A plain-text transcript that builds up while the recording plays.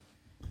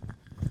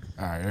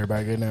All right,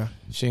 everybody good now?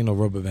 She ain't no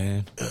rubber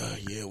band.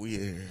 Yeah, we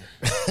in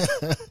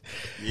here.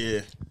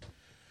 Yeah.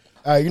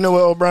 All right, you know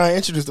what, O'Brien?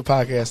 Introduce the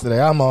podcast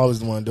today. I'm always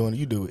the one doing it.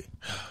 You do it.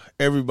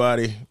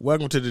 Everybody,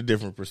 welcome to the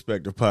Different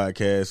Perspective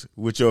Podcast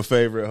with your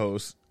favorite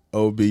host,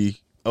 OB,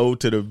 O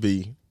to the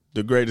B,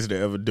 the greatest to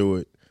ever do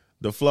it,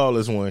 the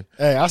flawless one.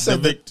 Hey, I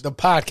said the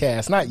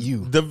podcast, not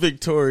you. The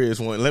victorious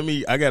one.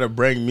 I got to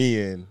bring me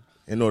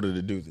in order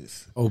to do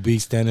this. OB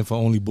standing for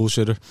only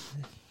bullshitter.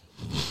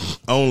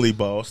 Only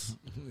boss.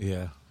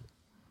 Yeah.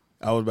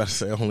 I was about to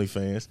say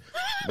OnlyFans.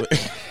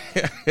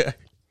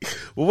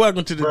 Well,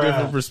 welcome to the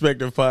Different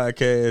Perspective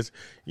Podcast.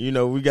 You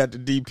know, we got the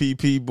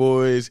DPP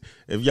boys.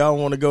 If y'all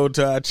want to go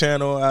to our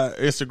channel, our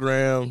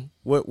Instagram,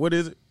 what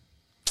is it?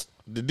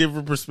 The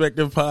Different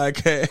Perspective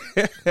Podcast.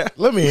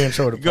 Let me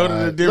intro the podcast. Go to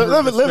the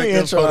Different Perspective Let me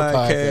intro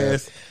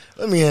Podcast.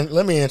 the podcast.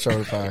 Let me intro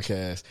the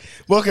podcast.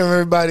 Welcome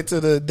everybody to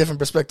the Different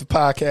Perspective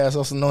Podcast,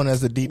 also known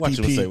as the DPP. Watch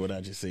them say what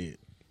I just said.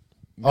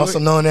 Also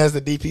known as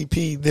the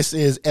DPP. This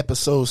is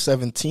episode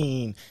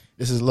 17.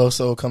 This is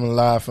Loso coming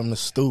live from the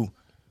stew.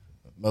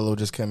 Mello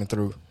just coming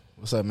through.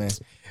 What's up, man?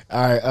 All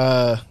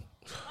right.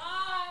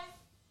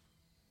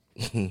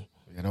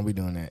 Yeah, don't be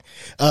doing that.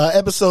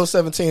 Episode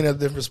 17 of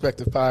the Different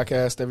Perspective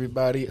Podcast,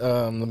 everybody.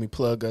 Let me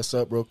plug us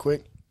up real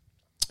quick.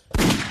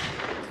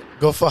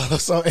 Go follow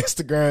us on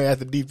Instagram at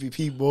the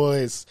DPP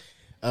Boys.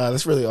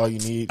 That's really all you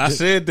need. I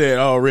said that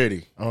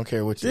already. I don't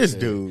care what you This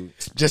said. dude.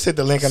 Just hit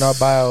the link in our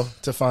bio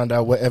to find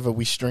out whatever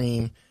we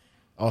stream.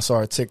 Also,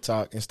 our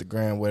TikTok,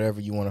 Instagram, whatever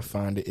you want to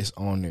find it, it's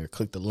on there.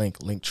 Click the link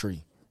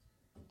tree.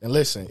 And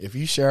listen, if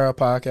you share our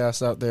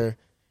podcast out there,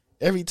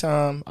 every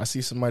time I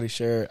see somebody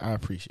share it, I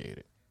appreciate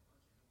it.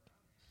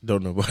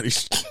 Don't nobody.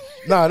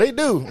 No, they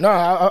do. No,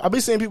 I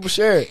be seeing people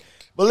share it.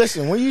 But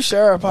listen, when you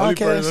share our Only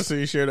person I podcast,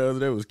 seen share the other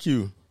day was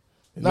Q.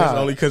 And Nah. that's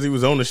only because he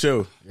was on the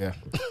show. yeah.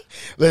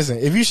 Listen,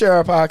 if you share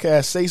our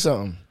podcast, say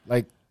something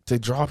like to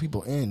draw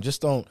people in. Just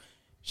don't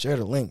share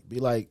the link. Be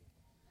like,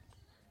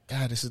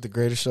 God, this is the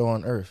greatest show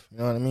on earth. You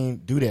know what I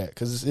mean? Do that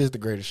because this is the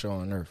greatest show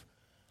on earth.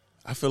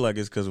 I feel like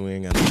it's because we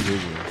ain't got no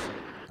visuals.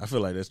 I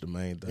feel like that's the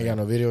main thing. You got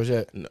no videos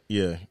yet?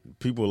 Yeah,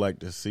 people like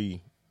to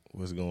see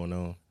what's going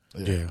on.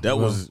 Yeah.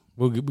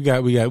 We're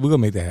gonna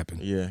make that happen.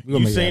 Yeah. We gonna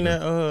You make seen that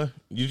that?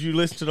 Did you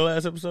listen to the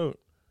last episode?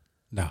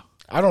 No.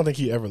 I don't think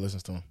he ever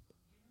listens to him.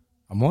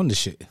 I'm on the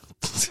shit.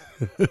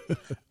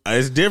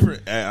 It's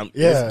different. Yeah,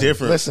 It's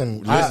different.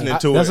 listen, listening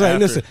to That's it. like after.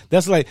 listen,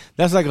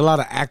 that's like a lot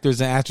of actors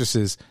and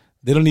actresses.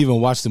 They don't even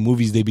watch the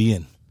movies they be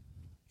in.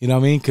 You know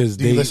what I mean? Because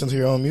Do you listen to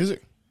your own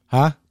music?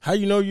 Huh? How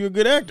you know you're a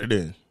good actor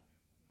then?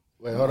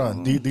 Wait, hold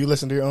on. Do you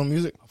listen to your own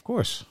music? Of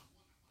course.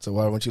 So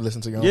why don't you listen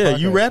to your own Yeah, podcast?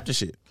 you rap the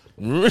shit.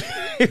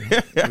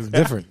 It's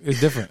different. It's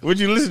different. What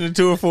you listening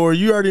to it for?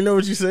 You already know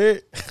what you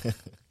said.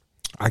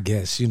 I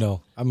guess.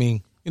 I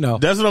mean,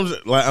 That's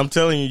what I'm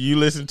telling you. You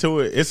listen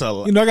to it. It's a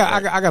lot. I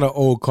got an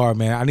old car,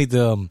 man. I need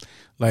to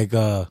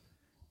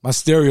my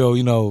stereo,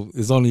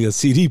 is only a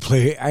CD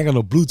player. I ain't got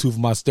no Bluetooth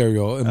in my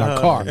stereo in my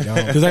car.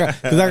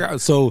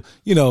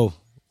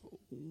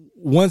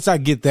 Once I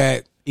get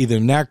that either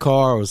in that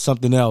car or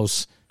something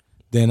else,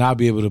 then I'll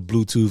be able to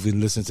Bluetooth and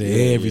listen to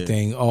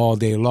everything all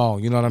day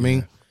long. You know what I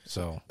mean?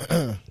 So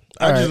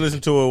I just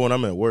listen to it when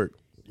I'm at work.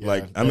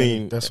 Yeah,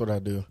 that's what I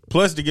do.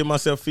 Plus to give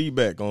myself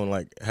feedback on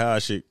like how I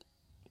should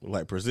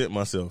like present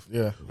myself.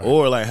 Yeah.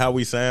 Or like how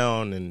we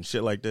sound and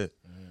shit like that.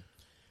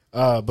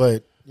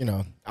 But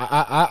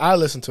I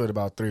listen to it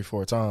about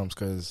 3-4 times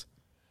because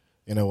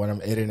when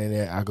I'm editing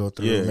it, I go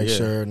through and make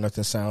sure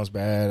nothing sounds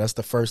bad. That's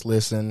the first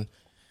listen.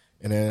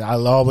 And then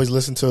I'll always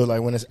listen to it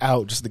like when it's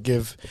out just to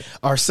give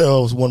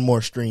ourselves one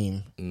more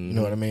stream. You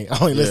know what I mean? I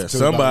only listen to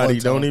somebody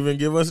it about one don't time. even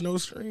give us no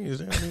streams.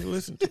 They don't even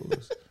listen to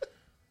us.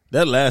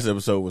 That last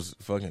episode was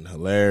fucking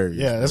hilarious.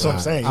 Yeah, that's what I'm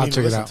saying. I'll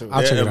check it out.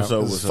 I'll check it out. Episode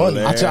It was was funny.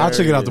 hilarious. I'll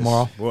check it out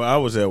tomorrow. Well, I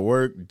was at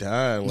work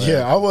dying.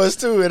 Yeah, I was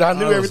too, and I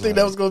knew was everything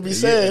that like, was going to be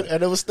said,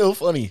 and it was still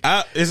funny.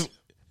 That's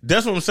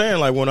what I'm saying.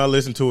 Like when I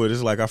listen to it,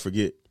 it's like I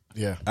forget.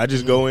 Yeah, I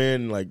just go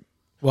in like.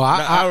 Well,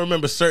 I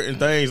remember certain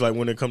things like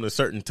when it comes to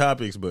certain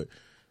topics, but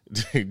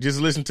just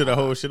listen to the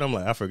whole shit. I'm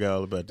like, I forgot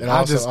all about that. and I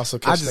also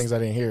catch things I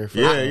didn't hear.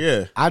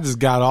 Yeah. I just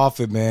got off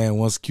it, man.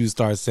 Once Q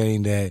started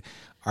saying that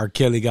R.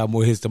 Kelly got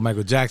more hits than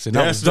Michael Jackson,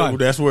 That's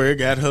where it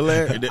got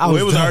hilarious. It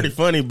was done. already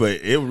funny,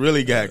 but it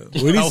really got.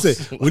 When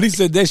he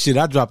said that shit,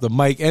 I dropped the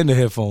mic and the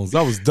headphones.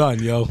 I was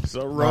done, yo.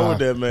 So wrong with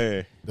that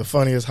man. The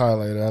funniest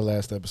highlight of that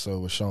last episode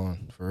was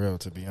Sean, for real,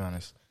 to be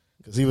honest,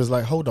 because he was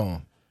like, "Hold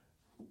on,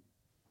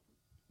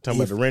 Talking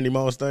about the Randy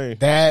Moss thing.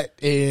 that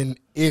and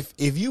if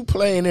you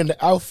playing in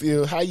the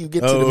outfield, how you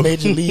get to the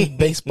Major League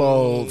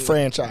Baseball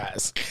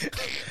franchise?"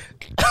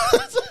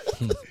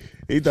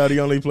 He thought he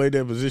only played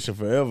that position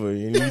forever,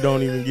 and you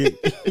don't even get.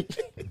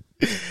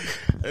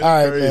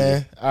 All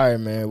right,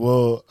 man.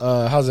 Well,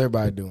 how's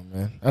everybody doing,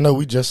 man? I know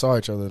we just saw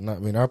each other.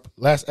 Our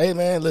last. Hey,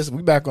 man, listen,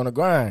 we back on the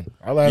grind.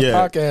 Our last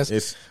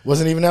podcast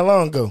wasn't even that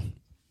long ago,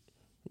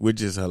 which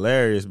is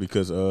hilarious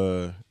because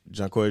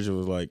John Quasia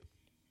was like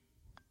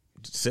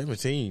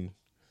 17.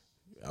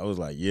 I was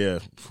like, yeah,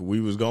 we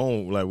was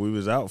gone, like we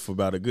was out for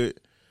about a good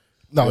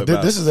No,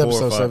 this is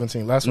episode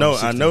 17. Last one. No,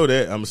 was 16. I know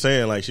that. I'm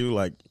saying like she was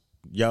like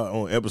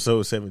y'all on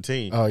episode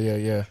 17. Oh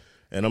yeah.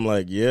 And I'm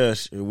like, yeah,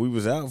 we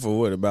was out for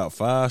what, about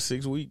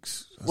 5-6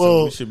 weeks. Well,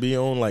 so we should be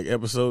on like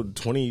episode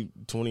 20,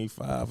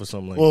 25 or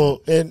something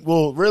like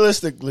that.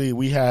 Realistically,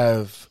 we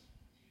have,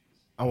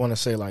 I want to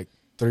say like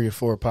 3 or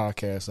 4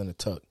 podcasts in the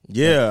tuck.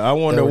 Yeah, I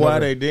wonder why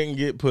they didn't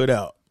get put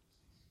out.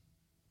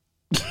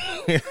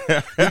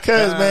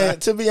 Because man,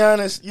 to be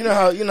honest, you know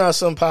how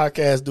some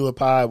podcasts do a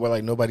pod where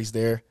like nobody's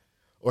there,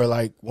 or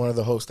like one of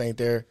the hosts ain't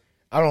there.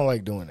 I don't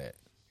like doing that.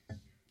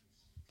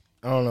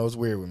 I don't know, it's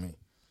weird with me.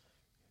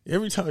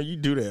 Every time you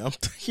do that, I'm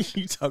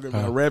thinking you talking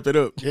about wrap it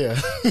up. Yeah.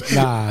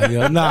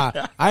 Nah.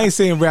 I ain't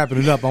saying wrapping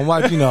it up. I'm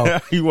watching,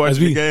 You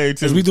watching the game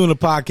too. As we doing the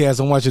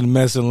podcast, I'm watching the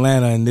Mets in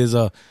Atlanta, and there's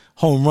a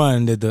home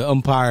run that the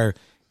umpire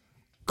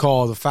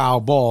called a foul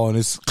ball, and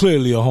it's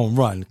clearly a home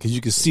run because you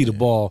can see the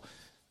ball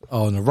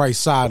on the right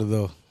side of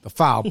the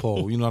foul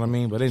pole. You know what I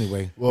mean? But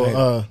anyway.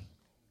 Well,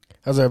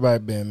 how's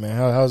everybody been, man?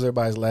 How's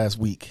everybody's last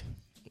week?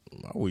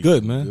 My week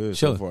good, man. Good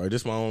Chilling. so far.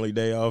 This is my only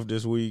day off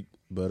this week.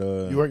 But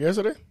you worked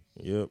yesterday?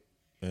 Yep.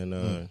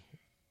 And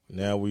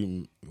now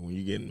when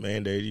you get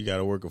mandated, you got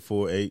to work a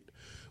full 8,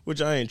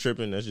 which I ain't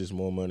tripping. That's just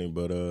more money.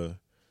 But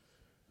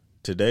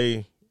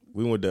today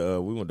we went to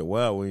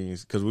Wild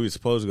Wings because we were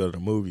supposed to go to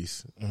the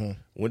movies. Mm-hmm.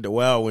 Went to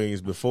Wild Wings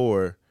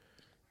before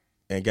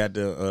and got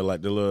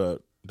the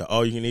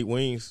all you can eat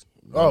wings.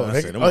 They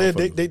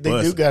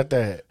do got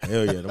that.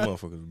 Hell yeah, the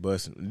motherfuckers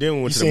busting. Then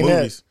we went to the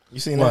movies. You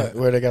seen that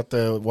where they got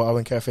the Wild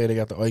Wing Cafe? They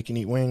got the all you can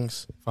eat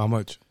wings. How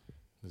much?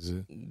 Is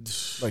it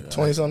like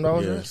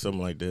 $20-something? Yeah,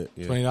 something like that.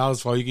 Yeah.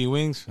 $20 for all you can eat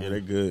wings? Yeah,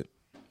 they good.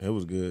 It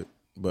was good.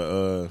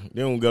 But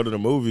then we go to the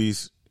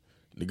movies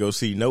to go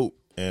see Nope.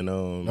 And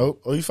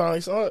Nope. Oh, you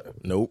finally saw it?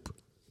 Nope.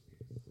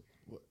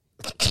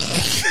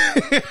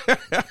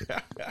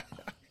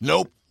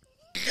 Nope.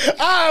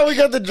 We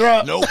got the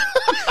drop. Nope.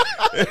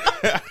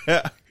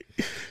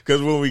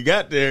 Because when we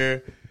got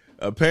there,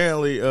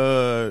 apparently,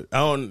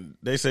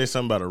 they say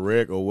something about a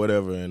wreck or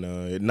whatever, and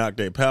it knocked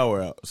their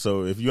power out.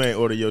 So if you ain't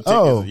order your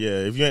tickets,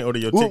 if you ain't order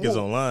your tickets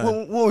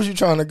online, what was you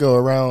trying to go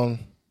around?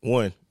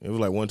 One, it was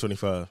like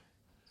 125.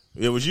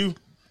 It was you.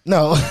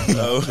 No,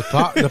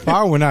 the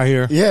power went out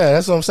here. Yeah,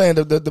 that's what I'm saying.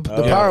 The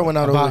power went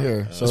out over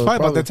here. So it's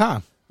probably about that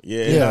time.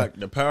 Yeah,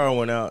 the power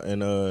went out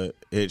and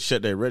it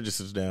shut their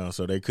registers down,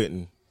 so they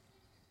couldn't.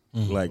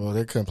 Well,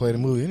 they couldn't play the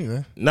movie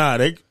anyway. Nah,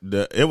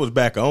 it was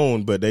back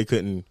on, but they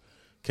couldn't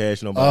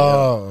cash nobody out.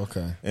 Oh,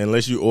 okay.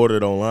 Unless you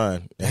ordered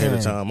online ahead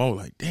of time. I was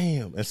like,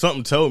 damn. And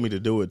something told me to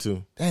do it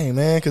too. Dang,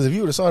 man, because if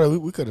you would have saw that,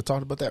 we could have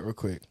talked about that real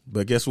quick.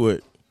 But guess what?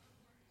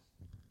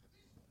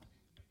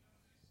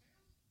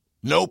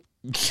 Nope.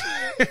 We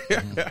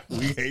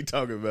ain't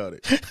talking about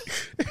it.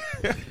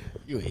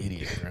 You an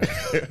idiot,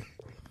 bro.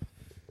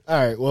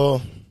 All right,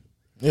 well,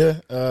 yeah,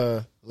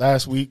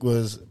 last week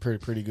was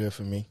pretty good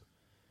for me.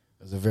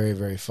 It was a very,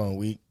 very fun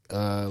week.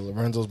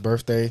 Lorenzo's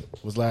birthday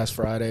was last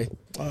Friday.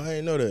 Oh, I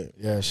didn't know that.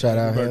 Yeah, shout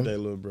out him. Birthday,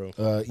 little bro.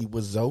 It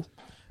was Zoe.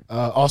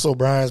 Also,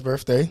 Brian's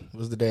birthday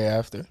was the day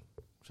after.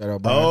 Shout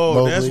out Brian. Oh,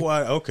 Mobley. that's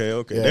why. Okay.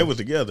 Yeah. They was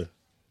together.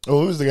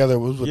 Oh, we was together.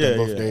 We was with them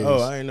both days.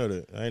 Oh, I didn't know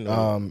that. I didn't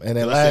know that. And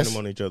then I seen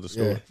them on each other's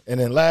story. Yeah. And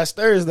then last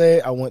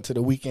Thursday, I went to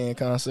the weekend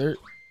concert.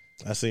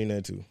 I seen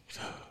that too.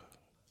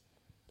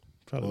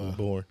 Probably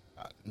boring.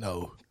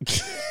 No.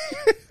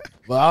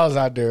 But I was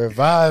out there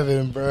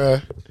vibing, bro.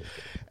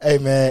 Hey,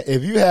 man,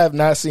 if you have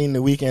not seen The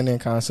Weeknd in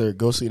concert,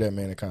 go see that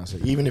man in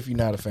concert, even if you're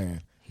not a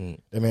fan.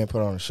 That man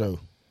put on a show.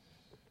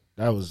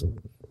 That was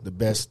the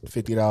best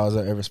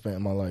 $50 I ever spent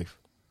in my life.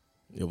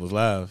 It was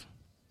live.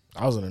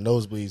 I was in the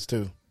nosebleeds,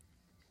 too.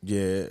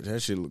 Yeah,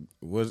 that shit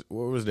where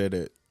was that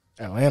at?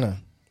 Atlanta.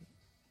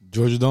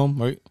 Georgia Dome,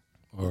 right?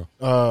 Or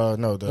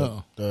no,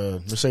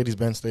 the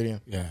Mercedes-Benz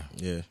Stadium.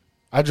 Yeah.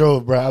 I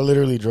drove, bro. I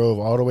literally drove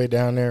all the way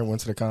down there, went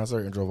to the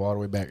concert, and drove all the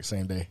way back the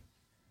same day.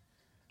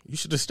 You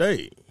should have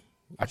stayed.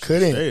 I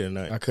couldn't. Stay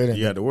tonight. I couldn't.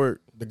 You had to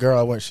work. The girl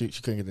I went, she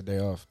couldn't get the day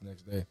off the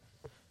next day.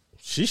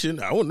 She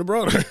shouldn't. I wouldn't have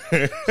brought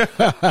her.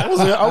 I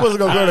wasn't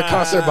gonna go to the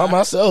concert by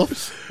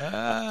myself.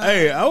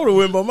 Hey, I would have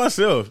went by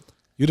myself.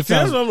 You'd have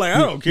found. That's what I'm like. I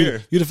don't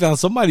care. You'd have found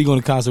somebody going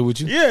to concert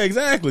with you. Yeah,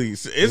 exactly.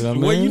 It's, You know what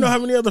I mean? You know how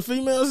many other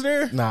females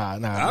there? Nah.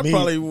 I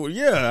probably would.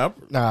 Yeah.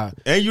 Nah.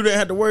 And you didn't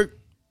have to work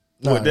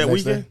that next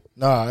weekend? Day?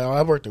 Nah,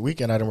 I worked the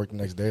weekend. I didn't work the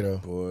next day though.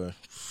 Boy.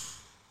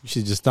 You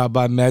should just stop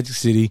by Magic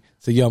City.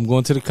 Say, yo, I'm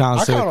going to the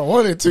concert. I kind of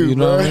wanted to, you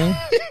know bro. what I mean?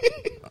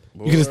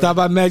 You can just stop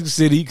by Magic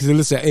City because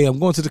listen, hey, I'm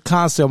going to the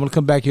concert. I'm going to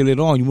come back here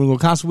later on. You want to go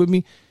to concert with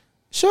me?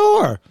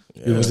 Sure.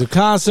 Yeah. It was a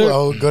concert.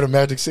 Well, go to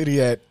Magic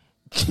City at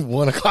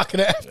 1 o'clock in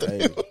the afternoon.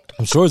 Hey.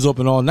 I'm sure it's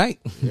open all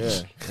night.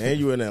 Yeah. And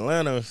you in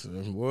Atlanta,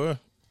 boy.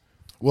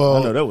 Well,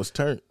 I know that was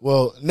turned.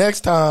 Well,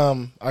 next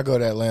time I go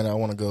to Atlanta, I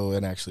want to go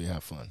and actually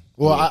have fun.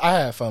 Well, I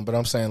had fun, but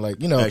I'm saying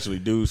like, actually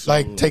do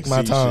something, like take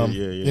my time.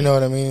 Yeah. You know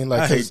what I mean?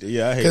 Like, I hate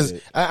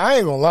it. I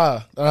ain't gonna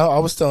lie. I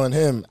was telling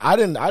him I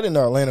didn't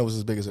know Atlanta was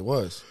as big as it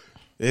was.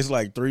 It's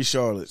like 3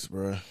 Charlottes,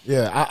 bro.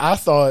 Yeah, I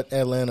thought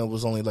Atlanta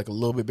was only like a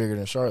little bit bigger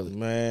than Charlotte.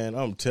 Man,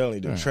 I'm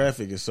telling you, the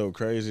traffic is so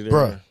crazy there.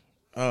 Bruh,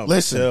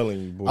 Listen,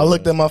 telling you, boy. I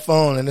looked at my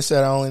phone and it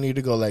said I only need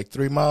to go like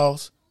 3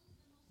 miles.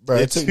 Bro,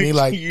 it took me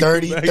like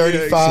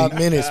 35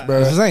 minutes,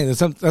 bro.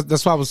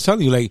 That's why I was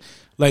telling you,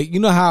 like you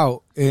know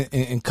how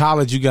in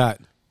college you got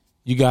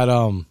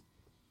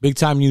big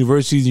time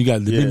universities, you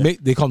got the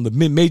they call them the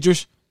mid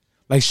majors.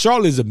 Like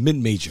Charlotte is a mid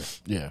major.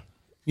 Yeah.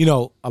 You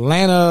know,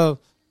 Atlanta,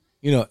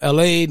 you know,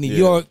 LA, New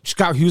York,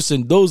 Chicago,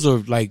 Houston, those are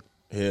like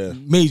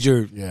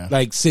major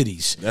like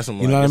cities. That's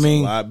you know what I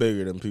mean? A lot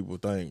bigger than people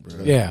think,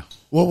 bro. Yeah.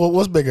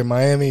 What's bigger,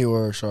 Miami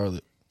or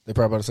Charlotte? They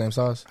probably about the same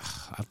size?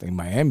 I think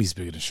Miami's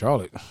bigger than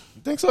Charlotte.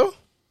 You think so?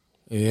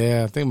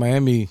 Yeah, I think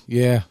Miami,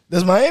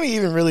 Does Miami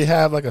even really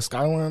have like a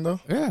skyline though?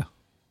 Yeah.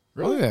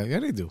 Really? Oh, yeah,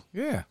 they do.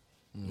 Yeah.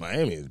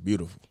 Miami is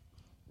beautiful.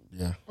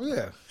 Yeah. Oh,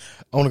 yeah.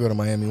 I want to go to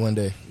Miami one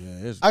day.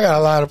 Yeah, I got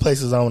a lot of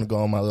places I want to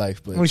go in my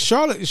life, but I mean,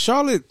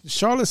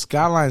 Charlotte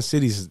skyline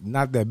city is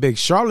not that big.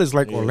 Charlotte's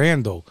like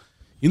Orlando.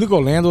 You look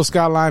Orlando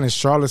skyline and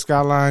Charlotte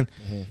skyline,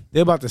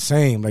 they're about the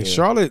same. Like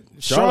Charlotte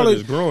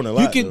is growing a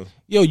lot. But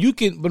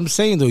I'm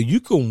saying though, you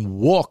can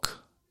walk.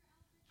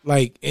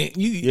 Like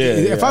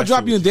if I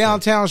drop you in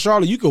downtown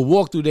Charlotte, you can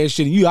walk through that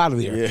shit and you out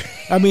of there. Yeah.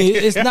 I mean,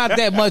 it's not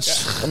that much.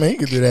 I mean, you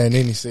could do that in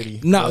any city.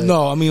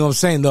 No. I mean, what I'm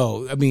saying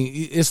though, I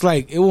mean, it's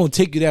like it won't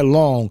take you that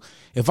long.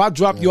 If I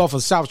drop you off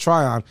of South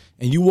Tryon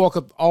and you walk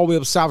up all the way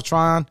up South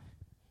Tryon,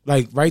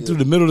 like right through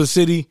the middle of the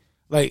city,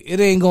 like it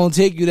ain't gonna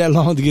take you that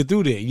long to get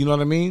through there. You know what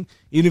I mean?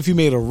 Even if you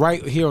made a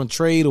right here on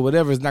Trade or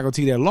whatever, it's not gonna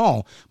take you that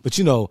long. But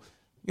you know,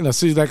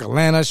 cities like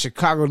Atlanta,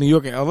 Chicago, New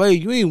York, and LA,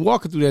 you ain't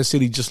walking through that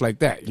city just like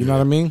that. You know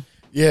what I mean?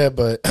 Yeah,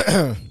 but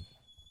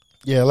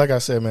like I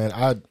said,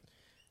 man,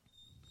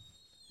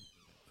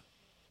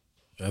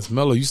 that's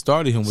Mello. You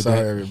started him with sorry,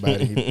 that.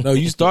 everybody. No,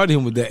 you started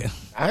him with that.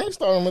 I ain't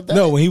starting with that.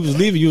 No, when he was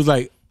leaving, you was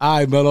like, "All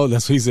right, Mello."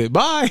 That's what he said.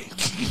 Bye.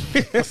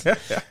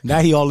 Now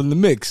he all in the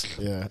mix.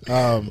 Yeah.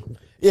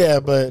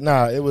 But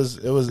nah, it was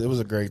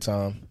a great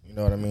time. You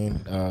know what I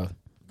mean?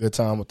 Good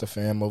time with the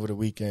fam over the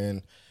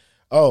weekend.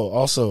 Oh,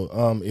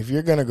 also, if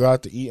you're gonna go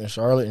out to eat in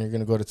Charlotte and you're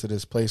gonna go to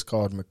this place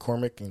called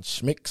McCormick and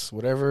Schmick's,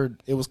 whatever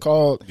it was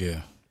called,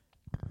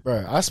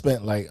 bro, I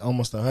spent like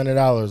almost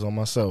 $100 on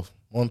myself,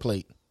 one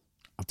plate.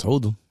 I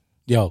told him,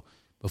 yo,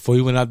 before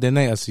he went out that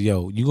night, I said,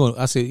 yo, you going?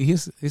 I said, he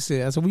said,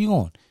 I said, where you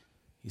going?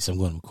 He said, I'm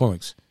going to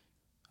McCormick's.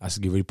 I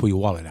said, get ready to pull your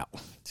wallet out.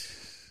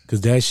 Cause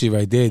that shit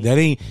right there, that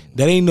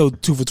ain't no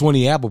 2 for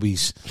 $20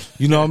 Applebee's.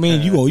 You know what I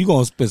mean? You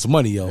gonna spend some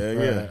money, yo.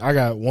 Yeah. I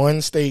got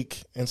one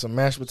steak and some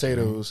mashed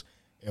potatoes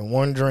and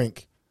one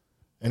drink,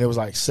 and it was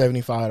like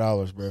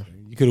 $75, bro.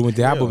 You could have went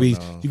to Applebee's.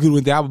 No. You could have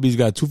went to Applebee's.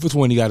 Got 2 for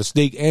 $20. Got a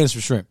steak and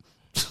some shrimp.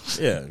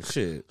 Yeah,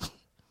 shit.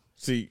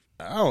 See,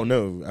 I don't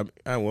know.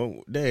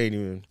 They ain't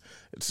even.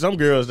 Some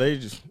girls they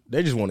just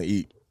want to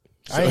eat.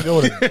 So. I ain't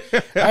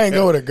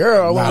go with a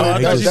girl.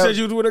 I thought you said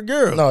you was with a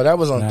girl. No, that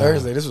was on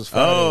Thursday. This was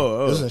Friday.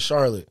 Oh. This was in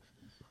Charlotte.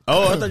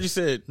 Oh, I thought you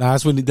said. Nah,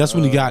 that's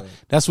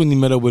when he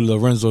met up with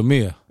Lorenzo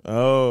Mia.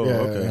 Oh, yeah,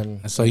 okay.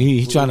 And so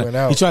he trying to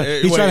hang.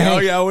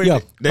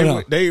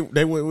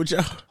 They went with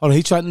y'all. Hold on,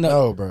 he tried to.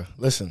 No, bro.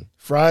 Listen,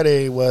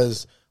 Friday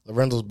was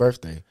Lorenzo's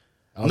birthday.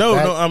 No,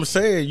 I'm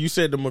saying you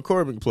said the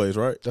McCormick place,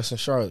 right? That's in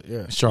Charlotte,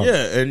 yeah. Charlotte.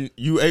 Yeah, and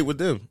you ate with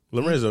them,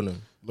 Lorenzo and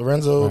them.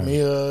 Lorenzo,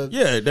 Mia,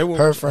 they were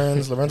her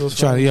friends, Lorenzo's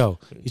friends.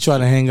 He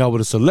trying to hang out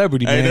with a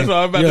celebrity, man. Hey, that's what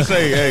I'm about to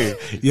say.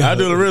 Hey, I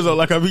do Lorenzo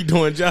like I be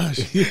doing Josh.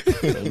 I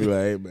be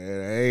like, hey,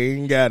 man, I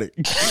ain't got it.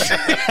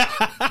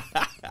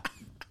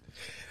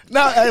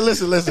 No, hey,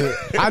 listen.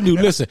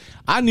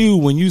 I knew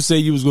when you said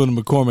you was going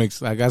to McCormick's,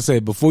 like I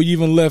said, before you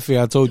even left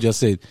here, I told you, I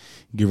said,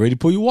 get ready to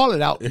pull your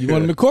wallet out. You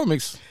going to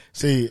McCormick's.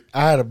 See,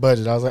 I had a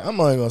budget. I was like, I'm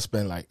only going to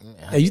spend like,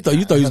 hey, you thought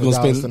you was going to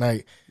spend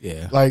tonight.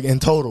 Yeah. Like in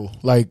total,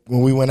 like when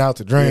we went out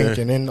to drink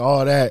and then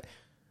all that.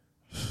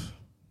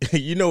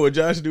 You know what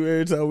Josh do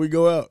every time we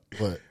go out?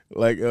 What?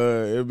 Like,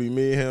 it'll be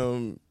me,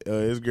 him,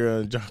 his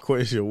girl, and John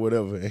Quincy or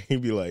whatever. And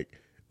he'd be like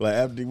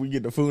after we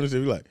get the food and stuff,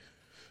 he be like,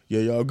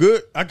 yeah, y'all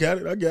good? I got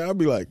it. I'll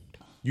be like,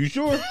 you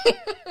sure?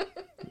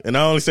 And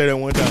I only say that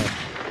one time.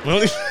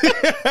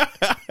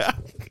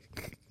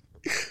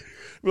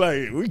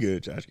 Like, we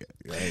good, Josh got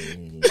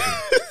it.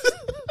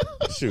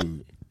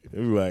 Shoot. It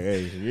be like,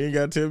 hey, you ain't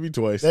got to tell me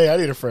twice. Hey, I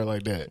need a friend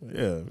like that.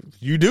 Yeah,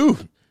 you do.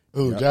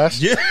 Who, Josh?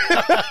 Yeah.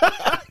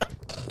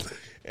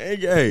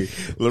 Hey,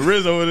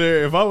 Lorenzo over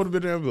there, if I would have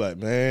been there, I'd be like,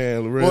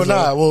 man,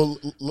 Lorenzo.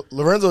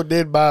 Lorenzo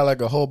did buy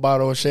like a whole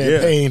bottle of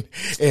champagne,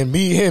 and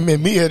him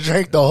and Mia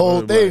drank the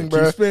whole thing,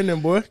 bro. Keep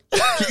spending, boy.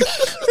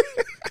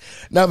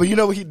 Nah, but you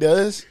know what he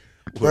does?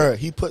 Bro,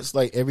 he puts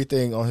like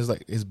everything on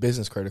his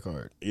business credit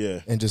card.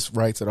 Yeah. And just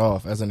writes it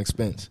off as an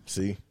expense.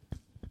 See?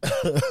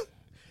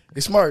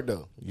 It's smart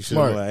though. You should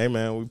be like, hey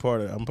man, I'm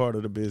part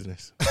of the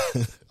business.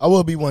 I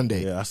will be one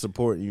day. Yeah, I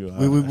support you.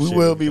 We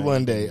will be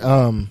one day.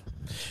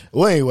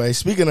 Well, anyway,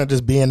 speaking of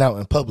just being out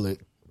in public,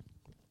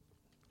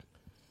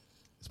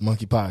 it's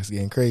monkeypox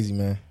getting crazy,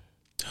 man.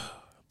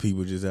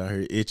 People just out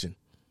here itching.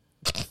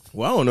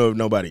 Well, I don't know if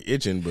nobody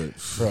itching, but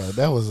bro,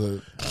 that was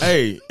a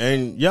hey,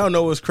 and y'all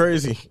know what's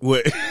crazy?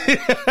 What?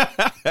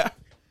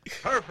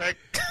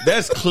 Perfect.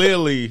 That's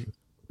clearly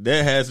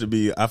That has to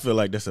be. I feel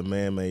like that's a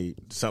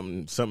man-made.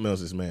 Something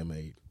else is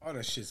man-made. All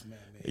that shit's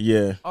man-made.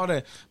 Yeah.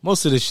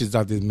 Most of this shit's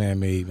out there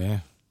man-made,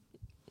 man.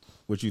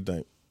 What you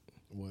think?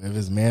 Well, if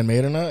it's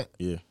man-made or not?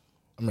 Yeah.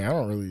 I mean, I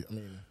don't really. I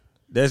mean,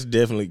 that's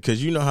definitely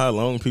because you know how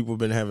long people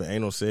been having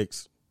anal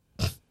sex.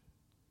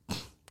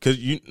 Because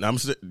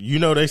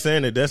they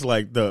saying that that's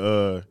like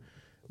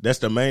that's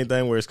the main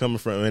thing where it's coming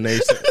from, and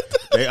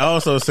they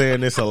also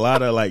saying it's a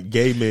lot of like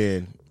gay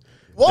men.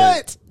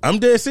 What? I'm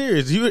dead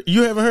serious.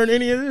 You haven't heard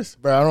any of this,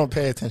 bro? I don't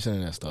pay attention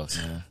to that stuff,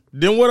 man.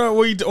 Then why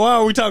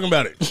are we talking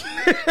about it?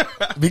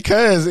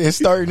 Because it's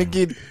starting to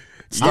get.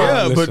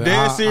 But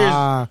dead serious.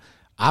 I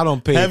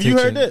don't pay. Have attention.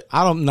 You heard that?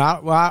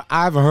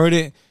 I haven't heard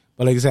it,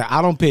 but like I said,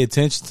 I don't pay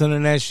attention to none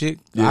of that shit.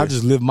 Yeah. I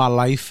just live my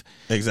life.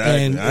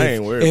 Exactly. And I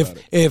ain't worried about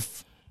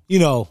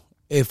it.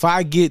 If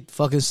I get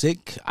fucking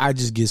sick, I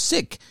just get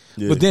sick.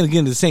 Yeah. But then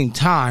again, at the same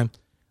time,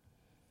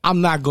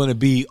 I'm not going to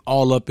be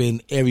all up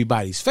in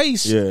everybody's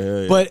face.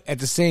 Yeah. But at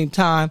the same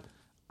time,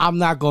 I'm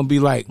not going to be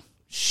like,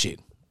 shit,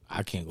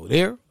 I can't go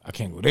there. I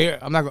can't go there.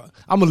 I'm going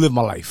to live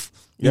my life.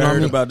 You know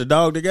heard about the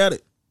dog that got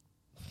it?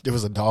 There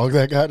was a dog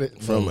that got it?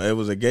 It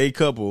was a gay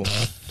couple.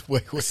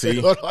 Wait, see?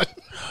 Hold on.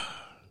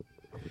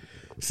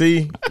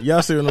 See?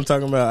 Y'all see what I'm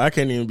talking about? I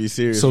can't even be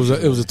serious. So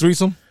it was a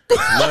threesome?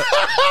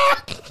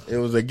 It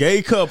was a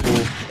gay couple.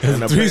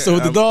 And a threesome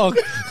with the dog.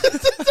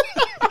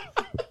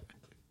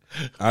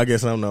 I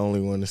guess I'm the only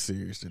one that's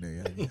serious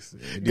today. I guess.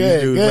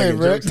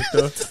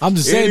 I'm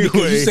just saying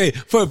because you say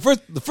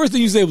the first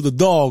thing you said was the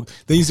dog,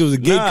 then you said it was a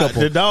gay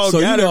couple. The dog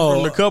got it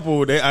from the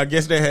couple. I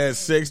guess they had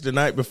sex the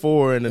night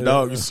before, and the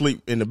dog used to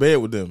sleep in the bed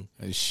with them.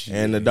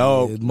 And the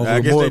dog,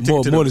 I guess they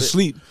took more to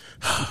sleep.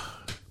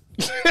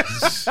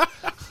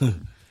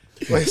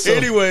 Wait,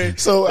 anyway,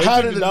 so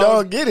how did the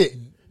dog get it?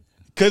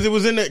 Because it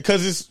was in it.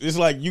 Because it's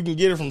like you can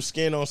get it from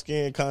skin on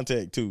skin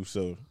contact too.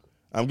 So.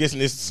 I'm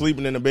guessing it's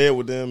sleeping in the bed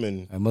with them,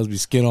 and it must be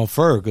skin on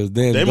fur because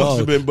they must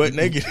have been butt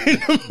naked in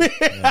the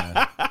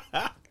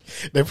bed.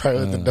 They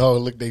probably let the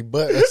dog lick their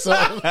butt or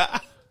something.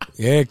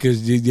 Yeah,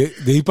 because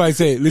he probably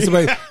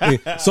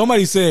said,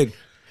 somebody said,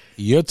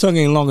 your tongue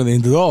ain't longer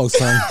than the dog's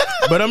tongue.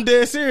 But I'm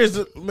dead serious,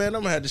 man.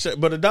 I'm gonna have to show.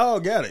 But a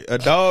dog got it. A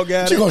dog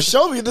got it. You gonna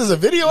show me? There's a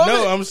video of it?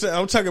 No,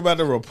 I'm talking about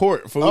the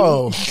report. Fool.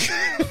 Oh,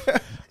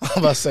 I'm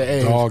about to say,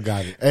 hey, dog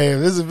got it. Hey,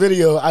 if there's a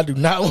video, I do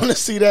not want to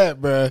see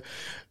that, bro.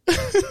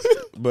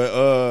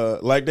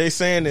 But like they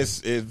saying it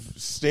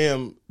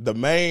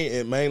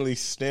mainly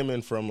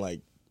stemming from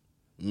like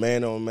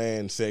man on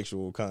man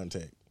sexual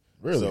contact.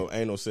 Really? So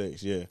anal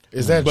sex, yeah.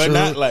 Is that but true?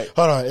 Not like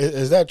hold on,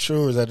 is that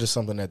true or is that just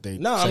something that they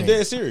No, I'm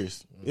dead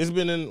serious. It's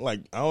been in like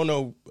I don't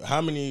know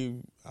how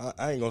many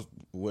I ain't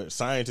gonna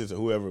scientists or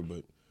whoever,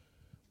 but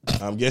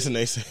I'm guessing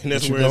they saying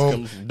that's where it's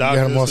come from. Got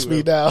them on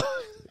speed dial.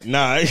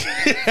 Nah.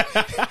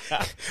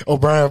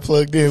 O'Brien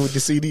plugged in with the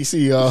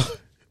CDC, y'all.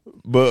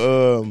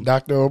 But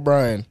Dr.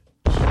 O'Brien.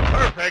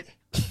 Perfect.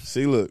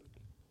 See, look.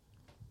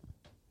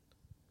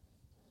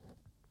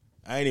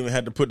 I ain't even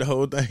had to put the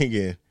whole thing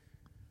in.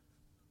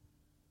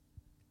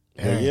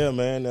 Yeah,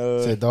 man.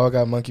 Said dog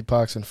got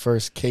monkeypox in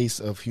first case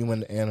of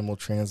human-animal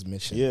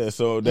transmission. Yeah,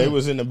 so they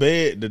was in the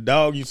bed. The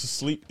dog used to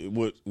sleep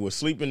would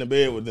sleep in the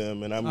bed with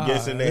them, and I'm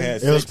guessing they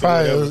had sex.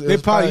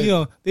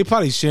 They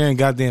probably sharing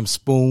goddamn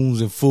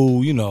spoons and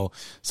food. You know,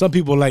 some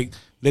people like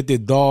let their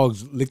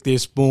dogs lick their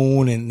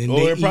spoon and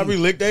they probably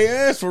lick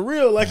their ass for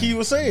real, like he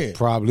was saying.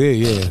 Probably,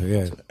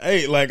 yeah.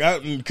 Hey,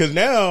 because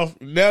now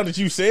that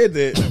you said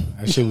that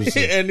shit was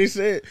and he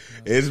said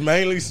it's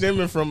mainly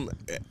stemming from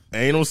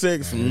anal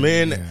sex,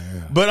 men.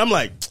 Yeah. But I'm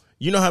like,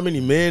 you know how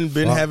many men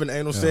been having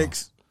anal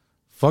sex?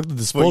 Fuck the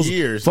disposable for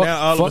years. Now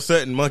all of a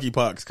sudden,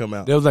 monkeypox come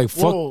out. They was like,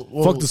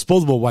 fuck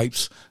disposable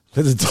wipes.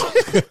 We got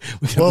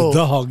the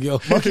dog, yo.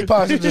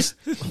 Monkeypox is just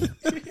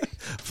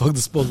fuck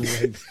disposable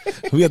wipes.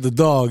 We got the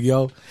dog,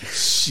 yo.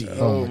 Shit.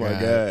 Oh my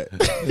god.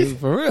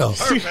 For real.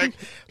 Perfect.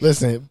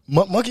 Listen,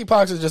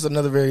 monkeypox is just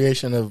another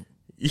variation of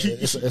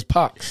it's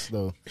pox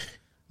though.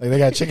 Like they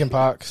got chicken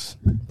pox.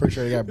 I'm pretty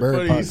sure they got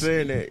bird pox. Funny you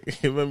saying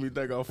that. It made me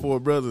think of Four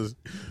Brothers.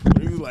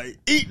 He was like,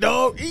 "Eat,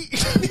 dog, eat."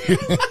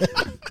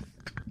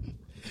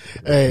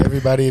 Hey,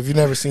 everybody! If you've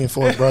never seen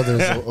Four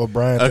Brothers or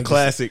Brian, a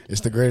classic.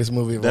 It's the greatest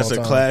movie of all time.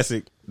 That's a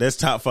classic. That's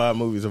top 5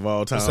 movies of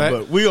all time.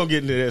 But we gonna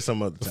get into that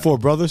some other time. Four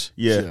Brothers.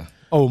 Yeah.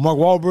 Oh, Mark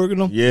Wahlberg and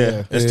them?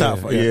 Yeah. It's top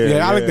 5.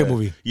 Yeah, I like that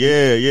movie.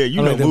 Yeah.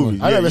 You know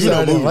movies. I never said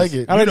I didn't like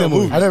it. I like that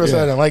movie. I never said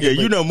I didn't like it.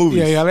 Yeah, you know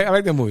movies. Yeah, I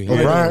like that movie.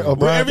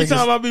 O'Brien every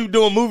time I be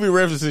doing movie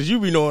references, you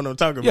be knowing what I'm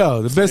talking about.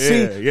 Yo, the best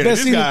scene.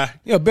 Best scene. Guy.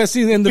 Yo, best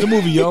scene in the end of the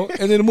movie, yo.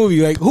 End of the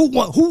movie, like who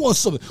wants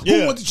something?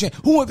 Who want the champ?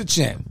 Who want the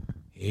champ?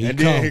 And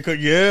then he could,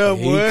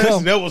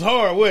 that was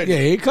hard, wasn't it?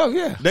 Yeah, he come,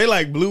 yeah. They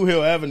like Blue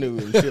Hill Avenue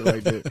and shit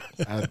like that.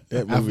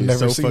 That movie I've never is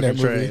so seen fucking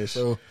that movie. trash.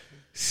 So.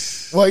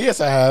 Well, yes,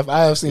 I have.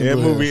 I have seen that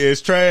Blue movie. Hill.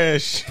 Is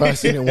trash. I've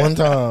seen it one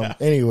time.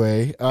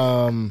 Anyway,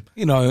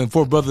 and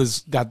Four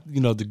Brothers got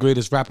the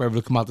greatest rapper ever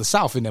to come out the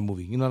South in that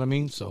movie. You know what I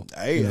mean? So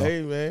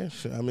hey, man.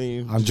 I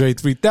mean, Andre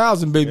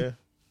 3000, baby.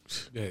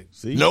 Yeah.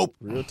 See, nope.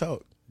 Real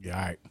talk. Yeah,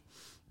 all right.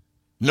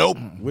 Nope.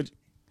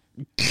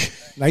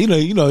 Now you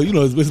know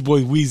his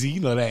boy Weezy.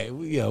 You know that.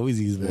 Yeah,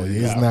 Weezy's boy.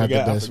 He's not the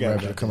best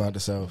rapper to come out the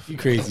South. You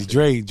crazy,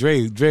 Dre.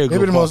 Maybe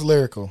the most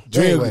lyrical.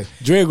 Dre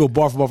go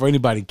bar for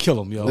anybody,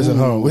 kill him, yo.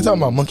 Listen, we're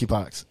talking about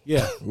monkeypox.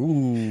 Yeah.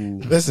 Ooh.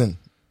 Listen,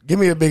 give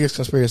me the biggest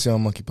conspiracy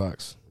on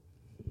monkeypox.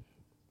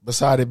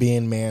 Besides it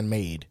being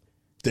man-made.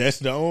 That's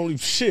the only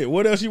shit.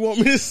 What else you want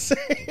me to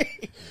say?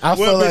 I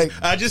feel like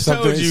I just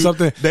told you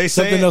something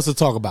saying, else to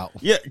talk about.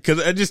 Yeah, because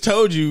I just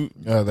told you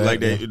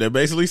they're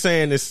basically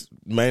saying it's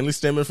mainly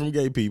stemming from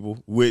gay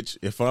people. Which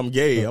if I'm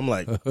gay, I'm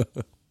like,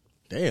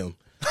 damn,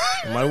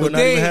 I might not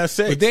even have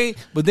sex.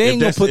 But they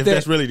ain't gonna put that.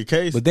 That's really the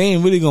case. But they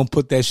ain't really gonna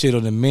put that shit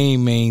on the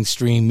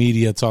mainstream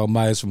media talking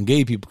about it's from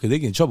gay people because they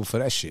get in trouble for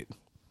that shit.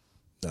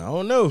 I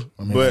don't know,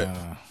 but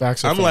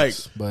facts I'm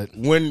facts, like, but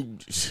when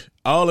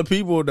all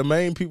the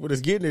main people that's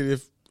getting it,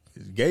 if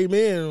it's gay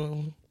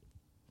men.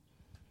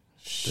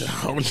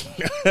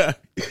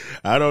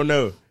 I don't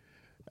know,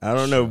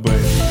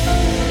 but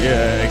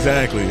yeah,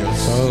 exactly.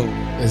 So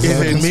is it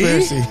a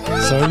conspiracy?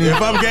 me?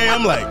 If I'm gay,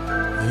 I'm like,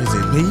 is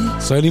it me?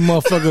 So any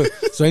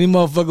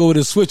motherfucker with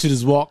a switch in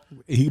his walk,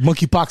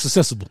 monkeypox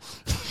accessible.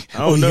 I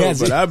don't know,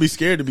 but I'd be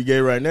scared to be gay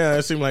right now.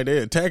 It seems like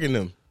they're attacking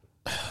them.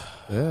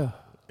 Yeah.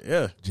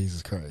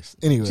 Jesus Christ.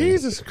 Anyway,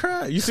 Jesus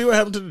Christ. You see what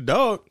happened to the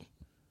dog?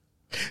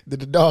 Did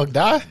the dog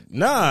die?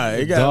 Nah,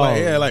 it got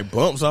like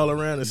bumps all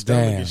around his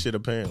stomach and shit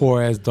apparently.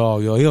 Poor ass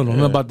dog, yo. He don't know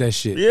nothing about that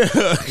shit.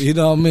 Yeah. You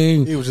know what I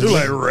mean? He was just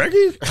like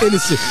Reggie?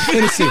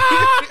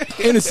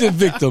 Innocent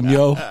victim,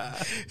 yo.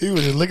 He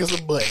was just licking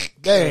some butt.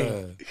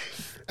 Dang.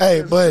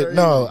 Hey, but crazy.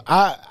 No,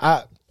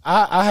 I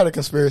had a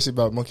conspiracy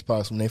about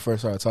monkeypox when they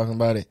first started talking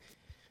about it.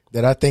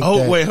 That I think.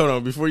 Oh, wait, hold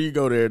on. Before you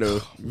go there, though,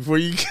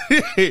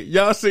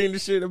 y'all seen the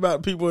shit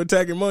about people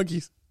attacking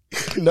monkeys?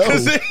 No.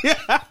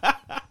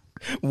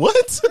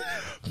 What?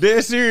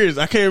 They're serious.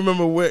 I can't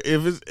remember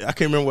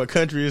what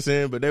country it's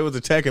in, but they was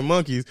attacking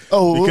monkeys.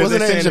 Oh,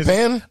 wasn't it in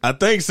Japan? I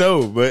think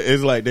so, but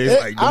it's like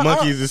the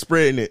monkeys is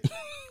spreading it.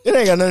 It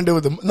ain't got nothing to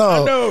do with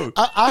no.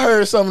 I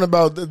heard something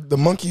about the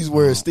monkeys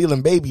were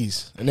stealing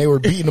babies and they were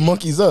beating the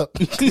monkeys up.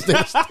 They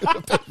were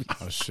stealing babies.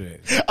 Oh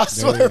shit! I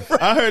swear.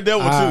 I heard that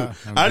one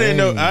too. I didn't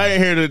know. I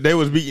ain't heard that they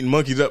was beating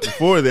monkeys up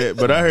before that,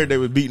 but I heard they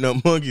was beating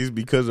up monkeys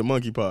because of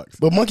monkeypox.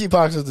 But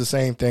monkeypox is the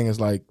same thing as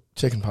like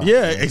chickenpox.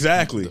 Yeah,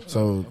 exactly.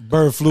 So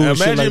bird flu.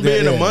 Imagine shit like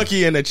being that, a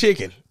monkey and a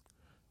chicken.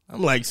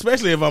 I'm like,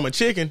 especially if I'm a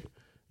chicken,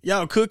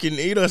 y'all cook and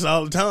eat us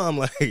all the time.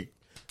 Like,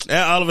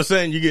 now all of a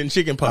sudden you're getting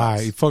chicken pox. All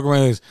right,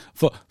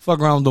 fuck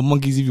around with the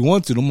monkeys if you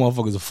want to. Them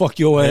motherfuckers will fuck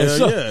your ass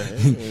up. Yeah.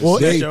 Well,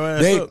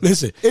 they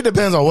listen. It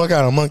depends on what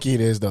kind of monkey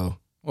it is, though.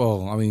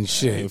 Well, I mean,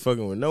 shit. I ain't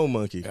fucking with no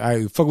monkey.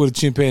 I fuck with a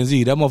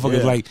chimpanzee. That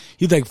motherfucker's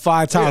he's like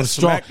 5 times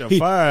strong. I'm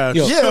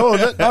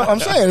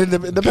saying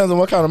it depends on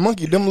what kind of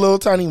monkey. Them little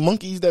tiny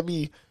monkeys that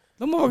be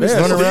running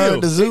around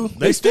at the zoo.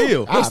 They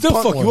still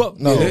fuck you up.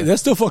 No, they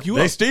still fuck you up.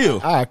 They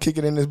still. I kick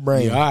it in his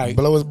brain. Yeah, right.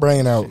 Blow his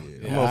brain out.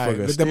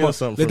 Let that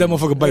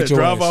motherfucker bite your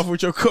drive ass. off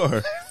with your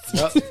car.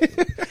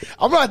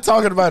 I'm not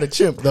talking about a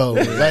chimp though.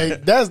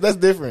 Like that's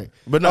different.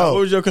 But no,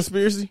 what was your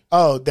conspiracy?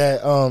 Oh,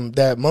 that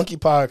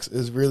monkeypox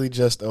is really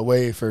just a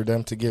way for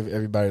them to give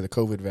everybody the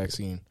COVID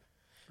vaccine.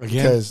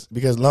 Again?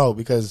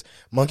 Because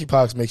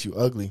monkeypox makes you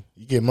ugly.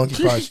 You get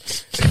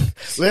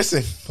monkeypox.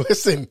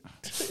 Listen.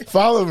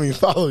 Follow me.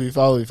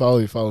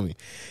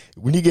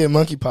 When you get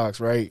monkeypox,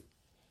 right?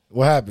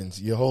 What happens?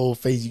 Your whole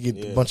face, you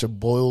get a bunch of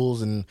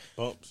boils and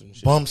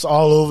bumps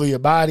all over your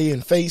body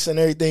and face and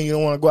everything. You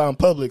don't want to go out in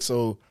public,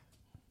 so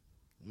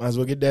might as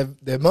well get that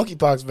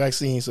monkeypox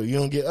vaccine so you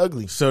don't get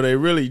ugly. So they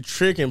really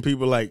tricking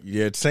people like,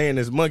 saying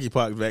it's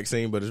monkeypox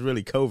vaccine, but it's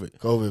really COVID.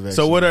 COVID vaccine.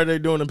 So what are they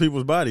doing to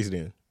people's bodies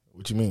then?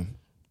 What you mean?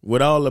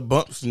 With all the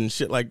bumps and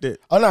shit like that?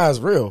 Oh, no, it's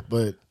real,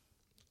 but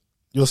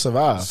you'll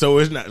survive. So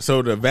it's not.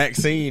 So the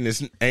vaccine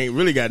ain't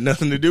really got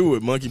nothing to do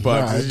with monkeypox.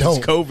 Nah, it's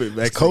just COVID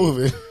vaccine. It's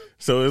COVID.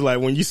 So it's like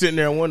when you sitting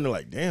there and wondering,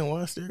 like, damn,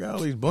 why I still got all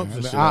these bumps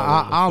and shit.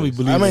 I don't be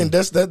believing. I mean,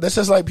 that's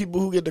just like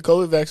people who get the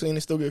COVID vaccine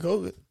and still get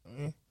COVID.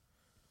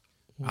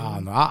 I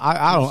don't know.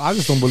 I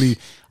just don't believe.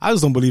 I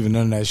just don't believe in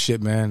none of that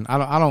shit, man.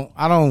 I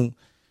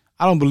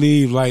don't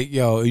believe like,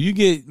 yo, you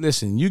get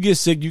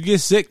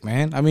sick,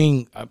 man. I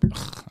mean,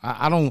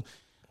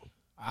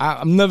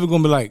 I'm never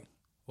gonna be like,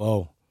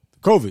 whoa,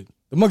 COVID,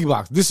 the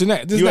monkeypox, this and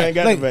that. You ain't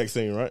got the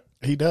vaccine, right?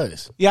 He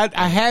does. Yeah,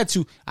 I had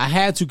to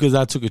because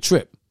I took a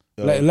trip.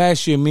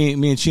 Last year, me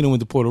and Chino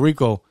went to Puerto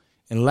Rico,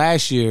 and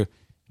last year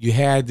you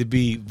had to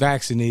be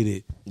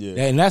vaccinated.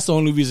 Yeah, and that's the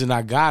only reason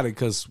I got it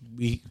because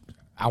we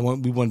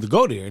wanted to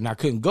go there, and I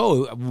couldn't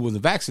go. We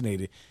wasn't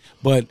vaccinated.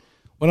 But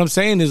what I'm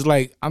saying is,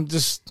 like, I'm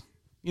just,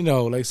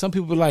 like some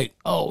people are like,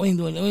 oh, we ain't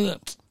doing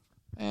it.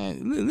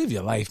 Man, live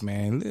your life,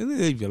 man.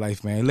 Live your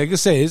life, man. Like I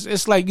said,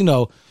 it's like,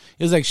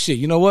 it's like shit.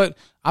 You know what?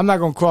 I'm not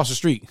gonna cross the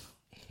street.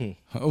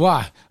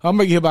 Why? I'm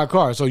gonna get hit by a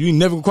car. So you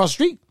never gonna cross the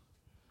street?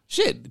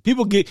 Shit.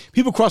 People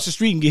cross the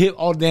street and get hit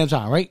all the damn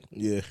time, right?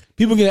 Yeah.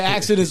 People get in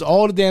accidents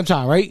all the damn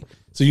time, right?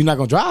 So you're not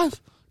gonna drive?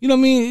 You know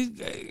what I mean?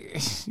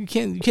 You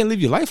can't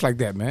live your life like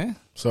that, man.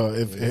 So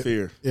if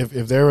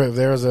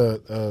there was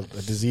a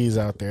disease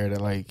out there that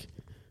like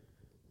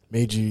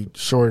made you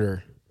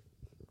shorter,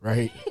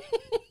 right?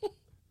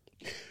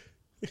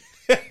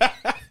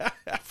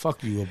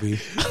 Fuck you, OB.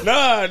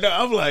 Nah,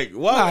 I'm like,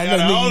 why?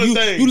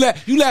 You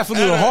laugh a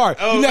little hard.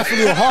 You laugh a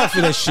little hard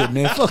for that shit,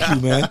 man. Fuck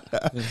you, man.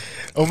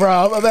 Oh,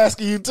 bro, I'm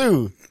asking you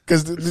too.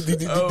 Because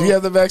do you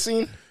have the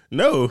vaccine?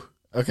 No.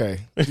 Okay.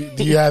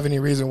 Do you have any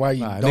reason why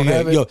you don't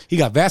have it? Yo, he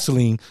got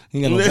Vaseline.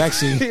 He got no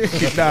vaccine.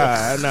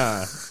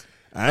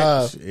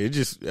 Nah. It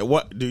just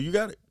what? Do you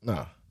got it?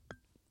 No.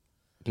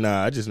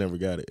 Nah, I just never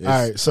got it. All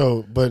right.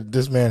 So, but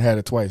this man had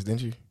it twice,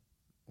 didn't you?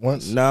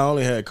 Once? Nah, I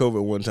only had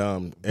COVID one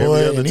time.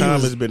 Every other time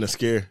it's been a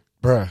scare.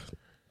 Bruh,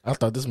 I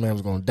thought this man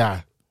was gonna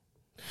die.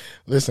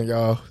 Listen,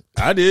 y'all.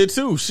 I did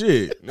too.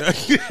 Shit. I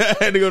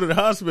had to go to the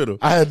hospital.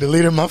 I had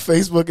deleted my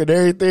Facebook and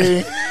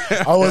everything.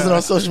 I wasn't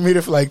on social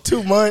media for like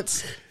 2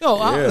 months. No,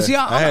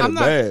 I'm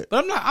not.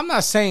 But I'm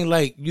not saying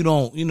like you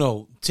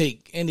don't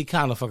take any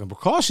kind of fucking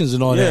precautions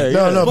and all that.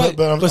 Yeah. No,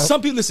 but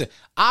some people listen.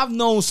 I've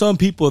known some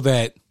people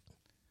that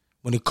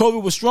when the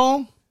COVID was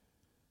strong,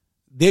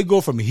 they go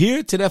from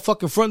here to that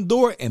fucking front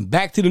door and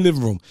back to the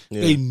living room.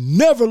 Yeah. They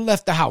never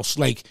left the house.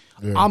 Like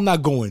I'm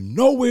not going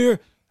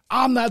nowhere.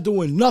 I'm not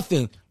doing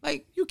nothing.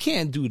 Like, you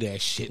can't do that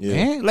shit,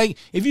 man. Like,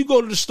 if you go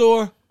to the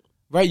store,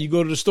 right, you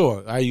go to the store.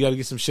 All right, you got to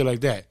get some shit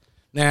like that.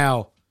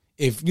 Now,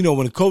 if, when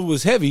the COVID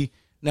was heavy,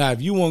 now,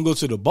 if you want to go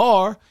to the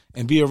bar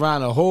and be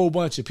around a whole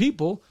bunch of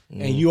people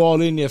and you all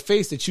in their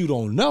face that you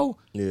don't know,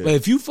 but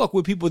if you fuck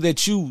with people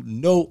that you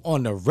know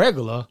on the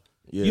regular,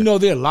 you know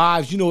their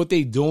lives, you know what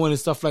they doing and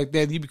stuff like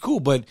that, you'd be cool.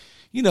 But,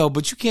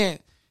 but you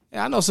can't.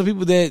 I know some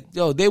people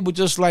that, they would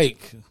just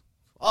like...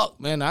 Oh,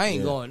 man, I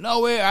ain't going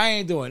nowhere. I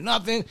ain't doing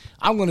nothing.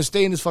 I'm going to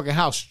stay in this fucking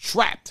house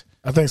trapped.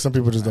 I think some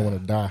people just don't want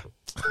to die.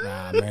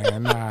 Nah,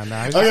 man.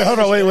 Nah. Okay, hold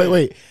on.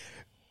 Wait.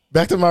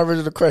 Back to my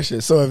original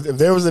question. So if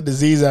there was a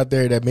disease out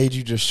there that made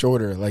you just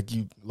shorter, like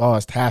you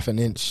lost half an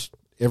inch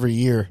every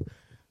year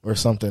or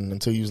something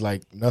until you was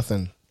like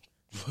nothing,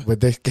 but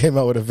they came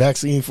out with a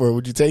vaccine for it,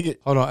 would you take it?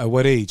 Hold on. At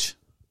what age?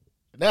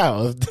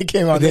 Now. If they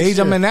came out at the age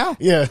I'm in now?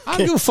 Yeah. I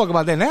don't give a fuck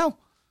about that now.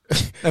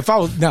 If I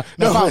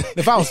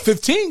was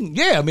 15,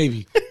 yeah,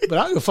 maybe. But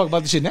I don't give a fuck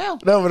about this shit now.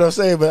 No, but I'm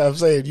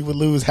saying you would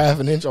lose half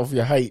an inch off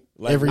your height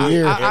every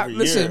year.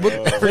 Listen,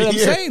 what I'm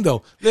saying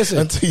though,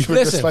 until you were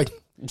just like.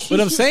 What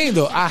I'm saying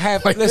though, I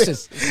have but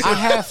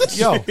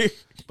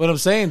I'm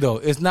saying though,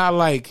 it's not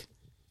like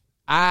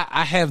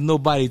I have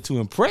nobody to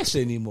impress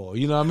anymore.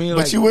 You know what I mean?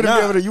 But like, you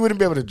wouldn't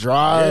be able to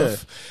drive. Yeah.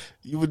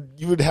 You would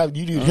be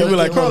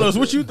like, Carlos,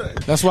 what you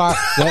think? That's why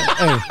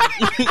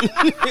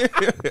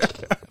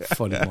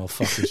funny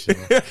motherfucker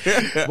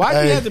shit.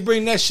 Why you have to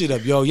bring that shit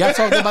up, yo? Y'all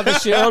talked about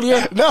this shit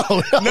earlier? No,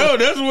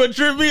 that's what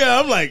tripped me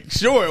out. I'm like,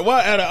 sure.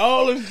 Why out of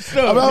all this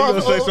stuff, you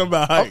gonna say something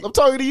about height? I'm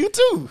talking to you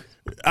too.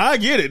 I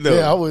get it though.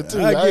 Yeah, I would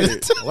too. I get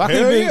it. Why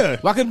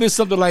could it be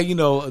something like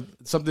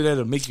something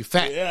that'll make you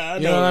fat? Yeah, I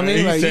know. You know what I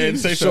mean? Like,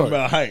 say something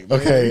about height. Man.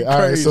 Okay, all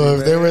right. So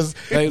if there was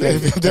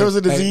if there was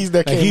a disease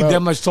that came he's out, that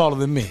much taller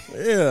than me.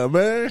 Yeah,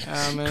 man.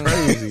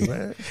 Crazy,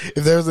 man.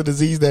 If there was a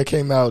disease that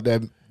came out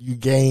that you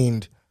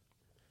gained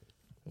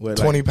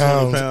 20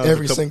 pounds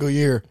every single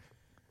year,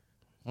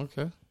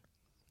 okay.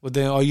 Well,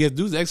 then all you have to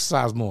do is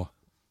exercise more.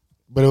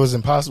 But it was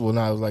impossible.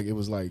 Now it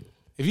was like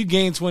if you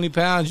gain 20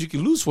 pounds, you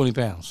can lose 20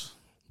 pounds.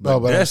 No,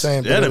 but I'm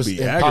saying that it was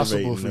be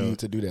impossible for you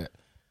to do that.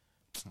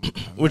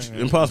 Which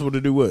impossible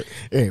to do what?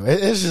 Anyway,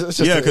 it's just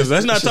because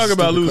let's not talk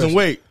about losing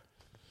weight.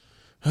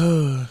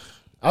 I've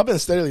been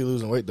steadily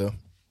losing weight though.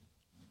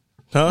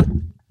 Huh?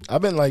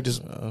 I've been like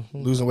just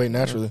losing weight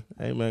naturally.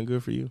 Hey man,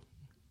 good for you.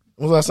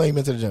 When's the last time you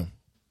been to the gym?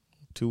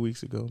 2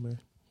 weeks ago, man.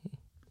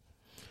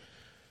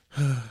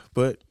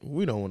 But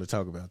we don't want to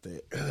talk about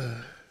that.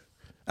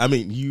 I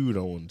mean, you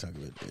don't want to talk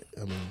about that.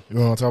 I mean, you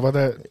don't want to talk about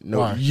that? No,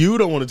 why? You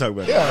don't want to talk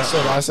about that.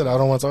 Yeah, I said I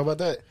don't want to talk about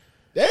that.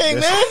 Dang,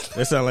 man.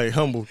 That sound like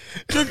humble.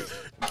 You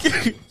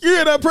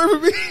hear that prayer for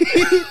me?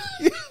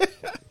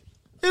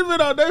 It's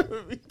been all day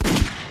for me.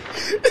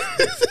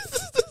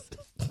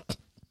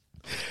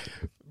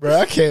 Bro,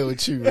 I can't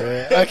with you,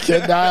 man. I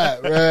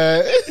cannot,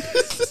 bro.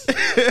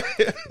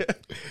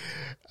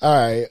 All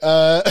right.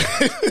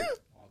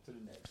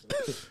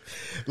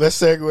 Let's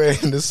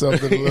segue into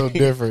something a little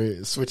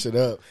different. Switch it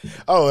up.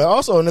 Oh, and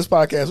also on this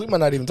podcast, we might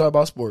not even talk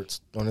about sports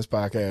on this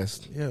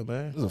podcast. Yeah,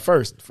 man. This is a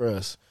first for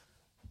us.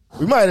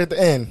 We might at the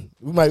end.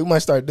 We might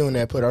start doing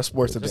that. Put our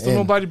sports at the end.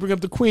 Nobody bring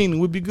up the Queen.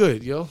 We'd be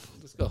good, yo.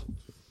 Let's go.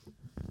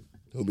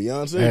 Who,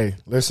 Beyonce? Hey,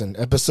 listen.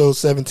 Episode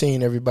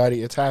 17,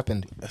 everybody. It's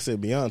happened. I said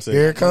Beyonce.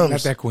 Here it comes.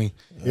 Not that Queen.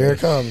 Here it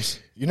comes.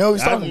 You know what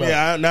he's talking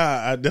about.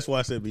 Yeah, that's why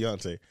I said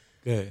Beyonce.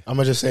 I'm going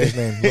to just say his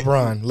name.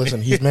 LeBron.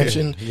 Listen, he's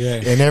mentioned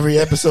in every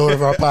episode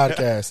of our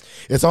podcast.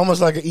 It's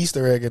almost like an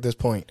Easter egg at this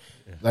point.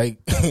 Like,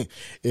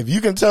 if you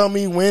can tell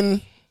me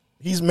when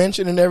he's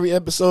mentioned in every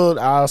episode,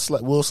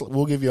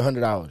 we'll give you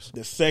 $100.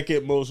 The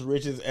second most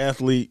richest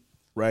athlete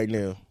right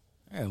now.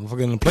 Yeah, we're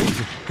going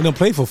to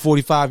play for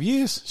 45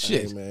 years.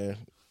 Shit. Hey, man.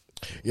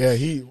 Yeah,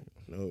 you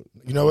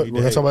know what? We're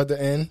going to talk about the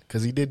end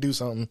because he did do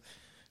something.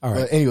 All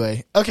right.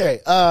 Anyway, okay.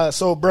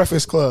 So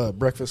Breakfast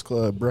Club.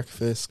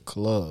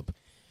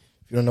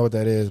 If you don't know what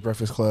that is,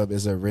 Breakfast Club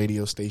is a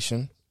radio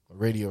station, a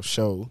radio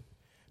show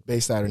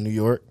based out of New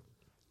York.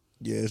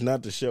 Yeah, it's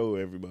not the show,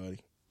 everybody.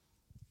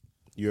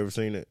 You ever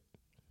seen it?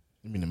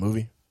 You mean the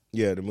movie?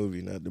 Yeah, the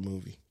movie, not the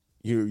movie.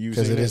 You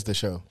because it is the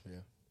show. Yeah,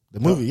 the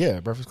movie. Yeah,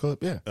 Breakfast Club.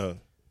 Yeah. Have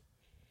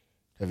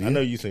you? I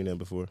know you've seen that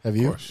before. Have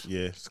you? Of course.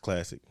 Yeah, it's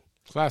classic.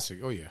 Classic.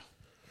 Oh yeah.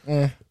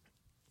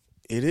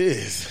 It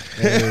is.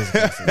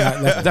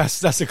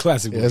 That's a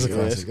classic. Yeah, it's a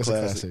classic. It's a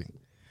classic.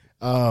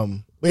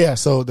 But yeah,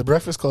 so the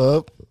Breakfast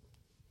Club.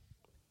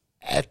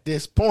 At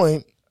this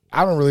point,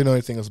 I don't really know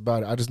anything else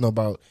about it. I just know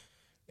about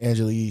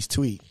Angela Yee's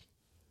tweet.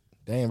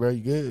 Damn, bro,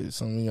 you good?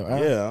 Something in your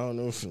eye? Yeah, I don't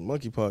know if it's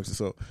monkeypox or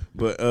something,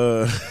 but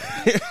don't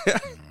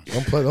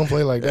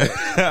play like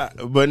that.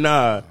 But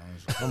nah,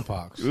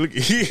 Cumpox. Look,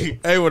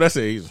 hey, what I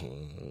say? Some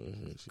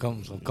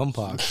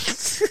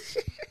cumpox.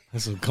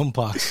 That's some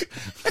cumpox.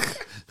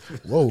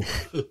 Whoa.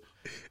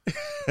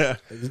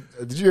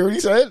 Did you hear what he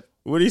said?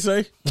 What'd he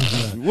say?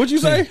 What'd you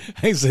say?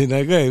 I ain't saying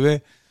that. Hey,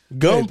 man.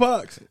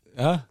 Gumpox.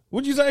 Huh?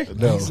 What'd you say?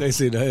 No. He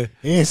say that.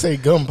 He didn't say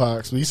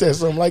gumpox, but he said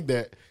something like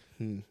that.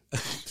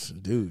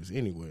 Dudes,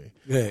 anyway.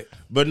 Yeah.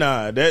 But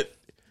nah, that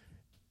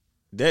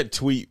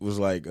tweet was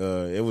like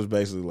it was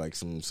basically like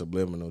some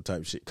subliminal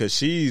type shit because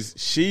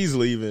she's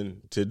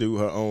leaving to do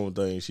her own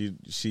thing.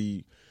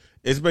 She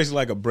it's basically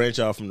like a branch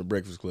off from the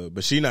Breakfast Club,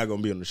 but she's not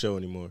gonna be on the show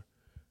anymore,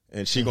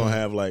 and she gonna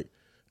have like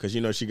because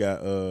you know she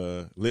got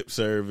lip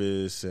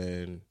service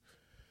and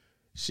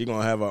she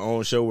gonna have her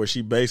own show where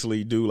she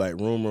basically do like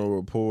rumor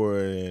report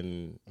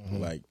and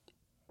like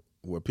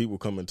where people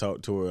come and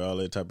talk to her, all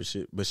that type of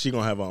shit. But she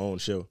gonna have her own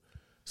show.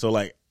 So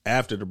like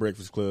after the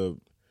Breakfast Club,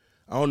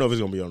 I don't know if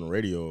it's gonna be on the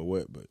radio or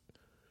what, but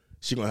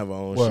she gonna have her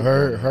own. What,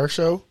 show. her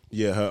show?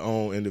 Yeah, her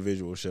own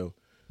individual show.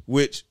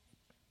 Which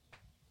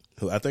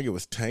I think it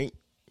was Tank.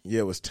 Yeah,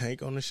 it was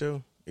Tank on the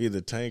show.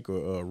 Either Tank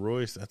or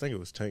Royce. I think it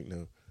was Tank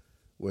now.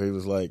 Where he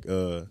was like,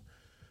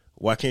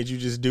 why can't you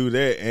just do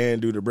that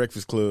and do the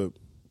Breakfast Club?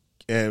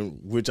 And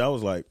which I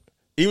was like,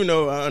 even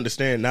though I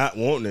understand not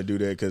wanting to do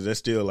that because that's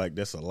still like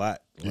that's a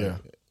lot. Yeah.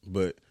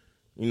 But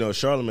you know,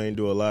 Charlamagne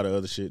do a lot of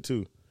other shit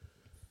too.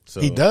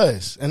 So He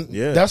does, and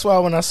that's why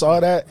when I saw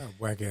that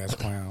Whack ass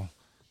clown.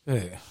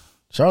 Yeah.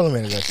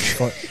 Charlamagne is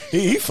actually funny.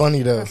 He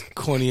funny though.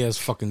 Corny ass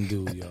fucking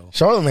dude, yo.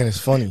 Charlamagne is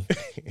funny.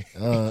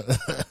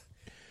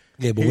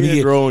 Yeah, but He'll when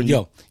he grow on you.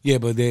 yo, yeah,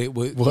 but they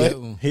What?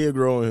 Yeah, He'll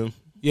grow on him.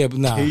 yeah, but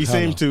nah, He hell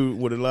seemed no. to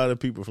with a lot of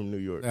people from New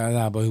York.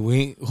 Nah, but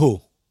we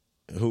who?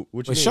 Who?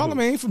 What you But mean,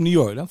 Charlamagne ain't from New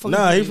York. I'm who? fucking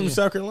Nah, he from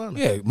South Carolina.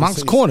 Yeah,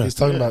 Monk's Corner. He's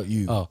talking about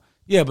you. Oh,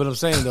 yeah, but I'm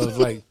saying though, it's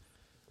like,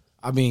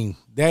 I mean,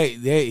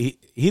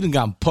 he done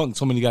gotten punked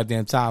so many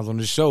goddamn times on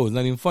this show. It's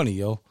not even funny,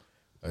 yo.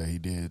 He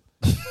did.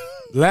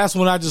 The last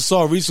one I just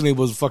saw recently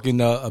was fucking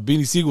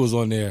Beanie Siegel was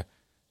on there.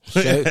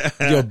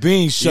 Yo,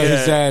 Beans shut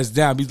his ass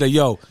down. He's like,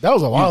 yo. That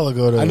was a while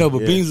ago though. I know, but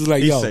Beans was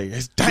like, He yo. say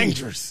it's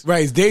dangerous.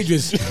 Right, it's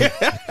dangerous.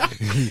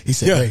 He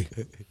said,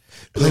 "Hey,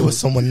 play with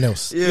someone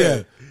else.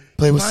 Yeah.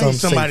 Play with Find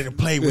somebody safe. to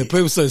play Yeah, with.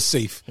 play with something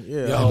safe.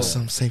 Yeah. Play with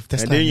something safe."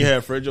 That's And not then you me.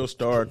 had Fredo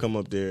Starr come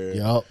up there.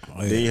 Yup.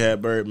 Then you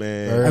had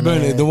Birdman. Bird- I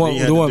remember the one, Then you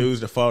had the the one, dudes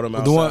that fought him the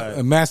outside.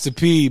 one, Master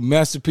P,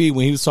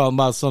 when he was talking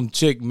about some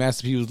chick,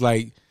 Master P was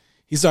like,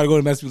 he started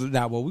going to Master P, like,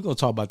 nah, well, we're going to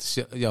talk about this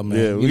shit. Yo, man,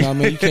 Yeah, you know what I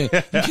mean? You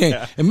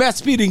can't. And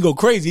Master P didn't go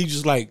crazy. He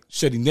just like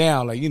shut him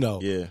down, like, you know.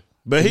 Yeah.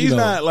 But he's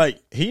not like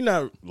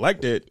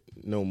that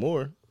no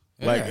more.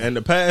 Like in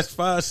the past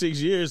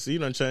 5-6 years, he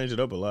done changed it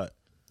up a lot.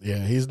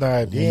 Yeah, he's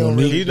not. He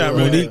He's not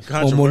really Monique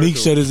controversial.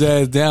 shut his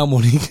ass down.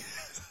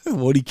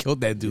 Monique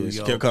killed that dude, She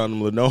yo. kept calling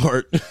him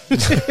Lenard.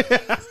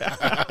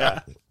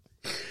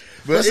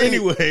 But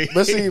anyway.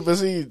 But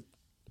see,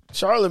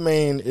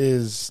 Charlamagne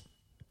is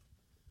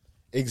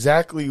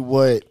exactly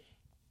what.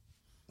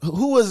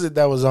 Who was it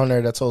that was on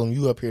there that told him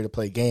you up here to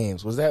play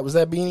games? Was that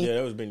Beanie? Yeah,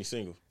 that was Benny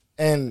Single.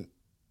 And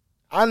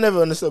I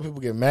never understood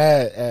people get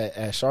mad at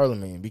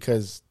Charlamagne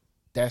because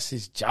that's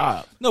his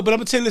job. No, but I'm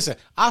gonna tell you, listen.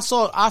 I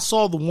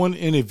saw the one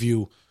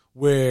interview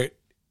where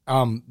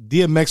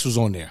DMX was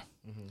on there,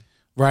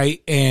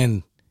 right?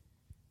 And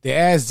they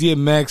asked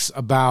DMX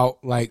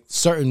about like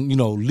certain,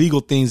 legal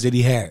things that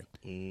he had.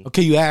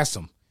 Okay, you asked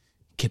him,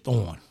 kept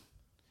on,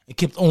 and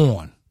kept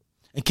on,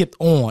 and kept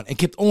on, and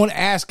kept on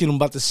asking him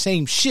about the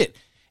same shit.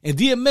 And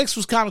DMX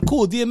was kind of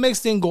cool.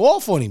 DMX didn't go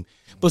off on him,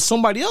 but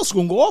somebody else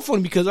gonna go off on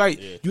him because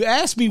you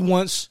asked me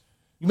once,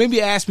 you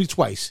maybe asked me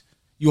twice.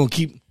 You gonna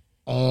keep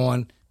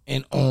on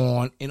and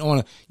on and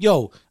on.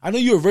 Yo, I know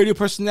you're a radio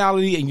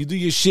personality and you do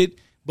your shit,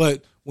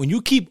 but when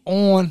you keep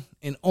on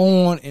and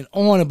on and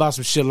on about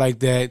some shit like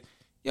that,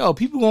 yo,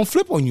 people gonna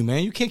flip on you,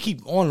 man. You can't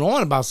keep on and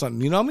on about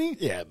something. You know what I mean?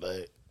 Yeah,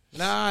 but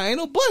nah, ain't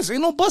no bus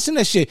in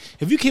that shit.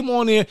 If you came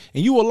on there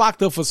and you were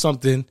locked up for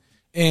something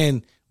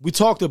and we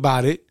talked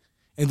about it,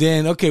 and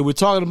then okay, we're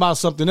talking about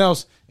something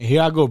else, and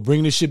here I go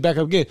bringing this shit back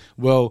up again.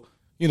 Well,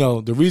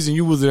 the reason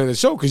you was at the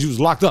show because you was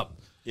locked up.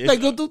 Yeah.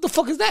 Like, what the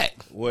fuck is that?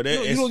 Well,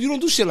 You don't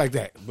do shit like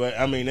that. But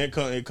I mean, it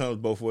comes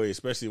both ways,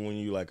 especially when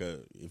you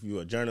if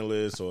you're a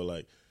journalist or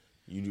like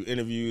you do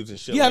interviews and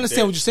shit. Yeah, I like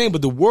understand that. what you're saying,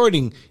 but the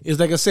wording is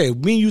like I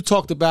said. Me and you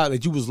talked about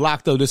that you was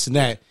locked up, this and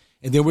that,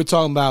 and then we're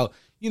talking about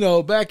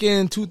back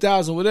in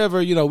 2000, whatever,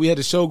 we had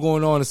the show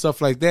going on and stuff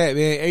like that,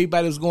 man.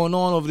 Everybody was going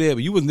on over there,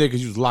 but you wasn't there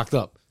because you was locked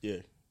up. Yeah.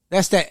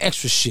 That's that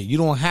extra shit. You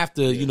don't have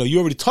to, you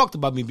already talked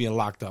about me being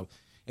locked up.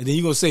 And then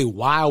you're going to say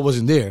why I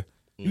wasn't there.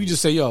 You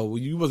just say, yo, well,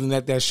 you wasn't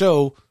at that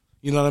show,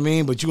 you know what I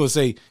mean? But you're going to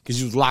say because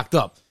you was locked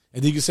up.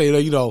 And then you can say,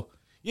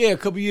 yeah, a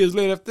couple years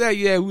later after that,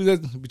 yeah,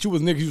 but you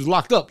wasn't there because you was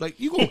locked up. Like,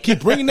 you going to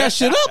keep bringing that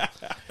shit up?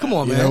 Come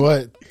on, man. You know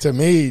what? To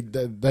me,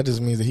 that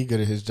just means that he good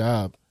at his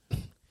job.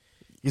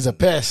 He's a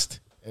pest.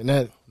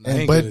 That's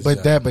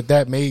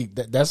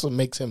what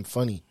makes him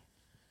funny.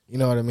 You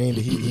know what I mean?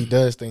 He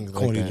does things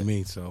like that. To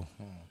me, so.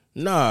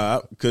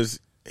 Nah, because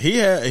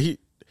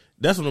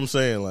that's what I'm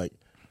saying. Like,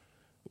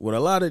 with a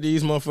lot of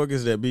these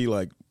motherfuckers that be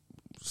like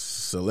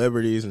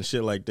celebrities and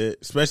shit like that,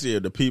 especially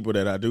the people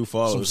that I do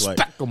follow, it's like,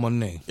 on my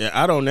name. Yeah,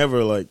 I don't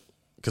never like,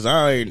 because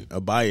I ain't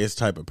a biased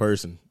type of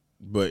person,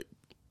 but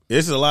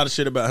it's a lot of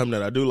shit about him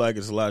that I do like.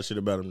 It's a lot of shit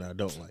about him that I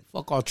don't like.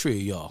 Fuck all three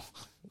of y'all.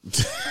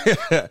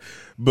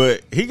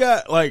 But he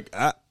got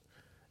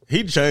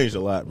he changed a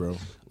lot, bro.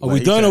 Are we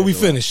done or we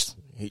finished?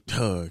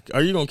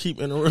 Are you gonna keep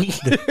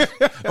interrupting?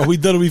 Are we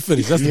done or we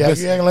finished? That's the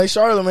best. He acting like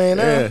Charlamagne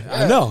now. Yeah.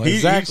 I know,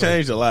 exactly. He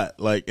changed a lot.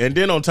 Like, and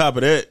then on top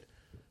of that,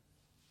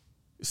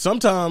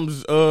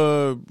 sometimes,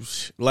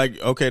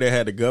 okay, they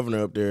had the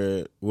governor up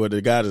there,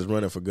 the guy that's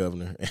running for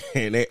governor,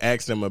 and they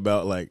asked him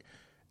about like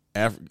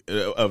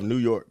of New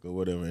York or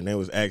whatever, and they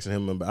was asking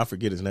him about, I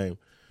forget his name,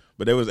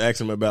 but they was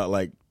asking him about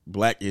like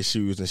black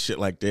issues and shit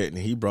like that, and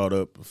he brought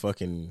up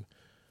fucking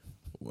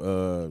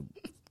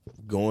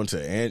going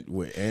to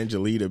with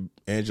Angela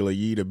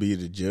Yee to be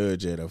the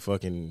judge at a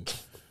fucking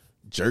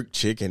jerk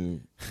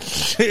chicken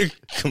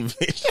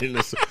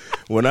convention.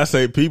 When I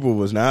say people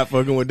was not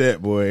fucking with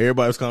that, boy,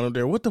 everybody was calling up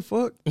there, what the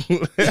fuck?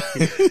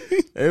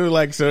 It was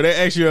like, so they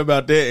ask you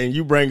about that and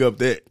you bring up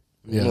that.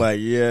 Yeah. Like,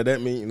 yeah,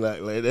 that means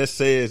like that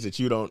says that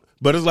you don't,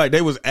 but it's like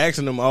they was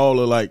asking them all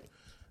of like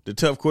the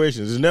tough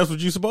questions, and that's what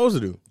you supposed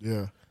to do.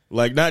 Yeah.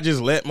 Like, not just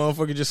let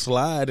motherfucker just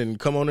slide and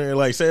come on there.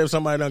 Like, say if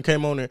somebody done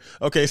came on there.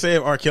 Okay, say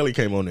if R. Kelly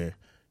came on there.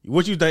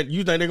 What you think?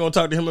 You think they're going to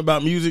talk to him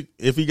about music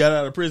if he got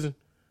out of prison?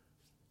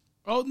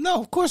 Oh, no,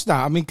 of course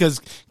not. I mean, because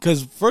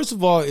first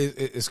of all,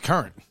 it's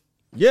current.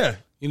 Yeah.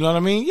 You know what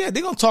I mean? Yeah,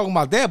 they're going to talk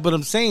about that. But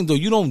I'm saying, though,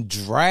 you don't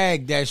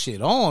drag that shit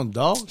on,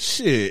 dog.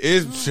 Shit,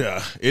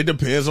 it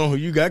depends on who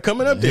you got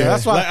coming up there. Yeah,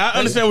 that's why. Like, I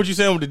understand what you're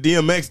saying with the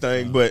DMX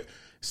thing, but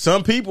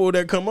some people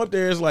that come up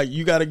there, it's like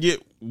you got to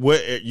get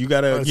what you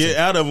got to get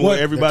out of them. What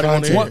everybody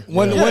want to hear.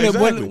 One of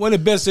the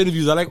best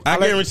interviews I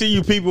guarantee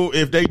you, people,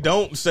 if they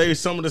don't say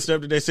some of the stuff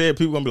that they said,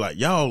 people gonna be like,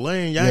 "Y'all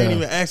lame. Y'all ain't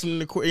even asking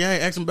y'all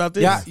ain't asking about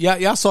this."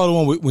 Y'all saw the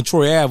one when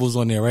Troy Ave was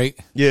on there, right?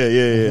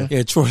 Yeah.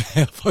 Yeah, Troy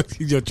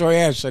Ave.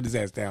 Troy Ave shut his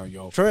ass down,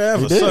 yo. Troy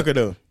Ave a sucker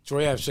though.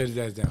 Troy Ave shut his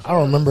ass down. I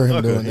don't remember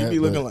him doing that. He be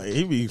looking like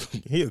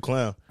he a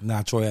clown.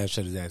 Nah, Troy Ave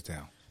shut his ass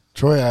down.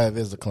 Troy Ave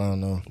is the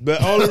clown though.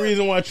 But only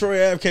reason why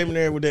Troy Ave came in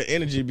there with that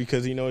energy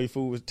because he know he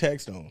fooled with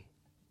Tax Stone.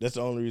 That's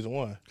the only reason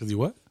why. Because he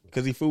what?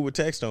 Because he fooled with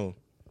Tax Stone.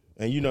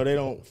 And they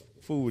don't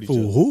fool with each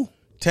other. Fool who?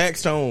 Tax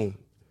Stone.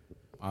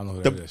 I don't know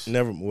who that is.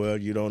 Well,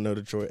 you don't know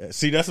the Troy Ave.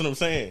 See, that's what I'm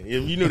saying.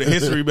 If you knew the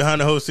history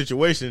behind the whole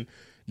situation,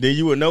 then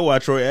you would know why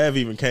Troy Ave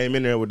even came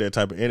in there with that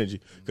type of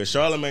energy. Because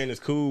Charlamagne is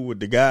cool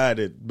with the guy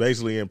that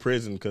basically in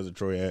prison because of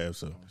Troy Ave.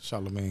 So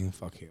Charlamagne,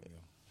 fuck him.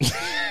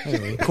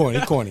 Anyway,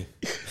 corny.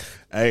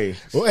 Hey.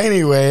 Well,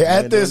 anyway,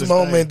 at this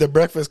moment, the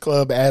Breakfast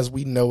Club, as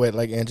we know it,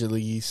 like Angela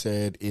Yee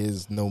said,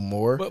 is no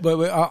more.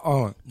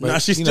 But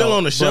she's still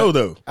on the show,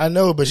 though. I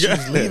know, but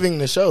she's leaving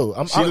the show.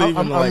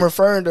 I'm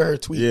referring to her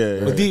tweet. Yeah.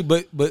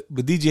 But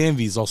DJ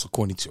Envy is also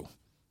corny too.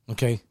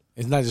 Okay,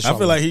 it's not just. I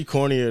feel like he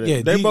cornier.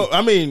 Yeah, they both.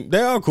 I mean,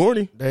 they all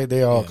corny.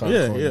 They all kind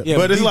of corny. Yeah.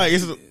 But it's like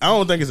I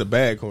don't think it's a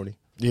bad corny.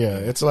 Yeah,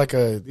 it's like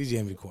a DJ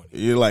Envy corny.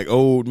 You're like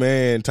old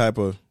man type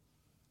of.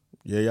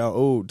 Yeah, y'all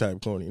old type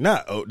corny.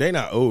 Not old. They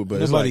not old, but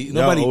nobody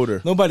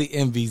older. Nobody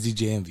envies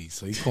DJ Envy,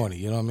 so he's corny.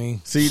 You know what I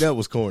mean? See, that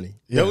was corny.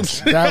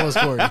 Yes, that was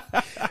corny.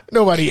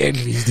 Nobody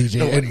envies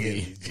DJ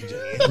Envy.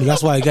 I mean,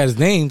 that's why he got his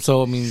name.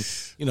 So I mean,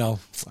 anyway.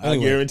 I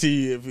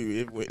guarantee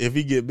you, if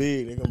he get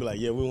big, they're gonna be like,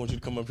 "Yeah, we want you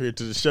to come up here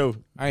to the show."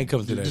 I ain't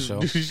coming to that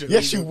show.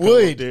 Yes, you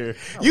would.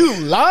 You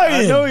lying?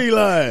 I know he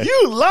lying.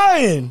 You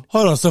lying?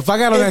 Hold on. So if I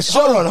got on that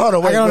show, hold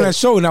on. I got on that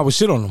show and I would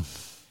shit on him.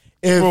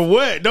 For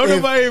what?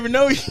 Nobody even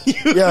know you.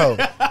 Yo,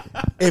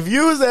 if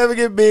you was to ever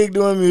get big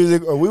doing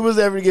music, or we was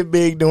ever to get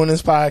big doing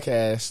this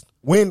podcast,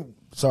 when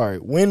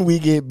we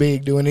get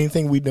big doing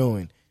anything we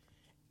doing,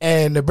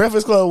 and the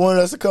Breakfast Club wanted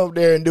us to come up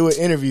there and do an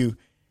interview,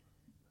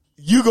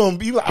 you gonna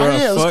be like,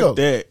 let's go.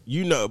 That.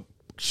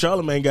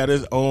 Charlamagne got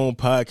his own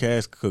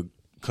podcast.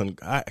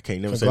 I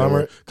can't never say that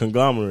word.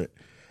 Conglomerate.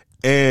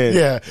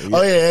 And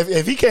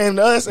if he came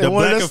to us and the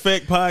wanted Black us,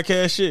 Effect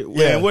podcast shit,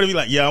 man, what if he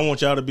like, I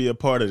want y'all to be a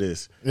part of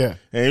this, and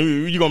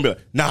you're gonna be like,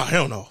 nah,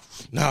 hell no,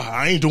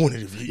 I ain't doing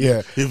it.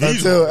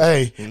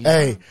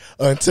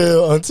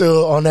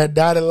 Until on that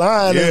dotted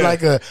line, it's like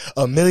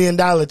 $1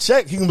 million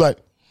check. He can be like,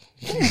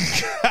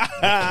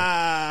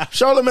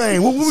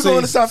 Charlamagne, when we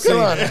going to South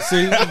Carolina?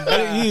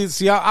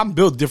 See, I'm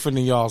built different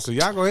than y'all, so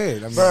y'all go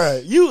ahead.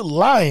 Bruh, you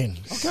lying.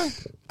 Okay.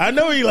 I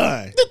know he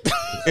lying.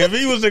 If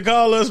he was to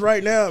call us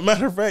right now,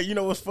 matter of fact, you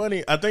know what's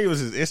funny? I think it was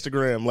his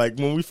Instagram. Like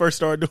when we first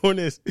started doing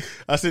this,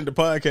 I sent the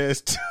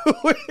podcast to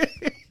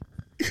him.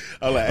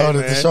 I'm like, hey,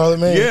 the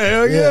Charlamagne? Yeah,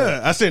 hell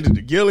yeah. I sent it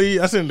to Gilly.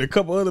 I sent it to a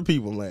couple other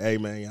people. I'm like, hey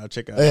man, y'all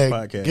check out the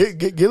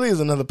podcast. Gilly is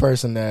another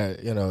person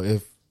that, you know,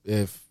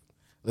 if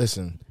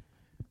listen,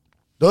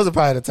 those are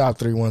probably the top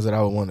 3 ones that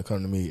I would want to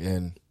come to me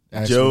and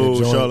Joe,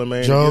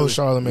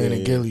 Charlamagne,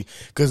 and Gilly.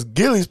 Because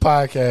Gilly's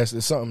podcast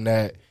is something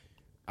that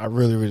I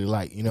really, really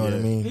like. You know what I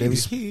mean?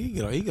 He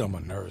get on my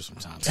nerves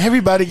sometimes.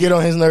 Everybody get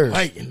on his nerves.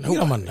 He get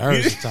on my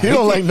nerves sometimes. He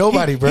don't like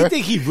nobody, bro. He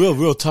think he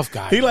real tough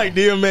guy. He like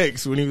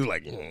DMX when he was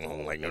like, I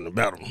don't like nothing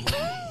about him.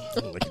 I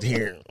don't like his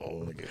hair. I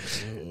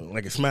don't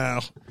like his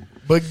smile.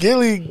 But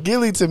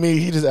Gilly to me,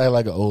 he just act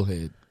like an old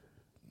head.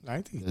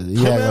 I think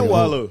him and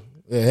Wallow.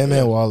 Yeah, him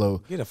and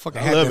Wallow. Get a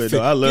fucking hat that fit.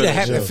 I love it. Get a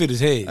hat that fit his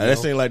head. That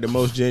seemed like the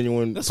most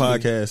genuine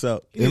podcast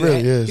out. It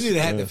really is. He need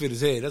a hat that fit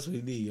his head. That's what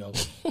he need, y'all.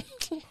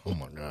 Oh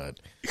my God.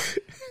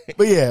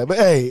 But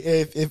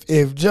hey,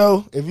 if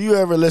Joe, if you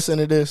ever listen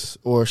to this,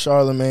 or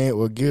Charlamagne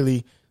or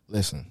Gilly,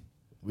 listen,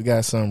 we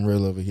got something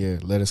real over here.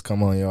 Let us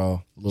come on,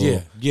 y'all.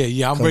 Yeah.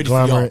 I'm ready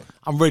for y'all.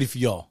 I'm ready for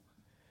y'all.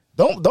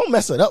 Don't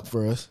mess it up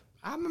for us.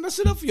 I'm gonna mess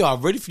it up for y'all.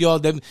 I'm ready for y'all.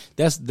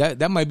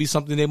 That might be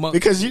something they might.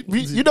 Because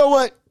you know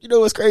what? You know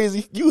what's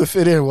crazy? You would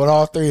fit in with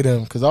all 3 of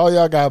them because all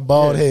y'all got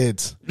bald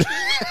heads.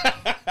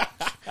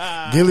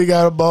 Gilly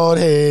got a bald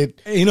head.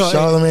 You know,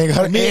 Charlamagne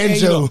got an and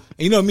Joe.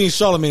 You know, me and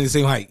Charlamagne the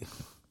same height.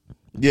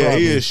 Yeah,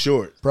 Probably. He is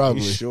short.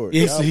 Probably. He's short.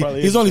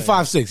 He's only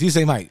 5'6". He's the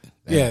same height.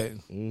 Yeah.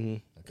 Mm-hmm.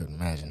 I couldn't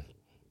imagine.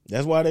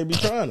 That's why they be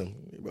trying him.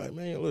 They be like,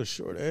 man, you a little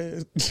short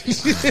ass.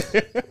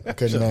 I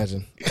couldn't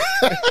imagine.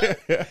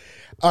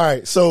 All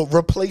right, so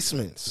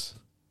replacements.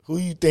 Who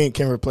you think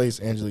can replace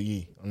Angela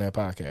Yee on that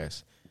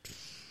podcast?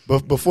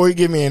 But before you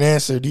give me an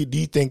answer, do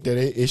you think that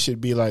it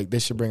should be like they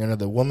should bring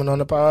another woman on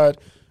the pod,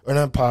 or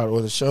not pod,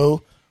 or the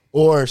show,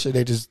 or should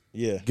they just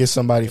get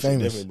somebody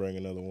famous? Definitely bring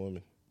another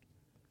woman.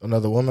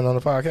 Another woman on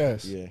the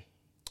podcast? Yeah.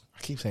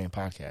 I keep saying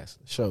podcast.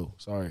 Show,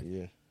 sorry.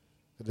 Yeah.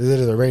 It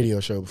is a radio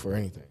show before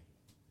anything.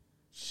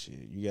 Shit,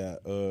 you got,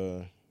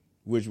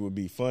 which would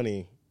be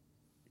funny,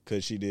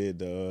 because she did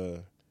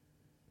the,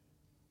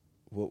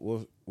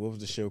 what was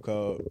the show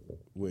called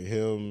with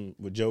him,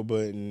 with Joe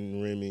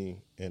Budden, Remy,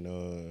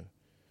 and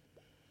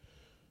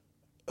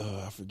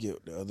I forget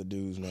the other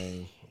dude's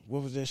name.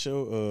 What was that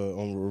show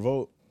on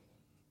Revolt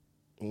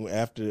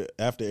after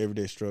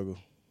Everyday Struggle?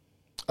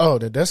 Oh,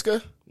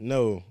 Nadeska?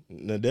 No,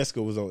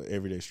 Nadeska was on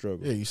Everyday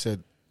Struggle. Yeah, you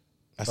said.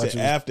 I said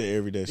after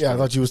Everyday Struggle. Yeah, I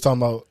thought you was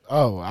talking about.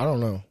 Oh, I don't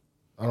know.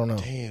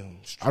 Damn,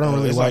 I don't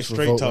really it's watch like Straight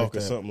Revolt Talk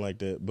like or something like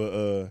that.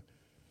 But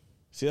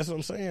see, that's what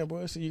I'm saying,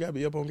 boy. See, you gotta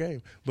be up on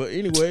game. But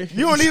anyway,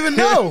 you don't even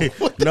know.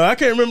 No, I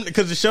can't remember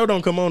because the show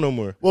don't come on no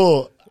more.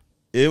 Well,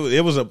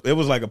 it was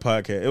like a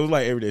podcast. It was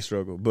like Everyday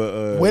Struggle.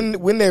 But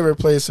when they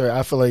replace her,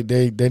 I feel like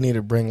they need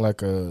to bring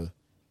like a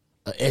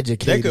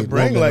educated. They could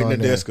bring like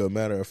Nadeska.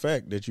 Matter of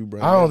fact, that you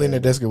bring. I don't think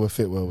Nadeska would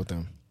fit well with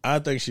them. I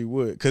think she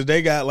would because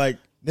they got like.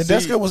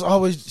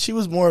 Nadeska she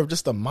was more of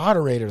just a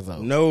moderator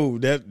though. No,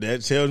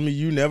 that tells me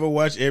you never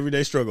watched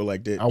Everyday Struggle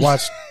like that. I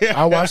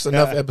watched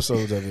enough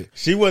episodes of it.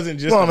 She wasn't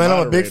just. Come on, man,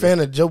 I'm a big fan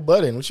of Joe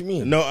Budden. What you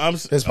mean? No, I'm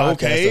his podcast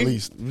okay. at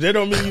least. That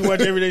don't mean you watch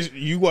Everyday.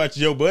 You watch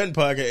Joe Budden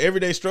podcast.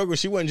 Everyday Struggle.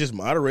 She wasn't just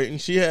moderating.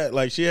 She had.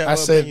 I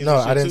said no.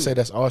 I didn't say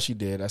that's all she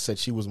did. I said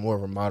she was more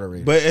of a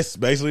moderator. But it's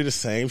basically the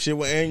same shit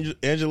with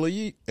Angela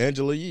Yee.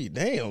 Angela Yee.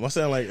 Damn, I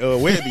sound like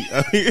Webby.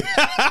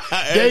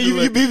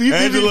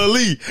 Angela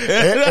Lee.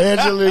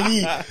 Angela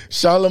Yee.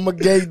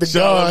 Charlamagne the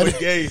God.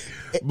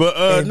 But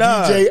and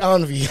DJ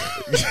Envy.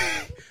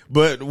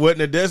 But what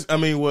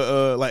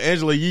like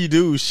Angela Yee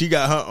do, she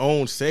got her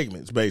own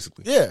segments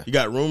basically. Yeah. You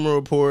got Rumor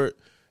Report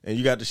and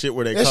you got the shit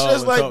where they it's call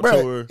just and like, talk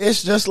bro, to her.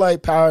 It's just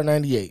like Power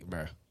 98,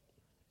 bro.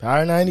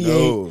 Power 98.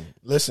 No.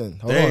 Listen,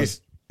 hold on.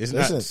 It's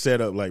not set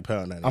up like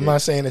Power 98. I'm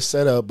not saying it's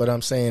set up, but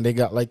I'm saying they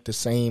got like the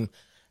same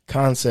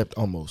concept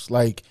almost.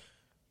 Like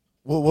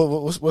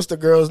what's the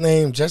girl's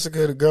name?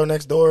 Jessica, the girl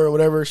next door or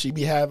whatever. She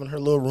be having her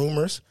little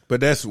rumors. But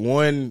that's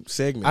one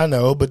segment. I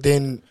know, but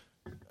then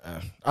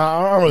I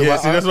don't really. Yeah,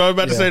 see, that's what I was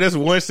about to say. That's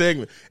one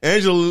segment.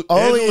 Angela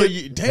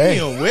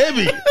damn,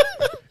 Webby.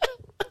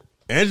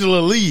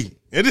 Angela Lee.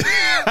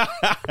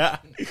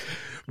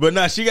 But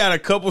nah, she got a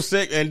couple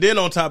and then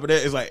on top of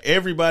that, it's like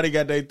everybody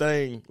got their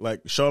thing.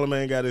 Like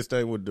Charlamagne got his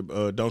thing with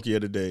the Donkey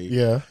of the Day.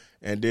 Yeah.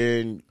 And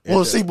then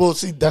see,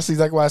 that's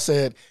exactly what I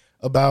said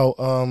about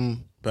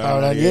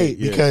Power 98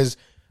 because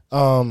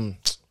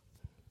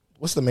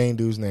what's the main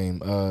dude's name?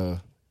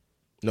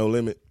 No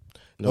Limit.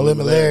 No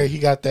Limit Larry. He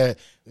got the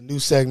new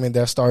segment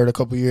that started a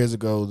couple years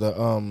ago.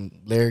 The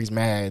Larry's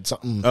Mad.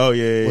 Something. Oh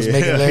yeah, was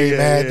making Larry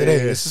mad today.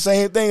 It's the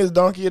same thing as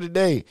Donkey of the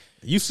Day.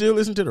 You still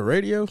listen to the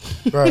radio,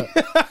 bro?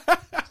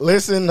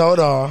 Listen, hold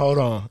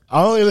on.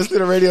 I only listen to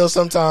the radio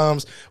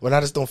sometimes when I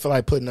just don't feel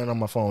like putting it on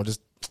my phone.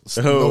 Just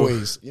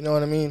noise. You know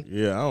what I mean?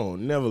 Yeah, I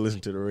don't never listen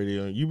to the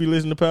radio. You be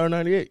listening to Power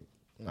 98.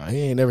 Nah, he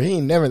ain't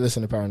never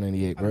listened to Power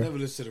 98, bro. I never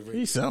listened to the radio.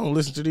 He said, I don't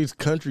listen to these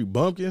country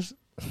bumpkins.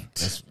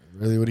 That's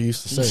really what he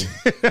used to say.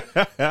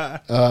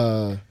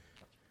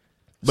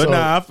 But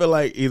nah, I feel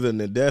like either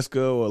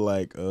Nadeska or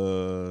like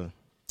I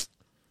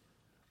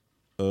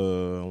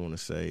want to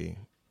say,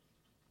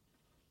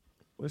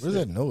 what's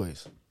that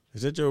noise?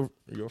 Is that your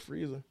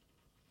freezer?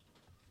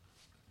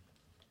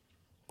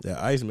 That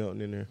ice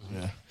melting in there.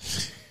 Yeah,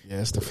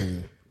 that's the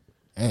freezer.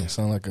 Man,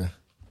 sound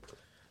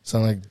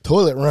like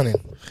toilet running.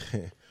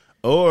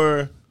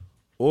 or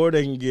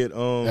they can get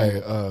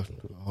Hey,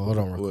 hold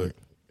on real quick.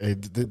 Hey,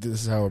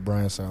 this is how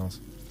Brian sounds.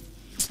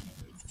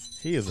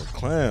 He is a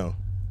clown.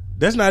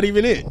 That's not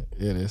even it.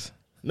 It is.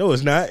 No,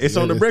 it's not. It's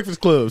on the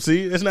Breakfast Club.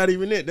 See, that's not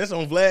even it. That's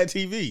on Vlad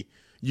TV.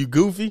 You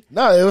goofy.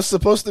 No, it was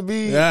supposed to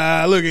be.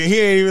 Look, he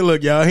ain't even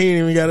look, y'all. He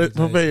ain't even got it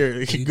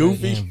prepared.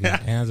 Goofy.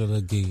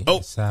 Angela Gee.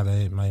 Oh,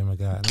 Saturday, my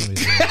God.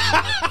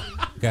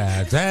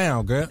 God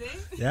damn, girl.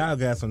 Y'all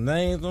got some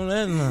names on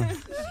that now.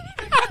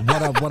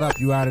 What up?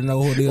 You already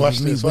know who it is. Watch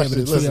Me, this, baby,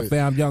 the listen.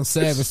 fam, Young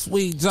Savage,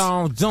 Sweet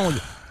John Jr.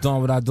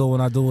 Doing what I do,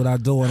 and I'm doing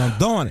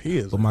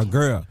it. With my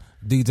girl,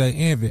 DJ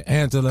Envy,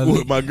 Angela Lee.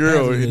 with my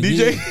girl, Angela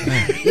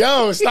DJ. Lee.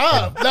 Yo,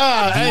 stop.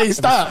 Nah, hey,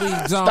 stop.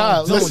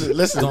 Stop.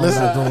 Listen.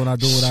 Doing what I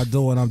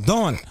do, and I'm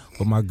doing it.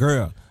 With my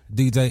girl,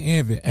 DJ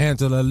Envy,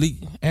 Angela Lee,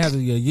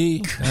 Angela Yee.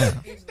 Damn.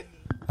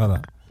 Hold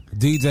on.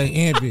 DJ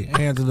Envy,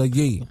 Angela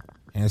Yee,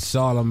 and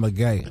Charlotte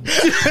McGay.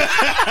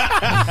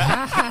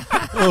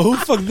 Oh, who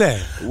fucked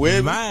that?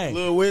 Webby, Man.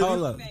 little Webby.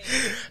 Hold up. He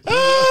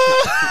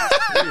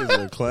is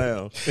a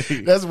clown.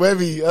 That's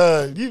Webby. You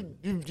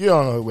don't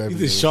know who Webby You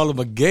did is. Charlotte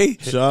McGay?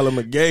 Charlotte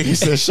McGay. He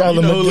said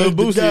Charlotte you know who McGay, Lil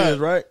the Boosie guy. is,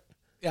 right?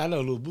 Yeah, I know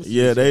Lil Boosie.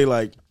 Yeah, they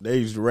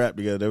used to rap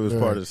together. They was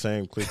part of the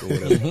same clique or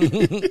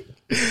whatever.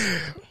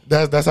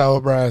 That's how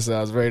O'Brien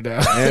sounds right now.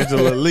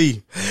 Angela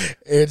Lee.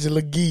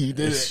 Angela Gee. You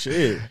did it.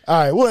 Shit.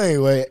 All right. Well,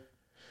 anyway,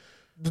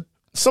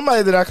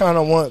 somebody that I kind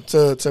of want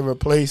to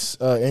replace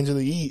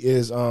Angela Yee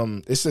is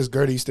it says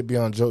Gertie used to be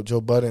on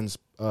Joe Budden's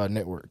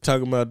network.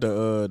 Talking about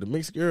the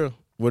mixed girl.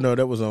 Well, no,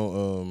 that was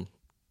on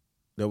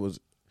that was.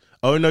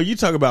 Oh no, you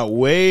talk about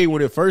way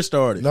when it first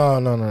started. No.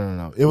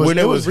 It was when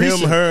it was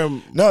recent. him, her.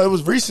 No, it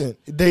was recent.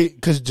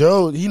 Because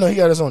Joe, he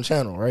got his own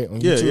channel, right?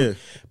 On Yeah, YouTube. yeah.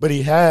 But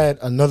he had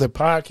another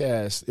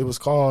podcast. It was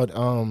called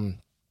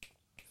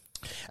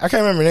I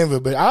can't remember the name of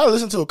it, but I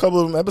listened to a couple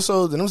of them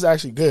episodes and it was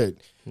actually good.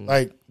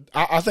 Like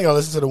I think I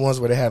listened to the ones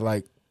where they had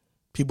like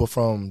people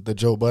from the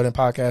Joe Budden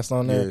podcast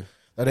on there. Yeah.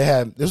 That they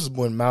had. This was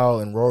when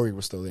Mal and Rory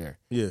were still there.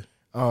 Yeah.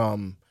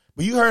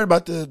 But you heard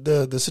about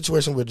the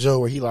situation with Joe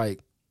where he like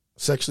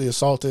sexually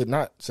assaulted,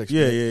 not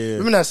sexually. Yeah.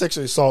 Maybe not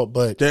sexually assault,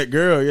 but That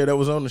girl, that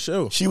was on the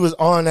show. she was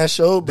on that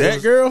show. But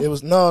That girl? It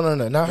was no,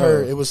 not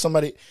her. It was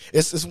somebody.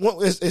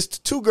 It's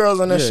two girls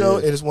on that Yeah, show.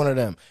 yeah. It is one of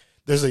them.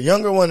 There's a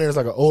younger one and there's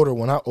like an older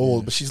one. Not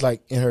old, but she's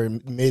like in her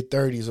mid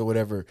 30s or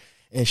whatever.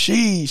 And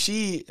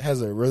she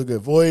has a really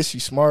good voice.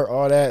 She's smart,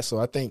 all that. So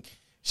I think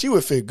she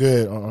would fit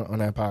good on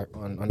that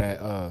on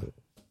that.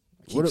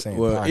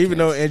 Well, even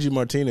though Angie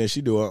Martinez,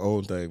 she do her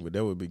own thing, but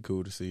that would be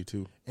cool to see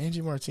too.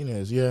 Angie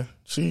Martinez, yeah,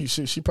 she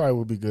probably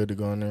would be good to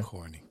go on there.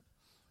 Corny.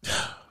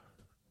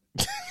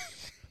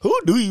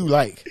 Who do you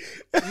like?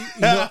 I'm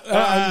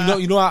tell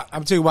you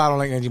why I don't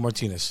like Angie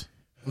Martinez.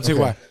 I'm tell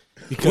you why.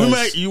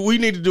 Because We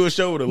need to do a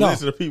show with a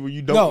list of the people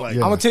you don't like. I'm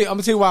gonna tell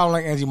you why I don't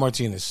like Angie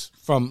Martinez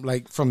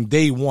from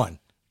day one,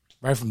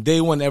 right? From day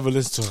one, to ever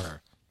listen to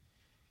her.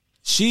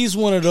 She's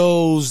one of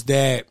those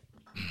that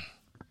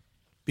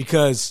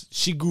because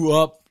she grew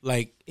up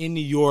like in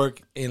New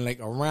York and like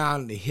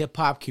around the hip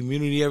hop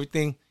community,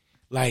 everything,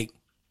 like,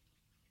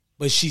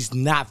 but she's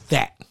not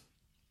that.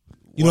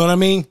 You know what I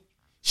mean?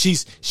 She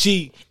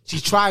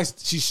tries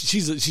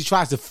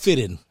to fit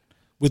in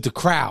with the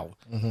crowd,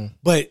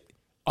 but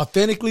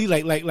authentically,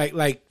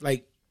 like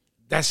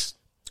that's.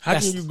 How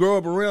can you grow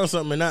up around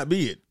something and not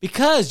be it?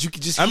 Because you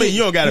could just. I mean,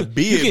 you don't gotta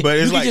be it, but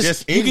it's like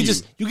just in you.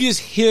 You can just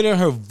hear it in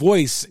her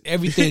voice.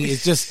 Everything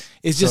is just.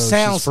 It just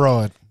sounds she's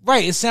fraud.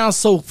 Right. It sounds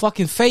so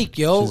fucking fake,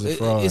 yo. She's a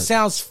fraud. It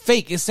sounds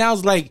fake. It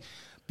sounds like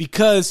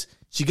because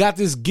she got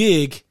this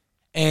gig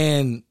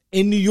and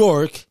in New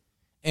York,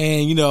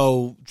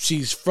 and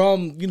she's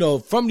from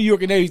New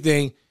York and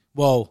everything.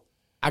 Well,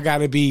 I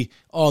gotta be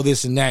all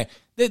this and that.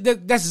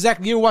 That's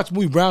exactly. You ever watch the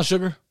movie Brown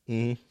Sugar?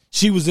 Mm-hmm.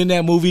 She was in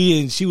that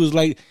movie and she was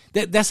like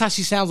that. That's how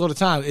she sounds all the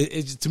time.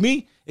 To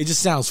me, it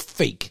just sounds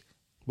fake.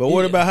 But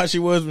what about how she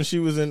was when she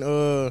was in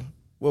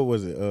what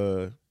was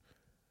it?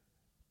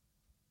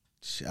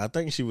 I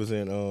think she was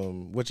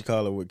in with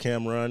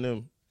Cameron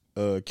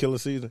them Killer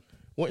Season.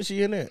 Wasn't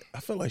she in that?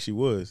 I felt like she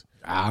was.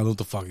 I don't know what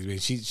the fuck it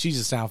is. She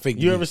just sound fake.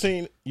 You ever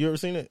seen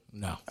it?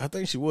 No. I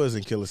think she was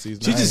in Killer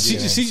Season. She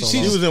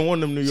was in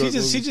one of them New York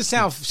movies. She just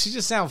sound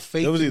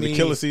fake. That was to either me.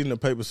 Killer Season or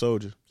Paper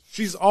Soldier.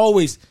 She's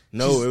always It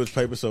was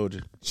Paper Soldier.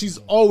 She's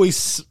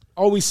always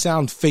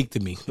sound fake to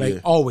me.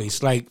 Like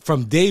always, like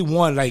from day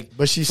one. Like,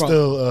 But she's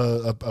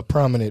still a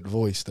prominent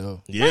voice,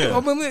 though. Yeah, I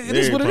mean, it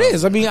is what it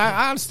is. I mean,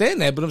 I understand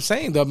that, but I'm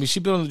saying though, I mean,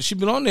 she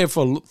been on there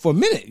for a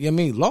minute. I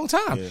mean, long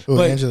time. Who,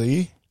 But Angela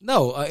Yee?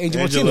 no, Angie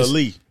Angela Martinez.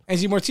 Lee.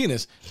 Angie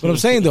Martinez. But I'm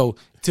saying though,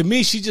 to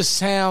me, she just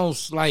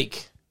sounds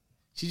like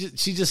she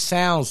just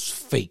sounds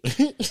fake.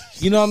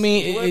 You know what I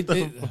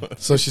mean?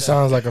 So she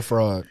sounds like a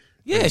fraud.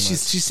 Yeah, she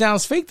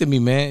sounds fake to me,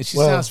 man. She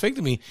sounds fake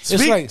to me.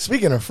 It's like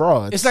speaking of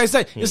fraud, it's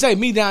like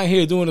me down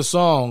here doing a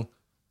song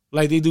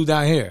like they do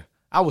down here.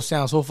 I would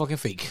sound so fucking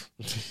fake.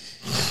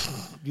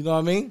 You know what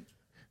I mean?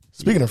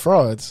 Speaking of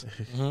frauds,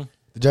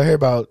 did y'all hear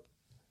about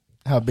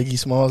how Biggie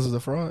Smalls is a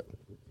fraud?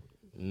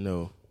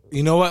 No.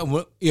 You know what?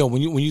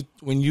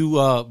 When you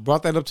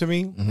brought that up to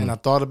me, and I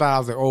thought about it, I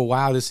was like, oh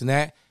wow, this and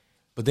that.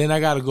 But then I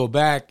got to go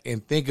back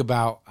and think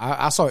about.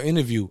 I saw an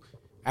interview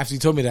after he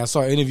told me that. I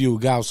saw an interview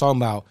with a guy I was talking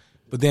about.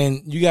 But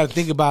then you got to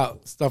think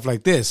about stuff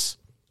like this.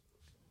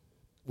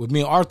 With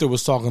me and Arthur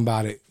was talking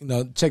about it. You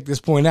know, check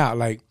this point out.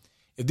 Like,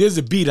 if there's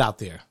a beat out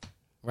there,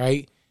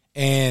 right,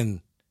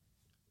 and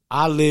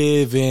I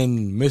live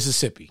in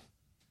Mississippi,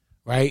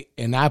 right,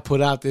 and I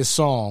put out this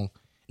song,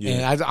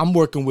 and I'm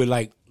working with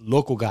like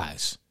local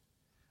guys,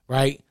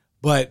 right,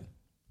 but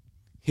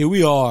here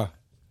we are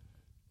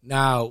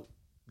now.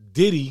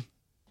 Diddy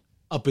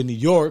up in New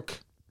York.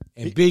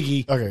 And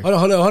Biggie. Okay.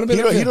 Hold on a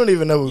minute. He don't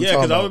even know what we're talking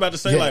about. Yeah, because I was about to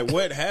say, like,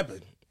 what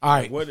happened? All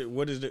right. What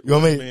is it? You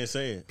want What me- is the man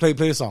saying? Play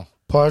the song.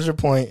 Pause your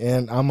point,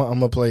 and I'm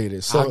gonna play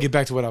this. So I'll get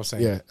back to what I was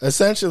saying. yeah,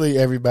 essentially,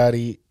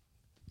 everybody,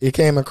 it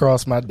came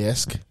across my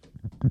desk.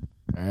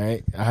 All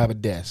right, I have a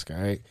desk. All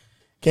right,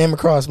 came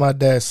across my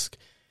desk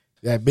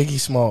that Biggie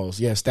Smalls,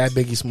 yes, that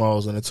Biggie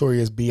Smalls, the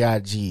Notorious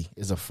B.I.G.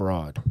 is a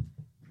fraud.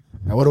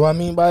 Now, what do I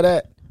mean by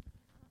that?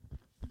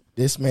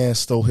 This man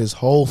stole his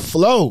whole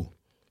flow.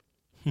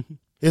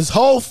 His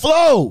whole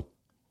flow.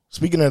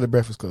 Speaking of the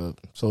Breakfast Club,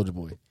 Soulja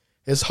Boy,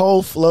 his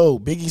whole flow.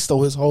 Biggie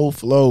stole his whole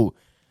flow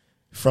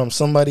from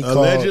somebody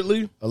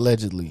Allegedly? called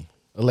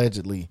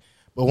allegedly.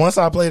 But once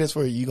I play this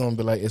for you, you're gonna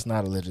be like, it's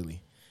not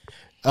allegedly.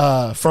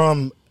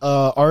 From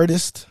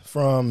artist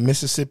from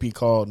Mississippi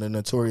called the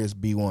Notorious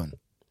B1.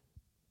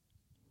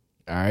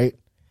 All right,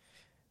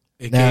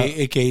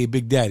 AKA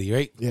Big Daddy,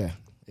 right? yeah,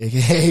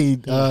 aka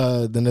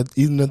the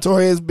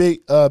Notorious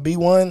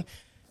B1,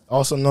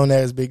 also known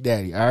as Big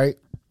Daddy. All right,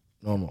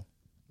 normal.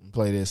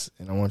 Play this,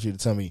 and I want you to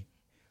tell me.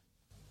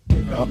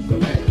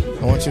 I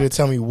want you to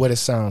tell me what it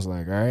sounds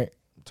like. All right,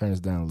 turn this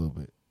down a little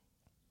bit.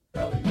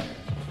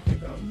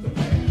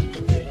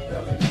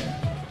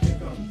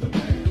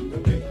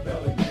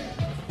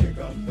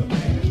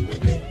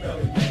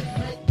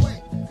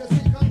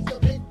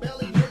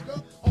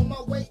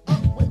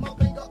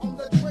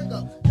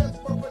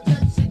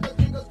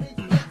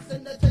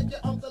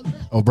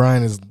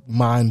 O'Brien is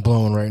mind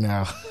blown right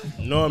now.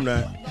 No, I'm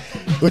not.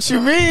 What you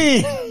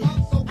mean?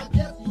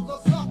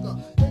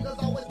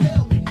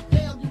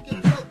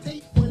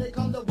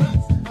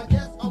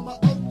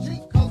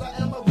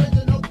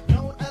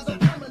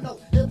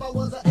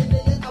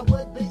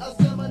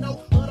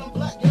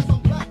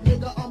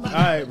 All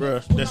right, bro.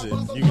 That's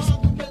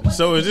it.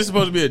 So is this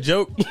supposed to be a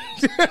joke?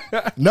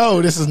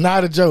 No, this is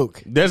not a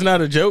joke. That's not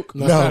a joke?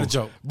 No, it's not a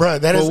joke. Bro,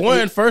 that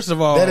is First of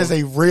all, that is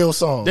a real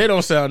song. they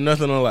don't sound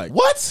nothing alike.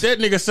 What? That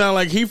nigga sound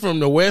like he from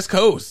the West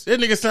Coast. That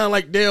nigga sound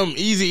like damn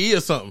Eazy-E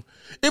or something.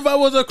 If I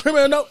was a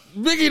criminal,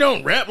 Biggie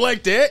don't rap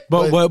like that.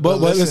 But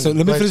listen,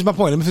 let me finish my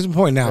point.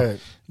 Now. Go ahead.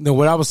 No,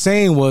 what I was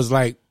saying was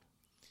like,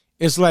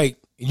 it's like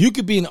you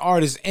could be an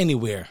artist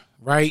anywhere,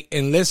 right?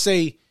 And let's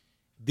say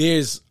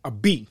there's a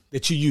beat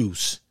that you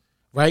use,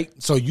 right?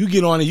 So you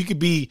get on it. You could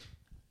be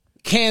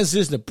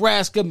Kansas,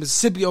 Nebraska,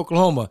 Mississippi,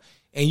 Oklahoma,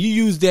 and you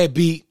use that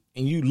beat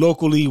and you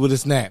locally with a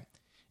snap.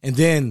 And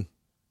then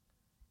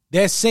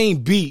that same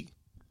beat,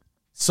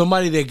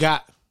 somebody that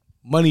got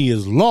money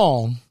is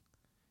long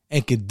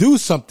and could do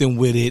something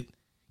with it,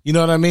 you know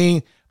what I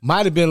mean?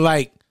 Might have been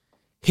like,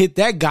 hit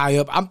that guy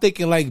up. I'm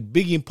thinking like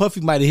Biggie and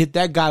Puffy might have hit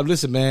that guy.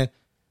 Listen, man,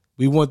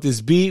 we want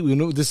this beat. We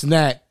know this and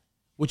that.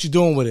 What you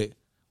doing with it?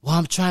 Well,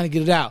 I'm trying to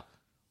get it out.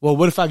 Well,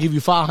 what if I give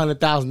you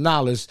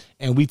 $500,000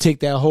 and we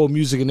take that whole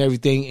music and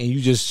everything and you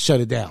just shut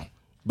it down?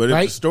 But if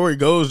right? the story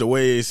goes the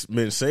way it's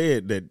been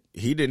said, that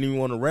he didn't even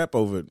want to rap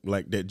over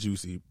like that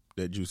juicy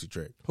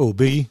track. Who,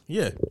 Biggie?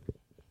 Yeah.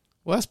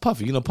 Well, that's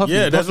Puffy. You know, Puffy.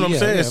 Yeah, that's Puffy, what I'm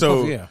saying. yeah,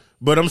 So, Puffy, yeah.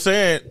 But I'm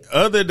saying,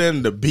 other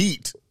than the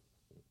beat,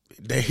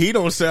 that he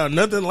don't sound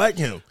nothing like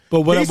him.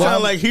 But what he I'm-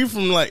 sound like he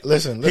from like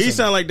Listen. He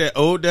sound like that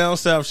old down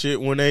south shit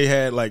when they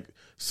had like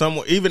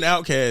someone, even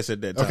Outkast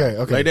at that time.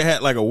 Okay. Like they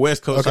had like a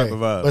West Coast type of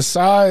vibe.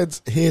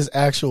 Besides his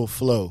actual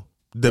flow,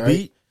 The right?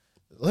 beat.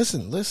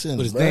 Listen. With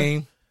his bruh.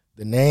 name,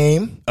 The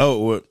name, Oh,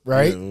 what?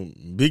 Right?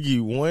 Biggie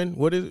One.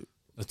 What is it?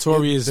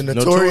 Notorious. the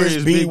Notorious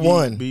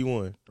B1,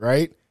 B1.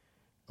 right?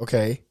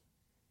 Okay.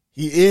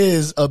 He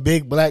is a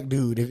big black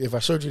dude. If I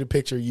showed you the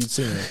picture, you'd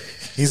see him.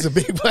 He's a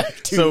big black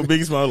dude. So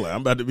Biggie Small, like,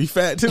 I'm about to be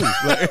fat too.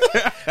 Like,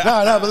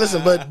 no, but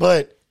listen,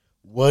 but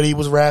what he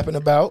was rapping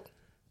about,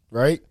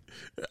 right?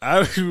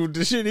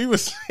 the shit he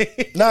was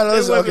saying. No, he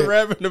listen, wasn't okay.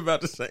 rapping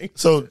about the same.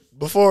 So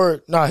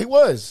before, he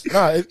was.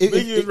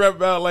 Biggie was rapping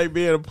about like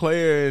being a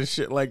player and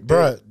shit like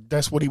bruh, that.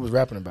 that's what he was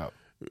rapping about.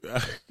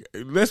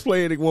 Let's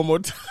play it one more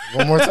time.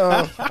 One more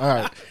time. All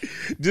right.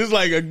 Just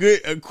like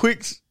a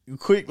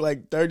quick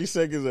like 30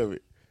 seconds of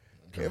it.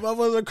 If I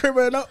was a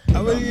criminal,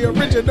 I mean a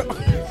original.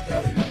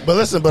 But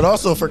listen, but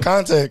also for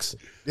context,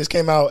 this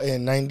came out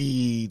in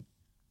 90,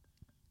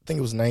 I think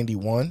it was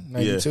 91,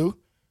 92.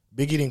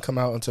 Biggie didn't come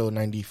out until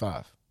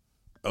 95.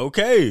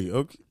 Okay.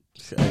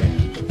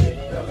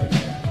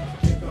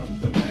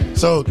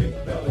 So,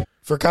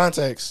 for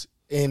context,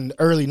 in the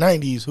early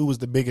 90s, who was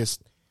the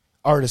biggest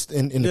artist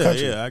in the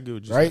country? Yeah, I get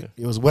what you're right? saying.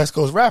 It was West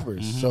Coast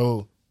rappers. Mm-hmm.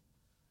 So,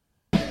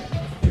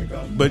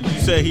 but you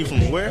say he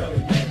from where?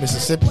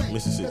 Mississippi.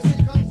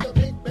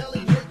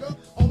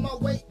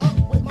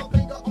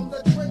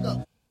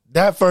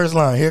 That first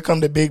line, here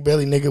come the big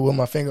belly nigga with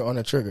my finger on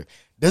the trigger.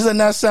 Does it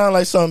not sound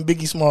like something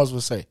Biggie Smalls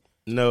would say?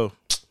 No.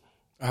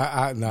 No,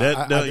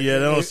 that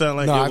don't sound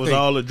like it was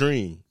all a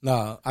dream.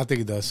 No, I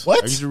think it does.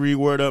 What? I used to read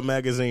Word Up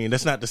magazine.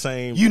 That's not the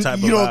same type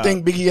of You don't vibe.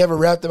 think Biggie ever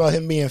rapped about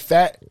him being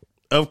fat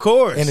Of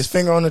course. and his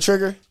finger on the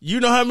trigger? You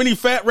know how many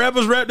fat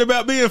rappers rapped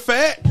about being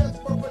fat?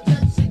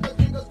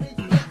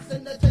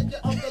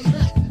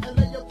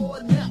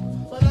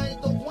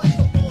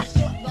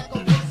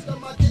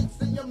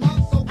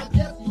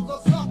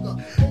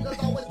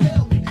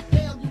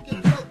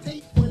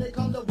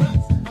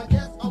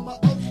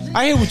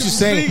 I hear what you're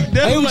saying. See,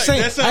 I hear what you're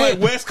saying. That sound like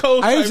West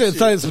Coast I hear type what you're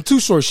saying. Some Too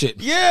Short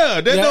shit. Yeah,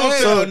 that don't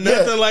sound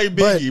nothing like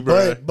Biggie,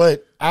 bro.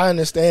 But I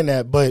understand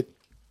that. But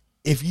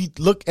if you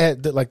look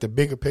at the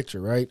bigger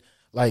picture, right?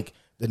 Like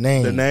the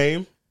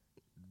name,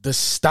 the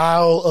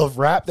style of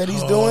rap that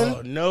he's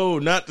doing. No,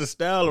 not the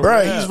style of bro,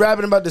 rap. he's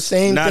rapping about the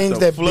same not things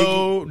the that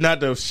flow, not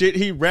the shit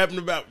he rapping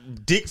about.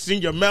 Dicks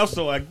in your mouth,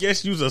 so I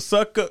guess you's a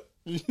sucker.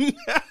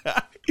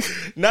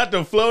 Not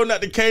the flow,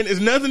 not the cane.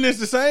 It's nothing that's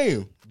the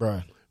same,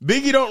 bro.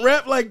 Biggie don't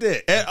rap like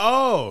that at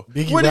all.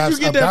 Biggie Where did you raps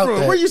get that about from?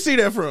 that. Where you see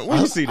that from? Where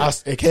you see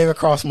that? It came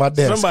across my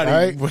desk.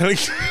 Somebody,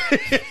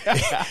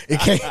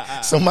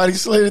 somebody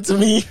slid it to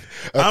me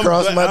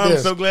across my desk. I'm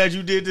so glad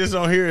you did this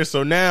on here.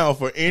 So now,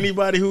 for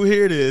anybody who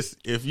hear this,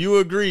 if you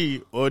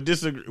agree or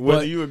disagree,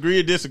 whether you agree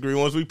or disagree,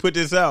 once we put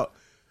this out,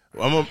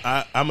 I'm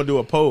gonna do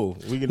a poll.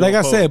 We can do Like a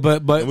I poll. said,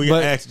 but we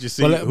can ask you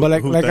see who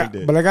think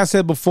that. But like I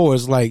said before,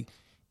 it's like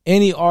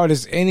any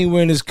artist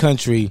anywhere in this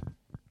country,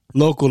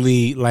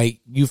 locally,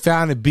 like you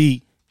found a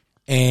beat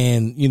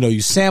and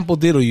you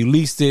sampled it or you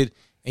leased it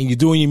and you're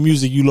doing your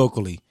music you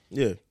locally.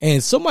 Yeah.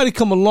 And somebody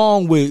come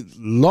along with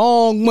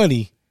long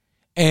money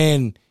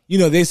and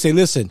they say,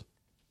 listen,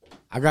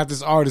 I got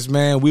this artist,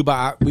 man. We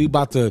about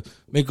to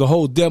make a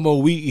whole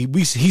demo.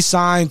 He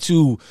signed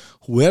to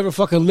whoever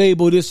fucking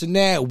label this and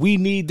that. We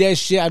need that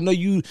shit. I know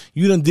you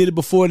done did it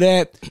before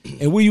that.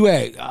 And where you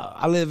at?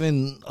 I live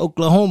in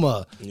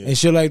Oklahoma and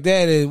shit like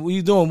that. And what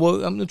you doing?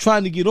 Well, I'm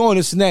trying to get on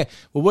this and that.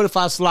 But what if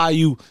I slide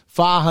you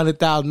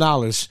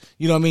 $500,000?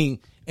 You know what I mean?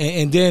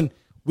 And then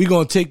we're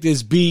gonna take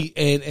this beat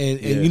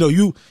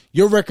and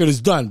your record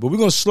is done, but we're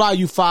gonna slide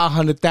you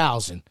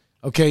 $500,000.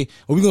 Okay,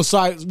 or we're gonna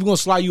slide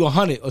you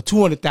 100 or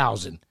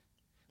 200,000.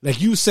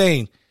 Like you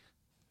saying,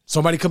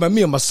 somebody come at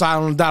me, I'm gonna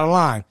sign on the dotted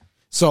line.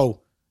 So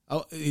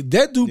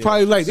that dude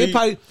probably like they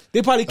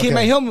probably came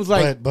at him and was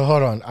like, but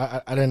hold on,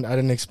 I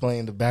didn't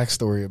explain the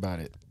backstory about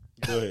it.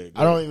 Go ahead.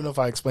 I don't even know if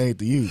I explained it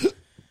to you.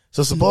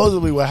 So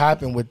supposedly, what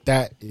happened with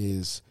that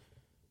is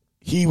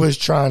he was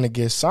trying to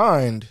get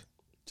signed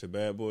to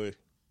Bad Boy.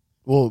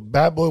 Well,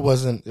 Bad Boy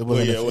wasn't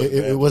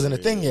a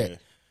thing yeah. yet.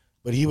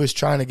 But he was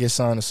trying to get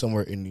signed to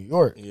somewhere in New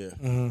York. Yeah.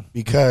 Mm-hmm.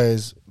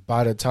 Because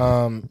by the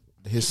time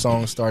his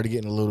song started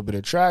getting a little bit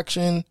of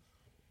traction,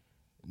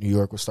 New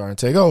York was starting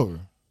to take over.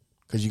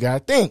 Because you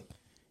got to think,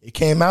 it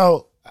came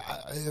out.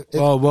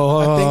 hold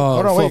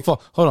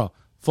on.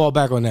 Fall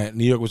back on that.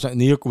 New York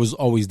was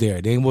always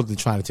there. They wasn't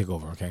trying to take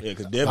over. Okay. Yeah,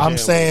 because I'm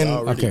saying,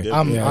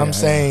 I'm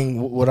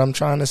saying what I'm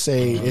trying to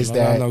say is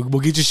that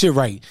we'll get your shit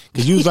right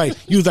because you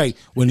was like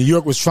when New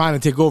York was trying to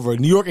take over.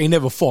 New York ain't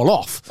never fall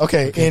off.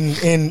 Okay.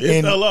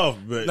 It fell off,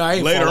 but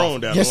later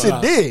on down yes, the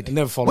line. it did. It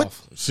never fall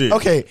off. Shit.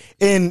 Okay.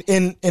 In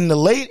the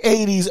late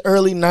 80s,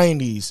 early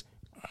 90s,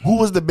 who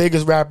was the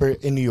biggest rapper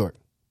in New York?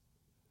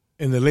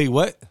 In the late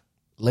what?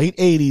 Late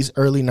 80s,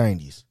 early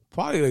 90s.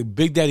 Probably like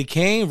Big Daddy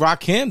Kane,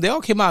 Rakim. They all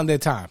came out in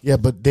that time. Yeah,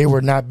 but they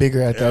were not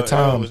bigger at that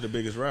time. LL was the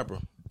biggest rapper.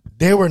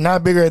 They were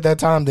not bigger at that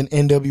time than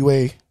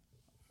NWA.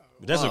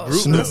 That's a group.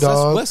 Snoop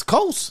though. Dogg. That's West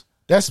Coast.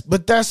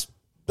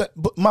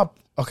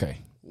 Okay.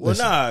 Well,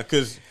 listen. nah,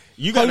 because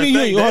you got to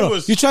think that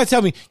was. You trying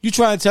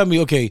to tell me?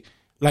 Okay,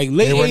 like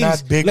late They were 80s.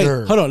 not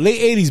bigger.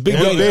 Late 80s. Big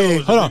LL Daddy. was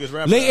the Hold on. biggest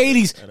rapper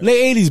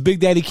Late 80s. Big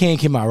Daddy Kane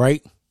came out,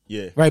 right?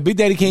 Yeah. Right. Big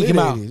Daddy Kane Late came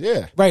out. 80s,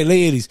 yeah. Right.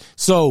 Late 80s.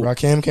 So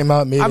Rakim came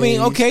out mid. I mean,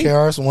 okay.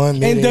 KRS-One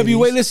mid.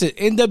 NWA. Listen,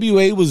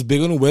 NWA was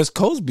big on the West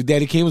Coast. Big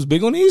Daddy Kane was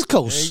big on the East And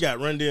Coast. you got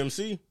Run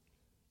DMC.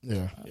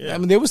 Yeah. I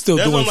mean, they were still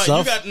That's doing what I'm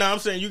like. stuff. I'm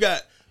saying you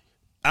got.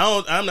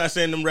 I'm not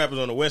saying them rappers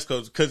on the West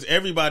Coast because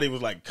everybody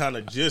was like kind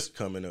of just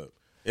coming up.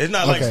 It's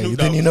not like Okay. Snoop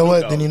Dogg. Then you know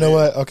what? Snoop Dogg,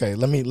 man. Okay.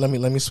 Let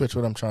me switch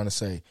what I'm trying to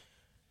say.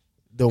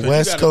 The you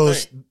West gotta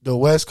Coast, think. the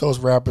West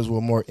Coast rappers were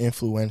more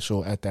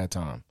influential at that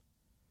time.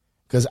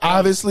 Because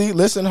obviously,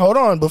 listen, hold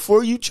on.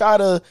 Before you try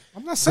to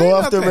I'm not saying go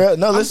off the nothing. rail,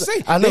 no, I'm listen.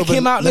 saying, I know, they but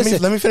came out, let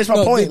listen, me finish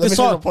my point. Let me finish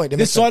my point.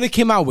 This all they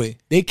came out with.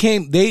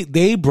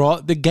 They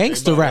brought the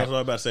gangster rap. That's what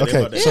I'm about to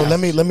say. Okay, so let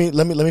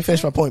me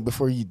finish my point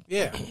before you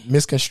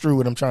misconstrue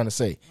what I'm trying to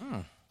say.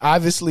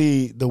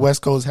 Obviously, the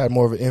West Coast had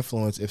more of an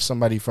influence if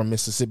somebody from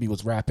Mississippi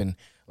was rapping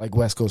like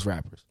West Coast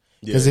rappers.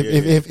 Because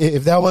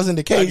if that wasn't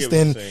the case,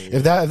 then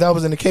if that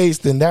wasn't the case,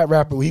 then that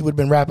rapper he would have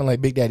been rapping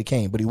like Big Daddy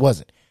Kane, but he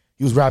wasn't.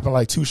 He was rapping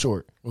like Too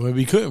Short. Well,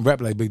 maybe he couldn't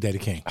rap like Big Daddy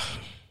Kane.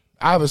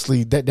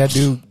 Obviously, that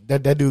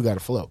dude got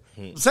a flow.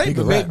 Say,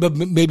 but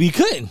maybe he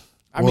couldn't.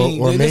 I mean,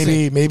 or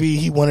maybe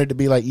he wanted to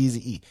be like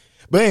Eazy-E.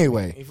 But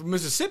anyway, he's from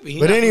Mississippi.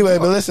 But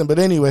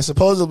anyway,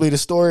 supposedly the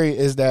story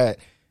is that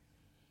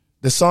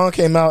the song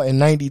came out in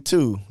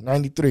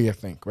 93, I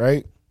think,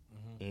 right?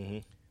 Mm-hmm.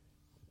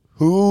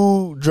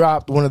 Who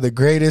dropped one of the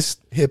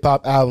greatest hip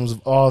hop albums of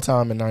all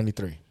time in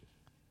 93?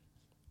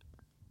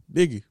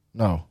 Biggie.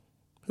 No.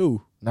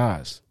 Who?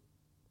 Nas.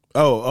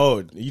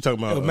 Oh, you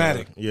talking about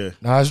Illmatic? Yeah.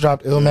 Nas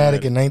dropped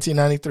Illmatic in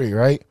 1993,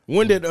 right?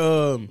 When did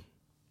And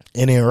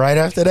then right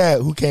after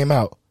that, who came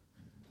out?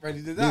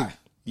 Ready to Die.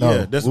 No,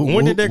 yeah, that's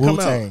when did that come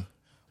out?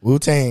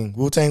 Wu-Tang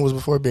was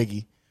before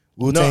Biggie.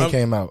 Wu-Tang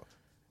came out.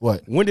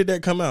 What? When did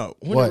that come out?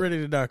 When did Ready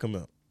to Die come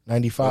out?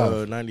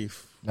 95.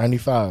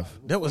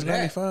 95. That was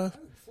 95?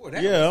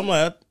 Yeah, I'm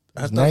like,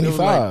 I thought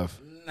 95.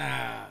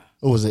 Nah.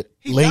 What was it?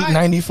 Late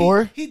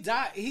 94? He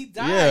died.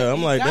 Yeah,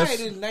 I'm like, died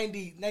in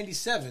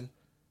 97.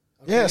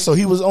 Okay. Yeah, so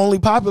he was only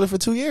popular for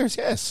 2 years.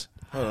 Yes.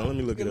 Hold on, let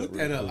me look it up. Look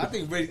that up. I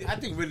think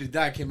Ready to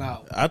Die came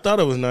out. I thought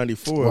it was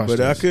 94, but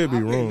I could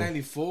be wrong.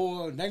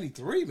 94,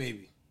 93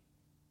 maybe.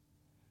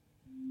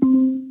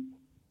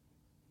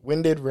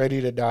 When did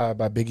Ready to Die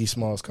by Biggie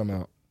Smalls come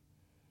out?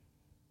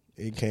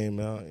 It came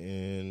out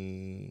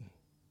in...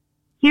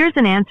 Here's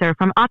an answer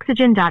from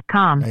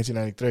Oxygen.com.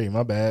 1993,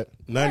 my bad.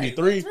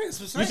 93? You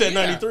said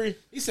 93?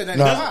 He said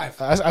No,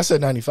 95. I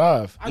said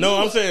 95. No,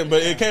 I'm saying,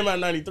 but it came out in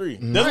 93.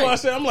 That's why I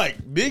said, I'm like,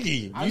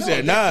 Biggie. You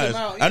said Nas.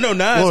 Out, I know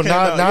Nas came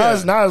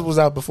out. Nas was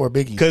out before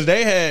Biggie. Because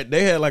they had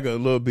like a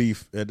little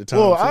beef at the time.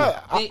 Well,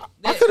 I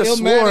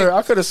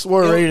could have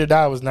swore Ready to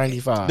Die was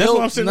 95. That's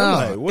what I'm saying.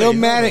 I'm like, wait,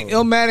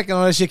 Illmatic and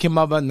all that shit came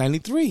out about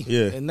 93.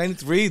 Yeah. In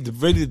 93, the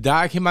Ready to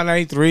Die came out in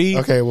 93.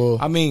 Okay, well,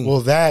 I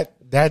mean,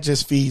 that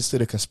just feeds to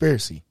the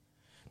conspiracy.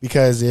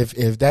 Because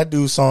if that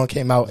dude's song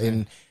came out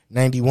in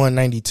 91,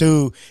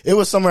 92, it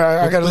was somewhere,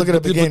 I got to look it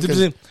up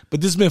again.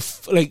 But this been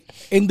like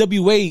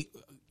NWA,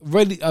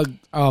 really,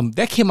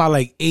 that came out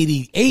like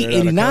 88,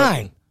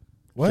 89.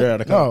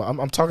 What? No,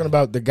 I'm talking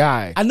about the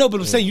guy. I know, but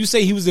I'm saying, you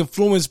say he was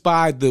influenced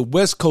by the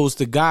West Coast,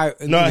 the guy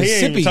in No, he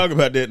Mississippi. ain't even talking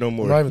about that no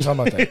more. I'm not even talking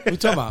about that. What you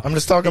talking about? I'm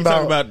just talking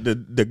about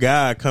the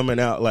guy coming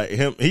out like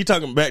him. He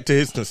talking back to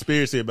his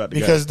conspiracy about the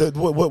because guy.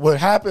 what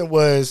happened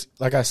was,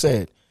 like I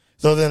said,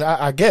 so then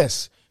I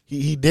guess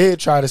he did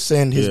try to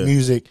send his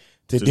music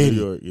to Diddy.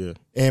 New York,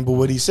 yeah. But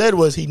what he said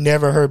was he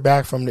never heard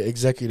back from the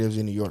executives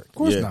in New York. Of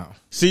course not.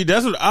 See,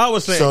 that's what I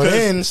was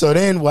saying. So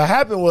then what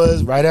happened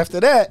was right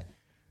after that,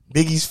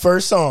 Biggie's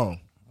first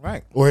song,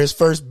 right, or his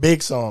first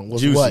big song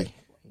was Juicy. What?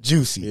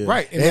 Juicy. Yeah.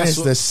 Right. And it's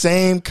the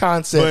same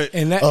concept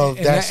of that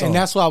song. And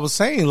that's what I was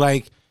saying.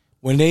 Like,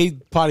 when they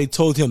probably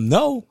told him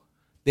no,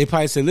 they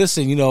probably said,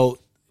 listen,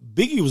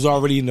 Biggie was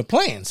already in the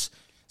plans.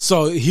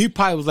 So he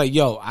probably was like,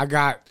 yo, I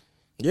got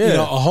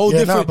a whole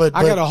different.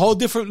 I got a whole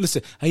different.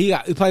 Listen, he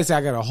probably said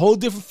I got a whole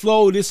different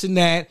flow, this and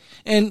that,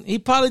 and he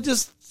probably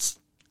just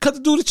cut the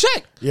dude a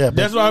check. Yeah,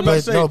 that's what I'm about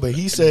to say. No, but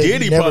he said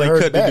Diddy he never probably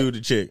heard cut back. the dude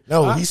a check.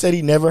 No, he said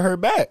he never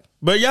heard back.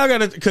 But y'all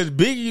gotta, because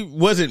Biggie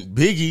wasn't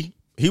Biggie.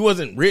 He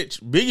wasn't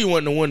rich. Biggie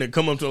wasn't the one that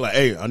come up to him like,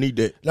 hey, I need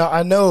that. No,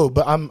 I know,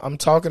 but I'm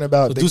talking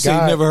about the guy.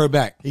 Said he never heard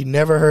back. He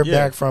never heard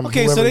back from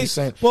whoever he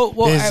sent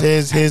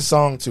his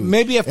song to.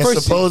 Maybe at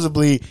first,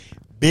 supposedly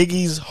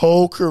Biggie's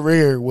whole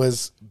career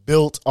was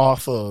built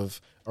off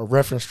of a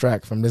reference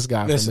track from this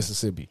guy from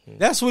Mississippi.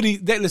 That's what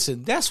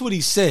that's what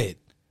he said.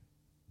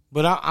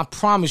 But I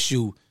promise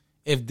you,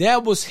 if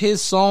that was his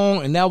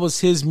song and that was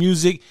his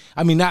music,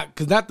 I mean, not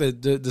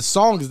the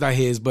song is not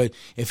his, but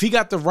if he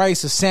got the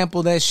rights to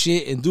sample that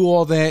shit and do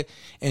all that,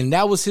 and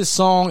that was his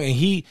song, and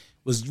he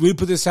was really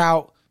put this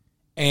out,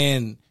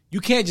 and you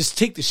can't just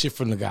take the shit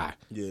from the guy.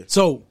 Yeah.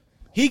 So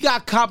he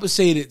got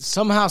compensated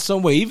somehow,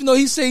 some way, even though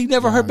he said he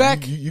never heard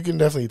back. You can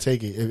definitely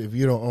take it if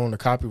you don't own the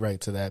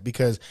copyright to that,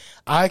 because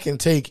I can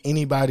take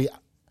anybody.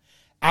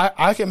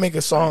 I can make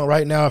a song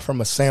right now from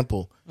a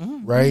sample,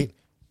 right?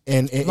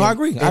 And I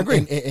agree.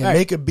 And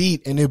make a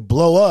beat and it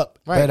blow up.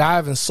 Right. That I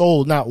haven't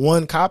sold not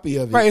one copy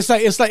of it. Right.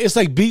 It's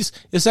like beats.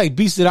 It's like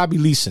beats that I be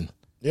leasing.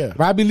 Yeah.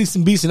 Right? I be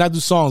leasing beats and I do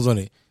songs on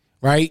it.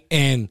 Right.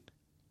 And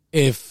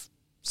if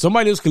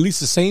somebody else can lease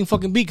the same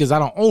fucking beat because I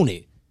don't own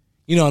it,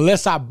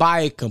 unless I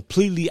buy it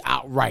completely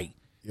outright,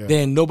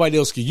 then nobody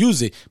else can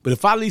use it. But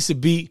if I lease a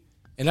beat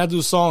and I do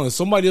a song and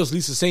somebody else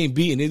leases the same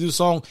beat and they do a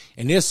song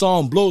and their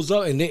song blows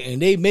up and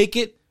they make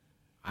it,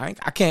 I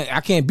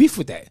can't beef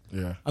with that.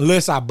 Yeah.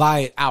 Unless I buy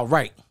it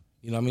outright.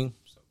 You know what I mean?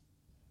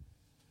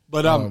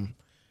 But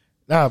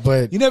Nah,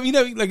 but you never,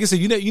 like I said,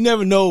 you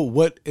never know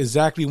what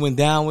exactly went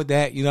down with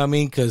that. You know what I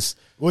mean? Because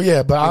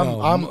but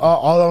I'm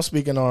all I'm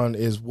speaking on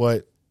is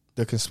what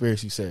the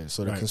conspiracy says.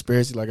 So the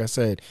conspiracy, like I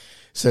said,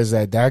 says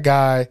that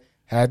guy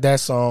had that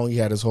song. He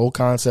had his whole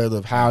concept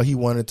of how he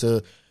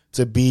wanted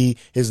to be.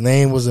 His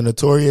name was a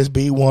Notorious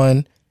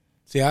B1.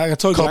 See, I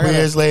told you. A couple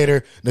years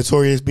later,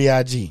 Notorious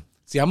B.I.G.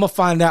 See, I'm gonna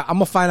find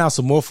out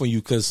some more from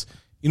you because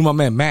my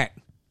man Matt.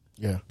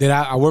 Yeah. That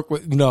I work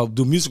with,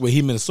 do music with.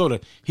 He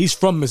Minnesota. He's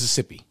from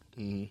Mississippi,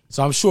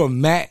 so I'm sure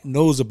Matt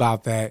knows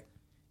about that.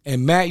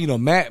 And Matt,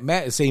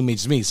 Matt is the same age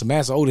as me, so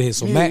Matt's older here.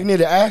 So you Matt, need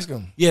to ask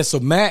him. Yeah, so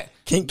Matt,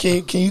 can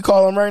you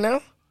call him right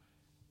now?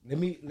 Let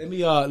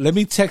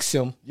me text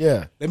him.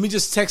 Yeah, let me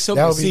just text him.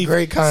 That would be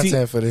great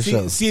content for this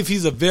show. See if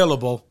he's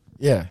available.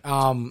 Yeah,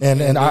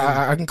 and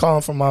I can call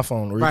him from my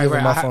phone. Or give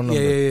him my phone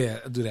number. Yeah.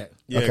 I'll do that.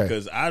 Yeah,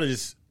 because I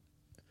just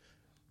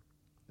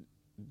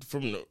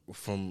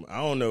from I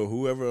don't know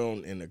whoever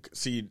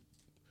see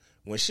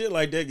when shit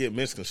like that get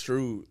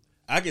misconstrued.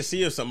 I can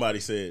see if somebody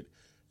said,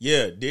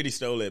 "Yeah, Diddy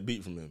stole that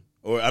beat from him,"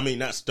 or I mean,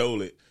 not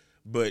stole it,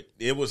 but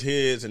it was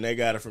his, and they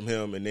got it from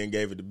him, and then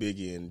gave it to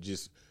Biggie, and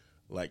just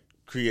like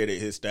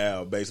created his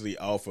style basically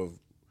off of.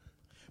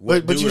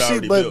 But you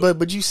see,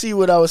 but you see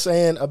what I was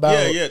saying about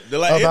it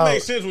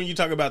makes sense when you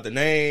talk about the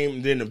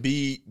name, then the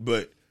beat,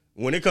 but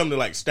when it comes to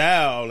like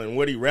style and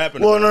what he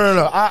rapping about. Well,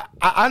 no.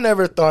 I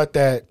never thought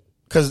that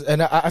because,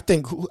 and I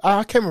think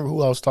I can't remember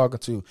who I was talking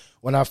to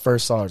when I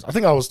first saw it. I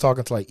think I was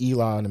talking to like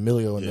Eli and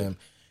Emilio and them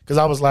because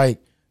I was like,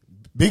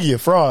 Biggie a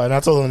fraud, and I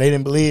told them they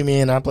didn't believe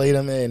me, and I played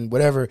them and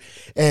whatever.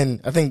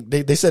 And I think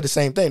they said the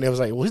same thing. They was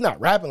like, well, he's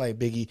not rapping like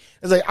Biggie.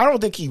 It's like I don't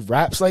think he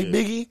raps like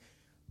Biggie,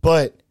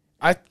 but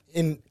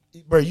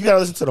bro, you gotta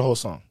listen to the whole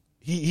song.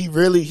 He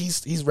really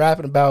he's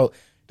rapping about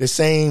the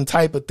same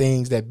type of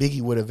things that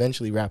Biggie would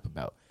eventually rap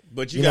about.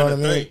 But you gotta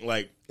think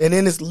like, and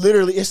then it's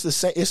the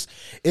same.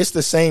 It's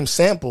the same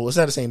sample. It's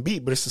not the same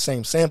beat, but it's the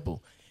same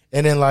sample.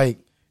 And then like,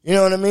 you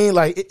know what I mean?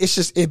 Like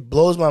it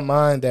blows my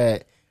mind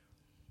that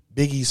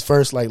Biggie's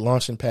first like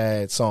launching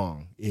pad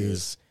song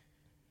is,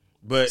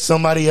 but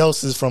somebody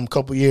else's from a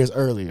couple years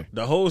earlier.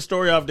 The whole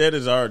story off that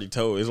is already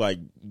told. It's like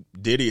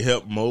Diddy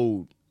helped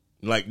mold.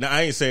 Like, now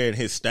I ain't saying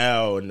his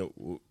style and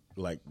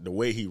the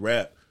way he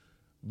rap,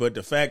 but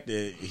the fact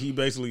that he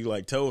basically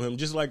like told him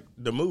just like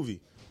the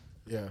movie.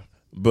 Yeah.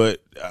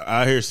 But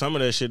I hear some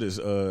of that shit is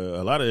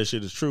a lot of that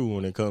shit is true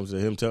when it comes to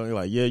him telling you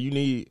like, yeah, you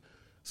need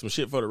some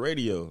shit for the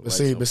radio. But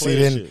see,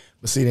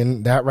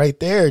 then that right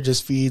there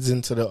just feeds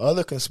into the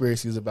other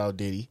conspiracies about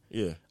Diddy.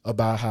 Yeah.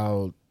 About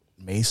how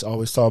Mace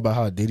always talked about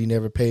how Diddy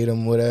never paid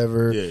him,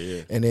 whatever.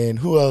 Yeah. And then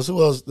who else? There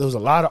was a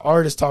lot of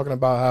artists talking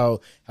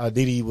about how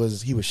Diddy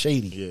was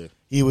shady. Yeah.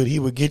 He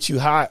would get you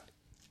hot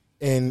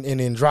and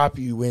then drop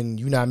you when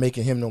you're not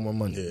making him no more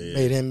money. Yeah.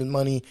 Made him his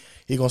money,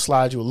 he gonna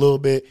slide you a little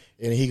bit,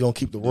 and he gonna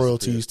keep the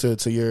royalties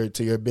to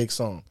your big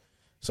song.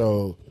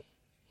 So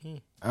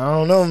I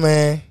don't know,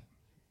 man.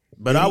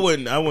 But I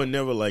wouldn't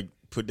never like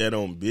put that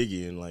on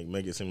Biggie and like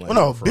make it seem like.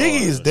 Well, no,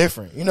 Biggie is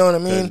different. You know what I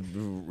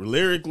mean?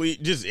 Lyrically,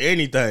 just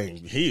anything,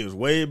 he is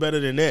way better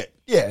than that.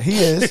 Yeah, he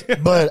is.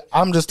 But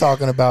I'm just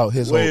talking about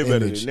his way whole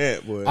better image. than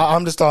that, boy.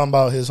 I'm just talking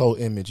about his whole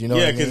image. You know?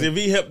 Yeah, because if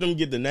he helped them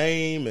get the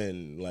name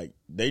and like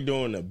they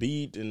doing the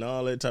beat and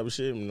all that type of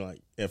shit, and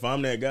like if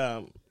I'm that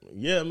guy,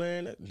 yeah,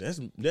 man, that's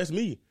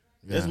me.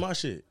 Yeah. That's my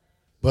shit.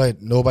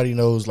 But nobody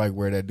knows like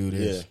where that dude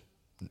is.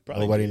 Yeah,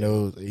 nobody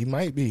knows. He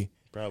might be.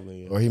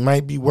 Probably. Yeah. Or he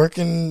might be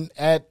working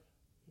at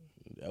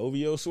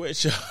OVO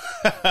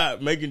sweatshop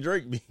making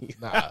Drake beats.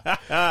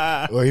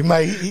 Nah. Or he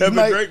might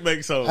Drake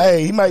make songs.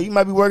 Hey, he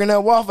might be working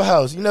at Waffle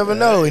House. You never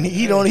know. And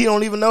he don't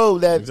even know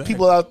that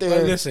people out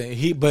there. But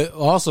listen, but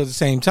also at the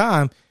same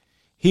time,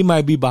 he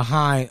might be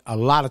behind a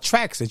lot of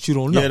tracks that you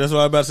don't know. Yeah, that's what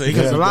I was about to say. He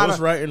could be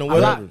ghostwriting or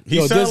whatever.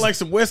 He sounds like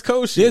some West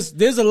Coast shit.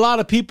 There's a lot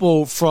of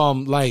people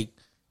from like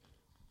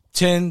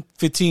 10,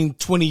 15,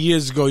 20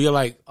 years ago. You're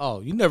like,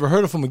 oh, you never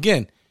heard of him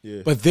again.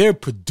 Yeah. But they're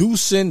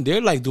producing. They're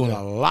like doing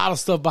a lot of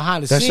stuff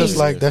behind the scenes.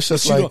 That's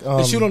just like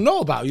that you don't know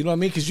about. You know what I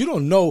mean? Because you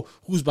don't know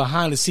who's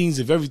behind the scenes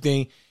of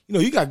everything. You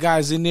know, you got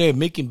guys in there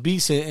making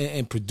beats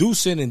and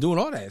producing and doing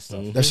all that stuff.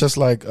 Mm-hmm. That's just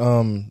like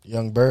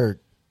Young Berg.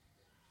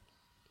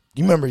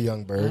 You remember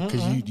Young Berg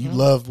because you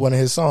loved one of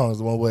his songs,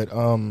 the one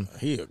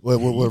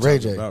with Ray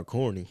J. About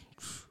corny.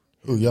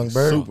 Who, Young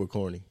Berg? Super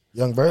corny.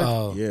 Young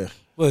Berg. Yeah.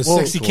 Well,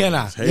 Sexy Can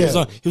I? He was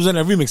on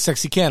that remix,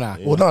 Sexy Can I?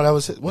 Yeah. Well, no, that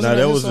was that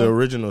was the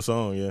original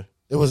song. Yeah.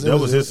 It was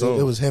his song.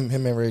 It was him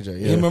and Ray J.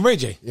 Yeah. Him and Ray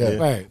J. Yeah.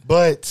 Right.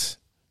 But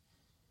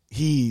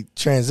he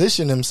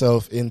transitioned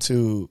himself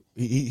into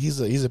he's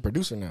a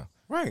producer now.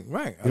 Right.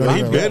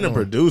 He's been a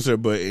producer,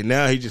 but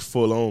now he just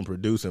full on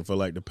producing for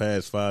like the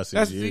past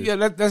 5-6 years. Yeah,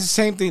 that's the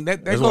same thing.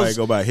 That's goes, why I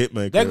go by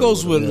Hitmaker. That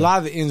goes with a lot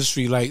of the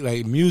industry,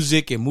 like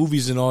music and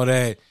movies and all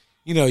that.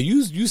 You know,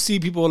 you see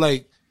people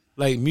like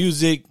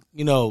music,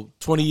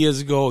 20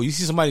 years ago. You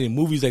see somebody in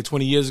movies like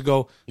 20 years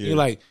ago. Yeah. You're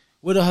like,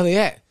 where the hell they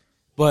at?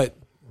 But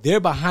they're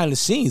behind the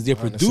scenes. They're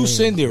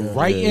producing. They're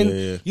writing.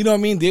 Yeah. You know what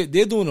I mean?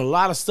 They're doing a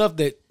lot of stuff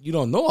that you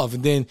don't know of.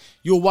 And then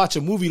you'll watch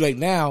a movie like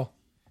now,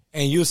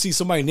 and you'll see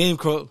somebody name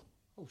call.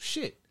 oh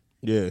shit.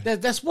 Yeah.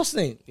 That's what's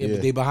the name. Yeah, Yeah.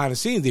 but they behind the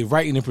scenes, they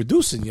writing and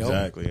producing, yo.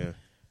 Exactly, yeah.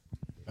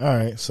 All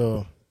right,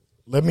 so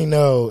let me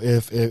know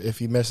if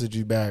he messaged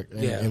you back,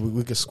 and, Yeah. and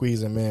we could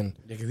squeeze him in.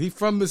 Yeah, cause he's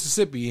from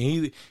Mississippi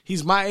and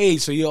he's my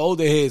age, so you're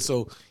older head,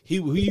 so he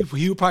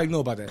would probably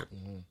know about that.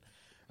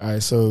 All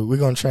right, so we're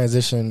gonna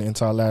transition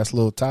into our last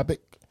little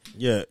topic.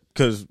 Yeah,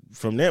 because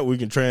from that we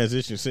can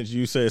transition, since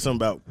you said something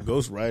about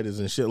ghostwriters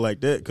and shit like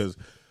that, because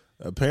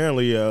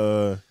apparently,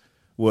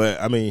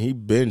 he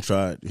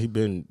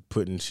been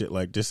putting shit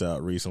like this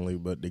out recently,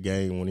 but the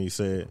Game, when he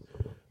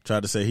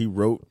tried to say he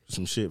wrote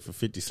some shit for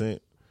 50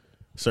 Cent,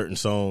 certain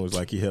songs,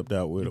 like he helped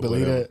out with. You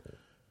believe that?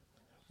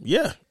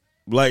 Yeah,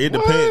 like it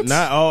depends.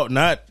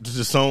 Not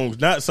the songs,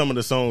 not some of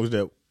the songs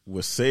that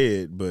was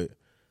said, but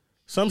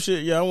some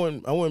shit. Yeah, I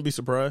wouldn't be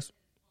surprised.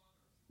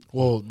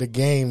 Well, the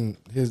Game,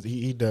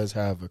 he does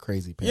have a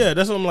crazy pen. Yeah,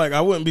 that's what I'm like.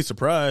 I wouldn't be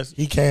surprised.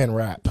 He can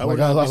rap. I Like,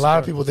 wouldn't a be lot of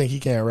surprised. people think he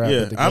can't rap. Yeah,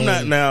 but the I'm Game,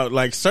 not now.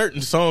 Like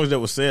certain songs that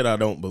was said, I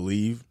don't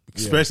believe,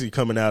 especially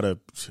coming out of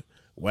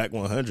Whack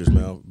 100's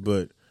mouth.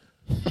 But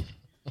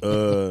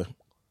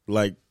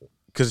like,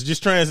 cause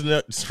just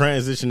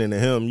transitioning to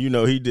him, you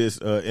know, he did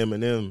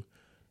Eminem.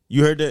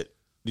 You heard that?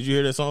 Did you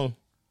hear that song?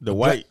 The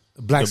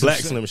Black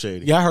Slim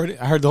Shady. Yeah, I heard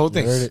it. I heard the whole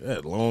thing.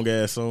 That long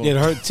ass song. Yeah,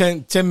 I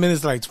heard 10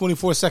 minutes, like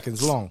 24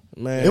 seconds long.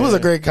 Man, It was a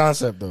great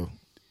concept though.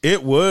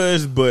 It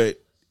was,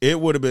 but it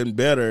would have been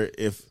better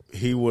if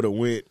he would have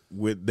went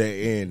with the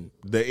end,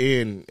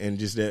 and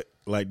just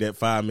that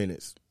 5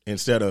 minutes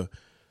instead of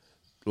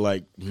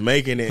like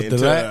making it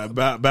into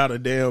about a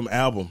damn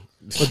album.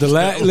 But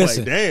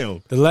listen,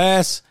 damn, the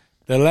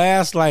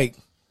last like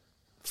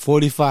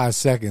 45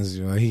 seconds,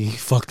 you know, he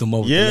fucked him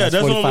over. yeah, The last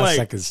that's what I'm like.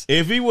 seconds.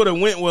 If he would have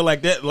went with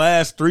like that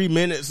last 3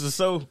 minutes or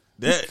so,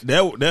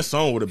 that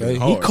song would have been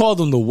hard. He called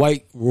him the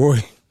White Roy.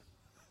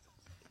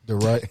 The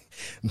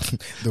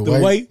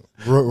white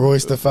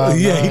Royce the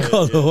 5'9". Yeah, he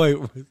called him the White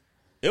Roy.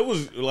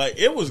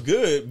 It was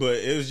good, but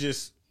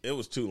it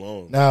was too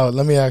long. Now,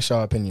 let me ask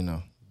y'all opinion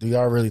though. Do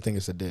y'all really think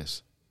it's a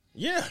diss?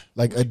 Yeah,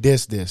 Like a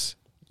diss?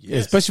 Yeah,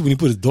 especially when he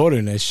put his daughter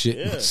in that shit.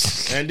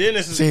 yeah. And then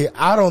it's See,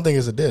 I don't think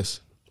it's a diss.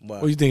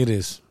 What do you think it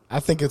is? I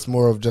think it's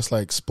more of just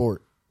like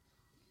sport.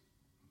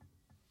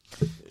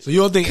 So you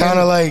don't think Kind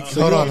of like,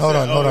 hold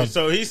on.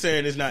 So he's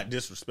saying it's not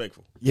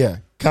disrespectful. Yeah,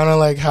 kind of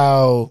like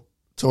how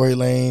Tory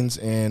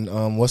Lanez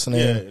and what's the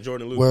name? Yeah,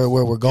 Jordan Lucas.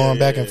 Where we're going Yeah,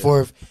 back and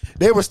forth.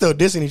 They were still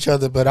dissing each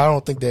other, but I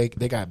don't think they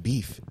got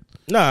beef.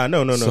 Nah,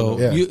 no. So,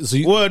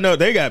 Yeah. Well, no,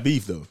 they got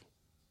beef though.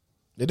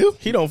 They do.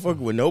 He don't fuck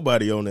with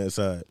nobody on that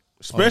side,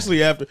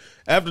 especially after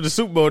the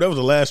Super Bowl. That was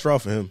the last straw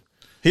for him.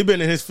 He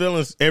been in his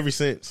feelings ever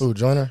since. Who,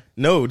 Joyner?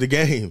 No, the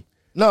Game.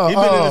 No, He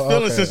been in his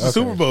feelings since the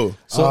Super Bowl.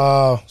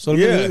 So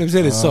let me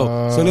say this. So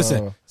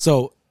listen. Oh.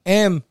 So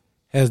M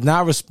has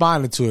not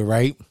responded to it,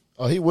 right?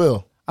 Oh, he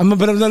will.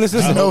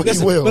 Listen. know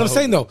he will. But I'm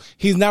saying though,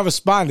 he's not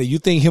responded. You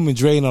think him and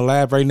Dre in the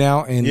lab right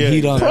now, and Yeah,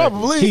 he done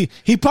probably.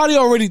 He probably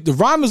already, the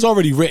rhyme is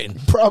already written.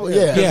 Probably,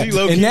 yeah. Yeah, he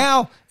low-key-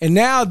 and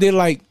now they're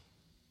like,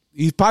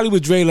 he's probably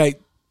with Dre,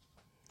 like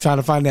trying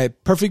to find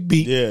that perfect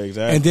beat. Yeah,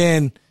 exactly. And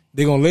then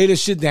they're gonna lay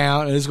this shit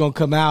down, and it's gonna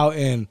come out,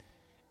 and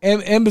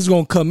M is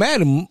gonna come at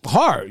him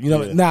hard. You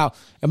know. Yeah. Now,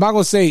 am I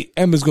gonna say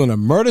M is gonna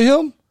murder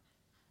him?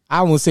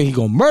 I won't say he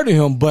gonna murder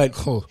him, but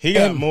He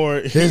got more.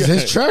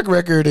 His track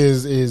record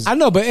is I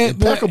know, but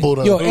impeccable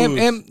though. Yo, M,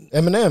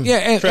 Eminem. yeah,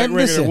 and track record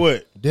listen, of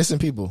what? Dissing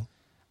people.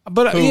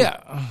 but yeah,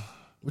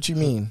 What you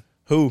mean?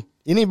 Who?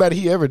 Anybody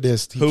he ever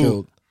dissed, he Who?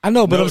 killed. I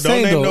know, but No, I'm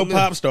saying don't name though, no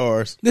pop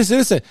stars. listen,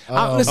 listen.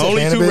 Only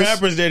Cannabis? 2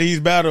 rappers that he's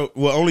battled.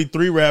 Well, only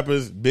 3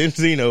 rappers: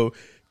 Benzino,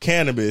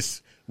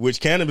 Cannabis. Which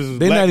Cannabis was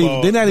They're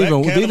blackballed. they're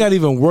not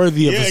even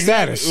worthy of the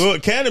exactly. status. Well,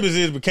 Cannabis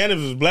is, but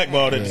Cannabis was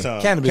blackballed at the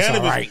time. Cannabis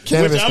all right.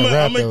 Cannabis can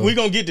rap, though. We're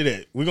gonna get to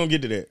that. We're gonna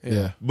get to that.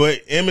 Yeah.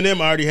 But Eminem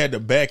already had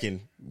the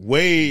backing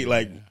way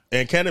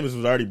and Cannabis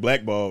was already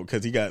blackballed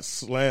because he got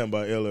slammed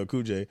by LL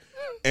Cool J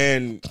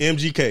and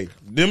MGK.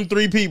 Them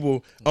 3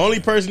 people. Only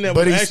person that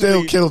But was he actually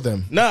still killed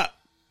them.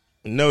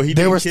 No, he They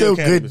didn't were kill still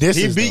good Cannabis. He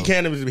disses, beat though.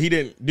 Cannabis, but he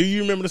didn't. Do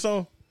you remember the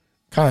song?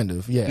 Kind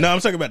of, yeah. No, I'm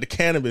talking about the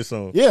Cannabis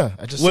song. Yeah,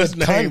 I just What's said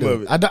the kind name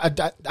of. of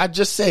it? I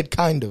just said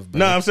kind of. Bro.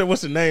 No, I'm saying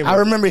what's the name? I of it?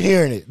 remember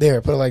hearing it. There,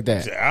 put it like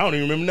that. I don't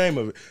even remember the name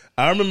of it.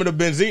 I remember the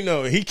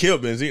Benzino. He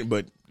killed Benzino,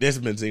 but that's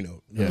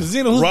Benzino. Yeah.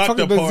 Benzino, who's Rock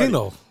fucking the party.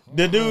 Benzino?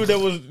 The dude that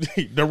was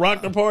the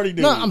Rock the Party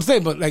dude. No, I'm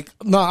saying, but like,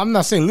 no, I'm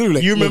not saying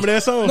literally. You remember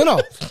that song? No.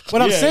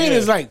 What I'm Yeah, saying yeah.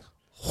 is like,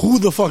 who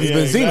the fuck is Yeah,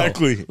 Benzino?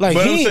 exactly. Like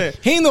But he I'm saying-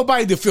 ain't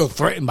nobody to feel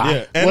threatened by.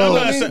 Yeah, and Well,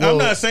 I'm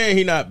not saying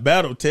he not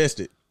battle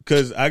tested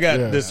because I got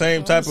Yeah. the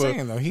same type of.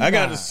 saying, though, he I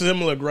got not. a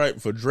similar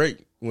gripe for Drake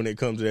when it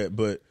comes to that,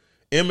 but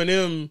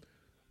Eminem,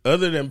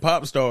 other than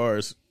pop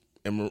stars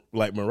and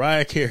like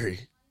Mariah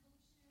Carey,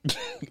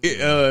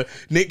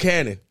 Nick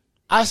Cannon.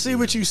 I see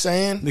what you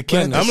saying. The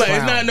Cannon. I'm like, it's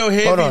Clown. not no Hold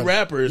heavy on.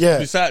 rappers. Yeah.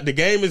 Besides, the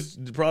Game is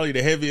probably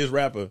the heaviest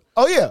rapper.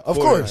 Oh yeah, of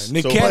course.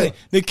 Nick So- Cannon.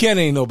 Nick Cannon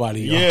ain't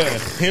nobody. Yo. Yeah,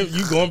 him.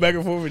 You going back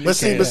and forth with Nick But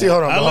see, Cannon.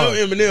 hold on, I hold love on.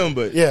 Eminem,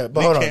 but Yeah,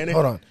 but Nick hold Cannon,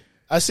 on.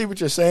 I see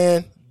what you're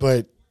saying,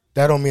 but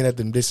that don't mean that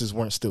them disses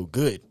weren't still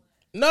good.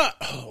 No,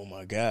 oh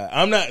my God,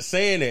 I'm not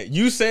saying that.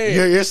 You said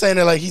You're saying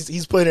that like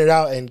he's putting it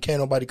out and can't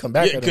nobody come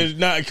back. yeah, at him.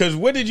 because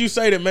what did you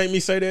say that made me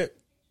say that?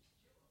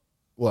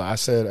 Well, I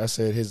said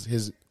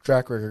his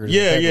track record. Is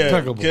Yeah,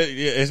 impeccable.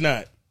 it's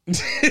not.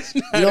 It's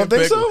not You don't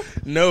think so?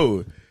 impeccable.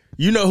 No,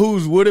 you know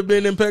whose would have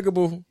been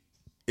impeccable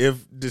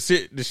if the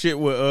shit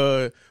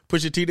with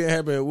Pusha T didn't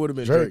happen. It would have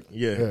been Drake.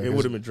 Yeah, it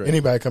would have been Drake.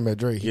 Anybody come at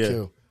Drake, he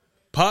kill.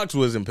 Pox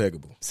was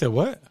impeccable. Said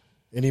what?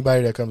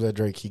 Anybody that comes at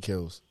Drake, he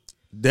kills.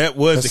 That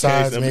was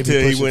Besides the case maybe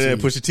until he Pusha went T. at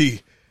Pusha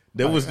T.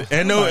 That was not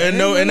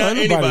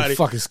nobody anybody.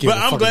 fucking scared But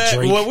of I'm fucking glad.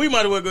 Drake. Well, we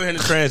might as well go ahead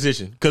and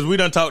transition because we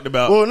done talked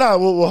about. Well, no.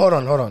 Well, hold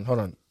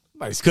on.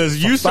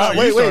 Because you started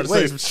to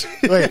say some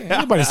shit. Wait.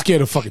 Nobody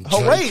scared of fucking Drake.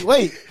 Oh,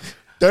 wait.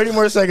 30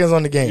 more seconds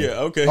on the game. Yeah,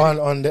 okay.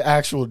 On the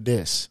actual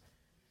diss.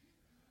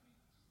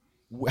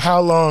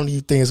 How long do you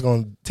think it's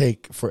going to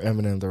take for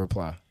Eminem to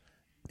reply?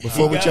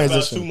 Before we He got about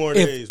transition. 2 more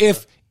days.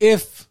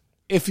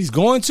 If he's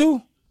going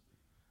to,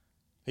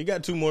 He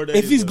got 2 more days.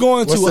 if he's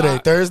going What's to, today?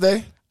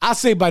 Thursday? I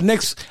say by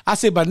next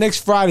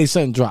Friday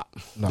something drop.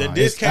 No, The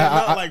disc came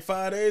out like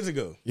 5 days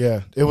ago.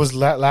 Yeah, it was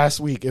last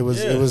week. It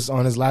was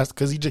on his last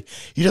because he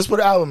just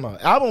put an album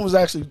out. Album was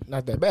actually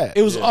not that bad.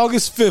 It was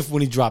August 5th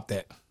when he dropped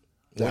that.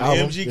 The When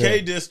album,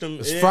 MGK dissed him,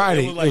 It's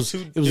Friday.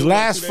 It was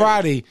last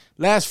Friday.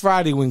 Last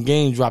Friday when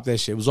Game dropped that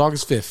shit. It was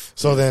August 5th.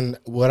 So then,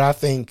 what I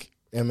think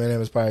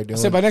Eminem is probably doing.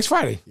 I said by next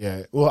Friday.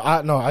 Yeah. Well,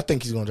 I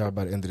think he's gonna drop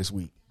by the end of this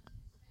week.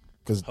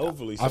 Because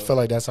Hopefully I so. feel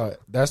like that's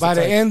By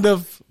the end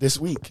of this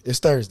week. It's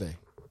Thursday.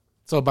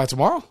 so by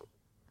tomorrow.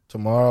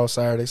 Tomorrow,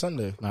 Saturday,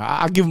 Sunday.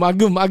 I give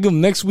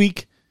him next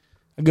week.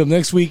 I give him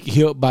next week.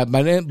 He'll by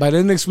then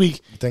next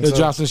week think he'll so?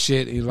 drop some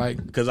shit. He's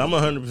like, Because I'm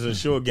 100%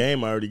 sure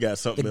Game already got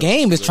something. the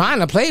game is trying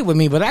to play with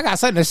me, but I got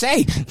something to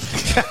say.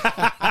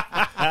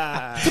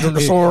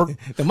 The sword.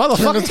 The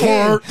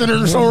motherfucker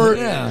The sword.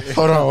 Yeah.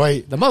 Hold on,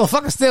 wait. The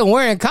motherfucker's still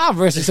wearing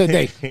Converse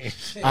today.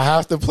 I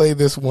have to play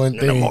this one The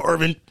thing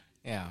Marvin.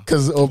 Yeah.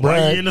 because Right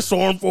O'Brien. in the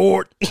storm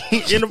fort.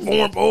 In the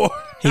form board.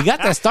 He got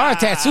that star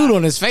tattooed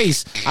on his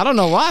face. I don't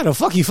know why the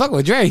fuck he fuck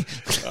with Dre.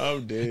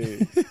 I'm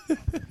dead.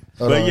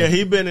 Hold But on. yeah,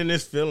 he been in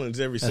his feelings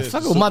ever since.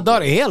 Fuck with my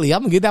daughter Haley.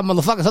 I'm gonna get that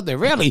motherfucker something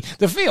really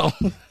to feel.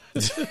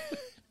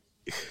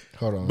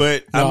 Hold on.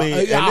 But I mean,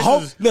 and I this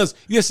hope. is-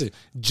 Listen,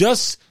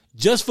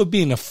 just for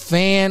being a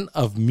fan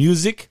of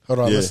music, Hold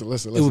on. Yeah.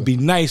 Listen. it would be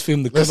nice for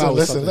him to come out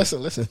with something.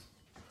 Listen.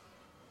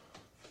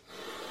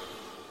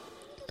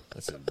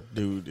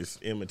 dude, it's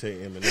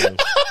imitate Eminem.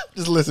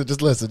 Just listen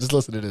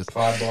to this.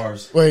 5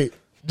 bars. Wait,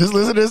 just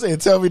listen to this and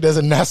tell me does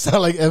it not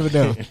sound like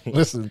Eminem?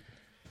 Listen.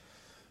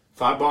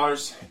 5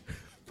 bars,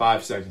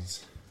 5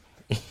 seconds.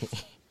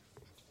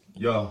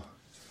 Yo.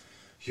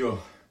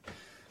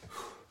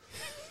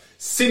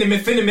 Cinnamon,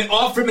 feminine,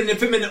 all feminine,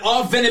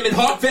 all venom,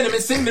 hot venom,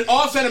 cinnamon,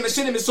 all venom,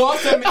 cinnamon,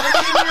 soft venom,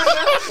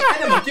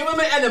 enema, give him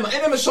an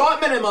enema,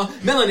 short enema,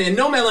 melanin,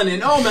 no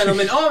melanin, all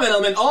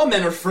melanin, all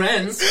men are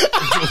friends.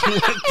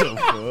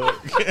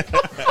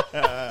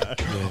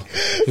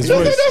 His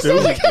voice,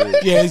 Stupid.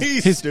 yeah,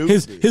 He's his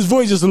stupid.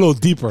 voice just a little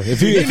deeper. If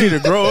He he, need to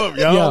grow up,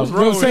 y'all. yeah, What's what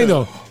wrong I'm with saying him?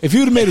 though, if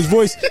you'd have made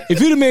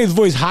his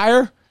voice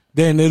higher,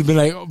 then it'd been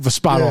like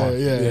spot on.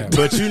 Yeah.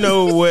 But you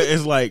know what?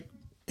 It's like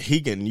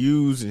he can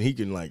use and he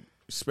can like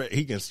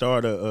he can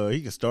start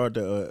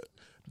the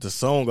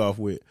song off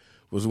with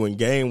was when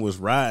Game was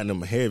riding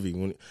him heavy.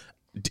 When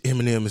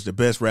Eminem is the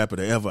best rapper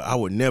to ever, I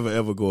would never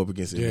ever go up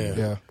against Eminem.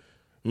 Yeah.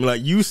 I mean,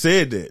 like you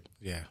said that.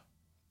 Yeah.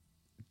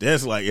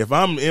 That's like if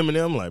I'm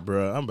Eminem, I'm like,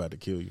 bro, I'm about to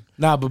kill you.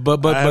 Nah,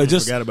 but I haven't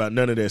just forgot about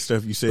none of that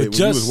stuff you said but when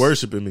you was just-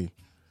 worshiping me.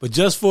 But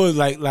just for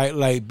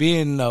like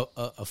being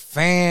a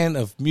fan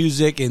of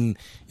music and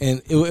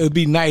it would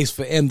be nice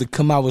for him to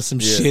come out with some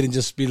Yeah. shit and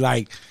just be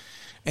like,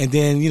 and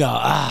then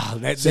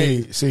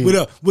See. with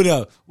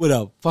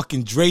a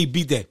fucking Dre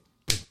beat that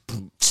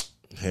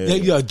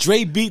Hell a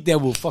Dre beat that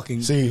will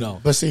fucking See,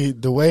 but see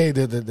the way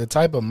the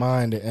type of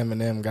mind that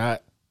Eminem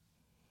got,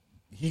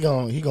 he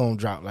gonna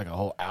drop like a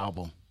whole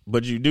album.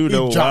 But you do He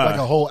know drop why. like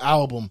a whole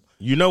album.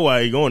 You know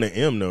why he going to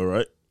M though,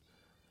 right?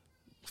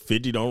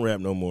 50 don't rap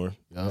no more.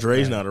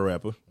 Dre's not a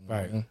rapper.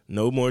 right.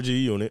 No more G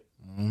Unit.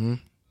 Mm-hmm.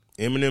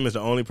 Eminem is the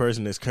only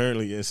person that's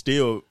currently and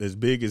still as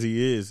big as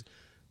he is,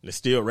 that's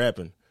still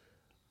rapping.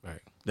 Right.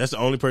 That's the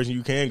only person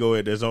you can go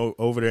at that's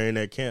over there in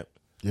that camp.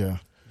 Yeah.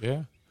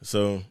 Yeah.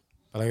 So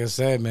But like I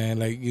said, man,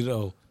 like he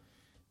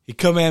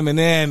come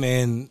Eminem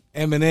and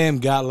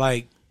Eminem got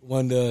like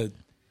one of the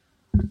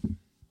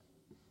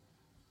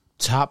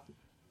top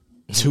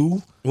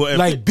 2 Well,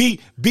 like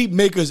beat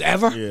makers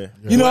ever. yeah,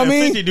 You know what I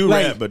mean? 50 do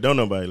Like, rap, but don't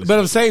nobody listen. But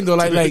I'm saying though,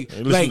 like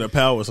They listen to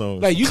power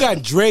songs. like you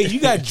got Dre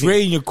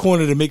in your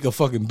corner to make a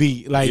fucking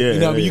beat. Like Yeah, you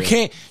know, what I mean?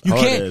 yeah. you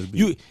Hard can't ass beat.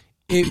 you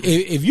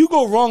if you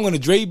go wrong on a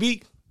Dre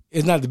beat,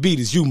 it's not the beat,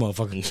 it's you,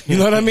 motherfucker. You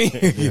know what I mean?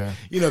 Yeah.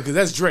 You know, because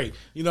that's Dre.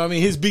 You know what I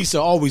mean? His beats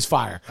are always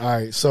fire. All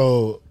right,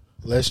 so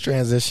let's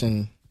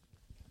transition.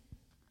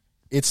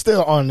 It's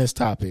still on this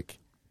topic.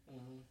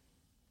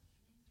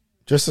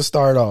 Just to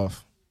start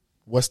off,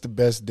 what's the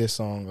best diss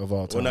song of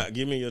all time?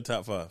 Give me your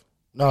top 5.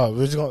 No,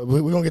 we're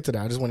gonna get to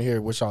that. I just want to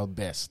hear what's y'all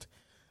best.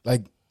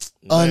 Like,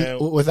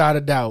 Without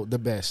a doubt, the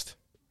best.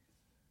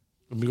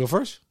 Let me go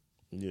first.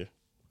 Yeah.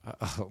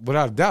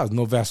 Without a doubt,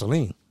 No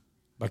Vaseline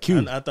by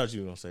Q. I thought you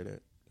were gonna say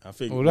that. I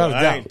figured. Without a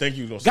doubt. I didn't think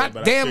you were gonna say it,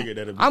 but I figured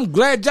that. I'm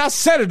glad y'all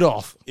set it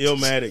off.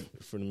 Illmatic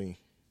for me.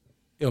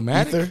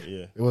 Illmatic? Ether?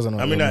 Yeah. It wasn't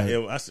on I mean, Illmatic. not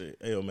Ill. I said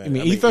Illmatic. You mean I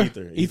mean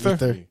Ether?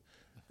 Ether.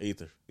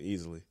 Ether.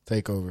 Easily.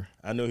 Take over.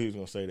 I knew he was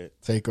gonna say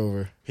that. Take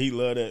over. He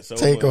loved that so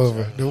Take much.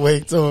 over. The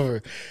wait's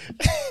over.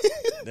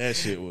 That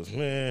shit was,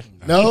 man.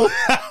 No?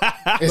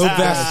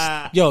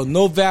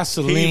 No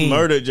Vaseline. He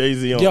murdered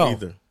Jay-Z on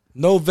Ether.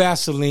 No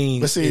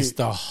Vaseline But see- is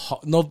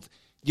Those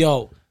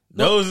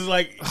is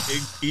like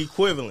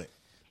equivalent.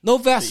 No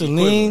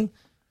Vaseline.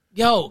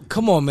 Yo,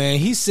 come on, man.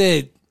 He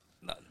said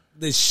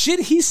the shit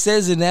he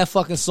says in that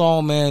fucking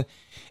song, man.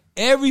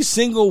 Every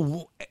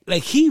single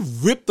he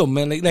ripped them,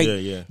 man.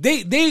 Yeah.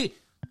 They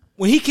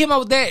when he came out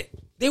with that,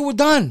 they were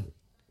done.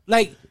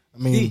 Like, I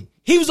mean,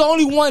 he was the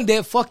only one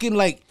that fucking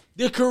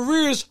their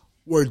careers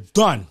were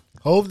done.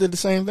 Hove did the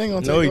same thing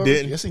on No, he Takeover.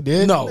 didn't. Yes, he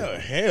did. No. No,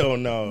 hell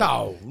no.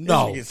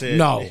 No. This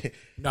nigga said-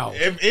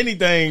 If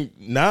anything,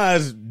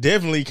 Nas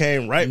definitely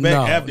came right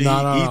back after he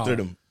ethered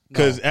him.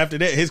 Because after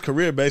that, his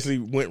career basically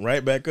went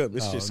right back up.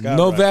 This shit skyrocketed.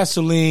 No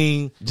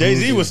Vaseline.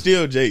 Jay-Z was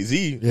still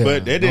Jay-Z,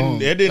 but that didn't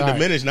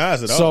diminish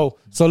Nas at all.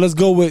 So let's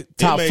go with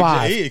top made-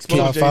 five. he exposed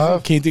Top Jay-Z.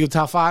 five? Can you think of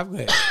top five?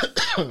 Yeah.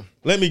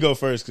 Let me go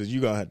first because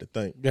you're going to have to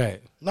think. Yeah.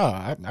 No,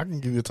 I can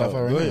give you a top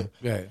five go right ahead.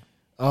 Yeah.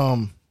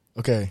 now.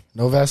 Okay.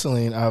 No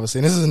Vaseline, obviously.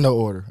 And this is in no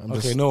order.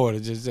 Okay, no order.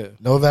 Just it.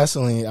 No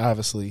Vaseline,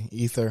 obviously.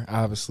 Ether,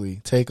 obviously.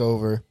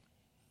 Takeover.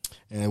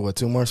 And what,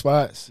 2 more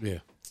spots? Yeah.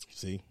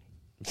 See?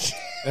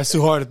 That's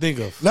too hard to think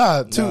of.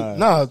 Nah,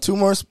 2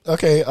 more.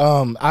 Okay,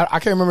 I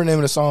can't remember the name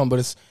of the song, but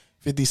it's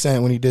 50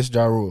 Cent when he dissed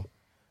Ja Rule.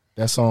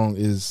 That song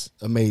is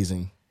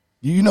amazing.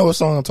 You know what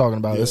song I'm talking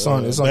about. It's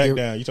on Back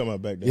Down. You talking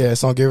about Back Down? Yeah,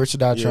 it's on Get Rich or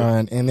Die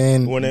Trying. And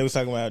then When they was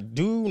talking about,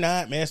 do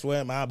not mess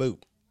with my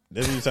boot.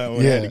 That's what you talking about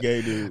when they had the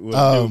gay dude,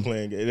 dude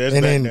playing gay. That's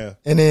Back Down.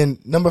 And then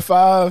number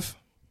 5,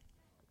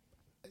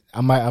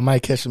 I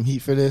might catch some heat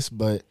for this,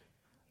 but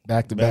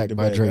Back to Back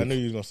by Drake. I knew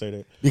you was gonna say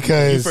that.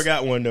 Because you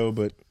forgot one though,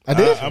 but I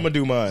did? I'm gonna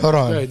do mine. Hold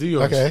on. Yeah, do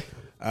yours. Okay.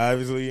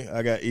 Obviously,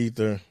 I got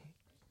Ether,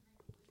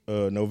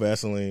 No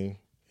Vaseline,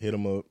 Hit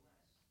 'Em Up,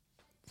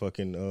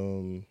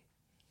 fucking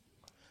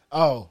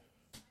Oh.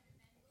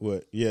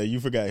 what? Yeah, you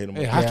forgot Hit 'Em Up.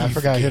 Hey, Yeah, I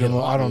forgot Hit 'Em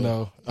Up. I don't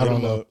know. I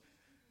don't know.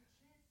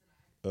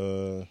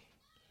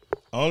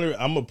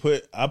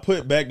 I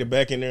put Back to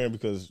Back in there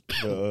because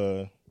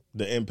the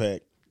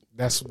impact.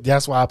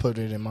 That's why I put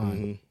it in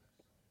mine.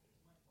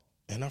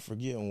 And I'm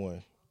forgetting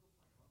one.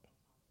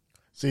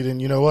 See, then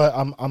you know what?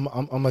 I'm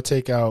gonna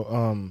take out.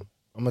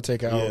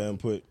 Yeah, and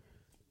put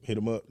Hit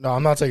 'Em Up. No,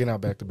 I'm not taking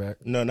out Back to Back.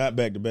 No, not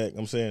Back to Back.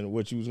 I'm saying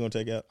what you was gonna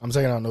take out. I'm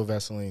taking out No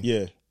Vaseline.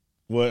 Yeah.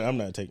 Well, I'm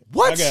not taking.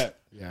 What?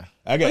 Yeah.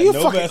 I got Are you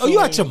no fucking? Vaseline. Are you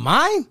out your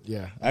mind?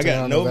 Yeah. I'm I taking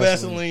got out No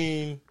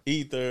Vaseline,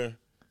 Ether,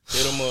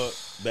 Hit 'Em Up,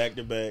 Back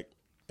to Back,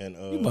 and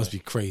You must be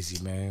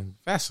crazy, man.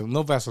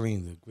 No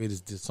Vaseline, the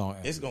greatest diss song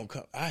ever. It's gonna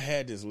come. I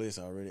had this list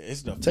already.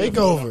 It's the Take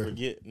fifth one I over.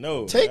 forget.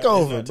 No, Take it's not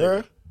over, Take bruh.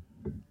 Over.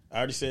 I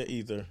already said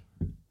Ether.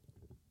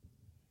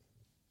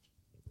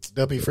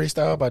 W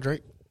Freestyle by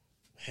Drake.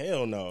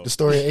 Hell no. The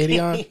story of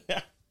Adion.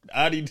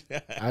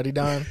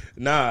 Adidon.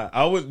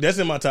 Nah, that's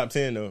in my top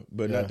 10 though,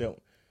 but not that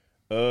one.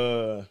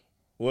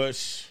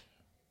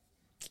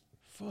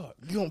 Fuck.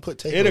 You don't put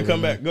Takeover. It'll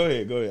come back. Go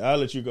ahead. I'll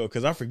let you go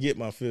because I forget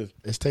my fifth.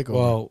 It's Takeover.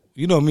 Well,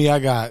 you know me. I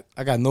got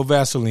No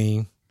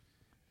Vaseline,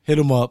 Hit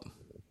 'Em Up,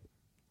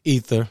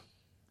 Ether.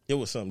 It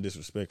was something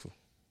disrespectful.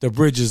 The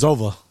bridge is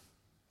over.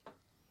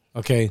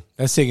 Okay,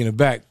 that's taking it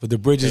back, but the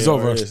bridge is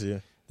over. ARS, yeah.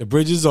 The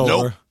bridge is over.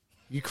 Nope.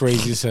 You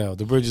crazy as hell.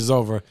 The bridge is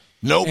over.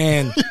 Nope.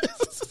 And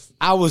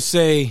I would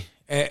say,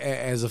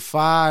 as a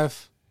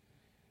 5,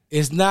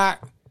 it's not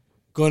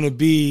going to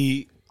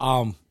be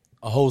a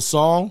whole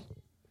song,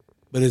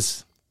 but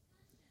it's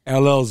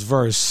LL's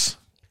verse.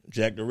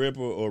 Jack the Ripper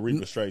or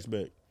Reaper Strikes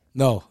Back?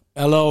 No,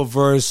 LL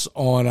verse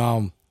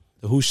on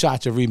the Who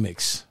Shot Ya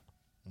remix.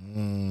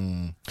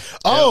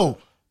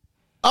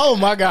 Oh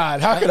my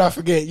God! How could I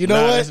forget? You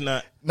know what? It's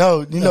not.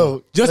 No, you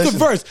know, Just listen,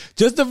 the verse.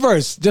 Just the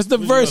verse. Just the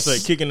What you gonna verse. say,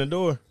 kicking the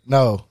door?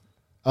 No,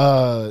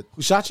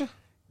 Who shot you?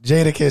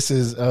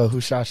 Jadakiss's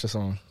 "Who Shot Ya"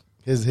 song.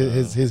 His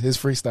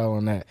freestyle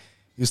on that.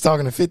 He was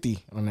talking to 50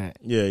 on that.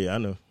 Yeah, I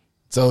know.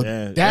 So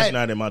That's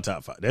not in my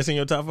top 5. That's in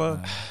your top 5?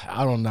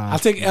 I don't know. I'll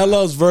take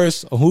LL's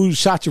verse on Who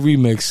Shot Ya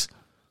remix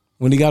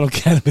when he got on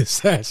Cannabis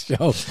Sash,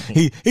 yo.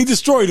 He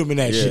destroyed him in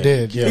that shit. He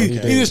did. Yeah,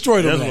 He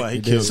destroyed him in That's that. why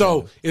he killed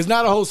So him. it's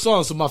not a whole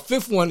song. So my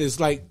 5th one is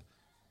like,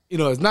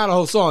 it's not a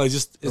whole song.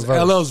 It's verse.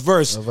 LL's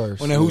verse A verse,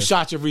 on that Who yeah.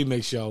 Shot Ya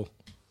remix, yo.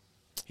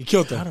 He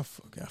killed How him. the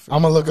fuck I forget?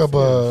 I'm gonna look up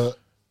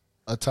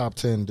a top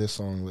 10 diss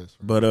song list.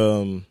 But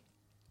and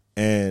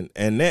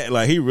that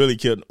like he really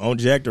killed on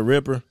Jack the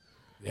Ripper.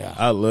 Yeah.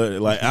 I love it.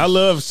 Like I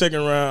love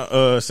second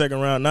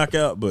round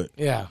knockout, but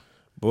Yeah.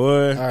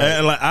 boy, right.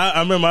 and like I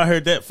remember I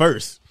heard that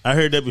first. I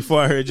heard that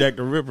before I heard Jack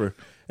the Ripper,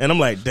 And I'm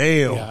like,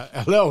 damn.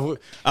 Yeah, LL,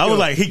 I was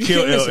like, he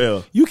killed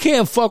LL. You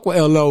can't fuck with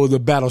LL with the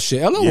battle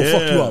shit. LL will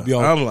fuck you up, yo.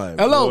 I'm like,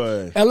 boy,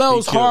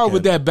 LL's he killed hard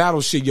with Canibus. that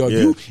battle shit, yo.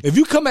 Yeah. If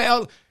you come at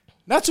LL,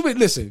 not too many.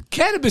 Listen,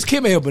 Canibus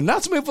came in here, but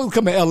not too many folks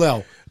come at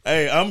LL.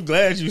 Hey, I'm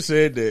glad you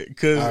said that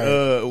because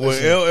when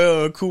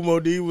LL and Kumo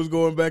D was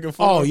going back and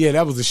forth. Oh yeah,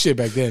 that was the shit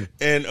back then.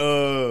 And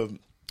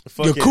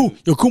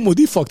Yo, Kumo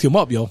D fucked him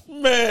up, yo.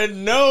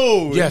 man,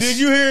 no. Yes. Did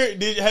you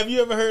hear? Have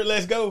you ever heard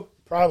 "Let's Go"?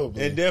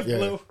 Probably. And Def Yeah.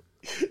 Blue.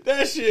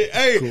 That shit.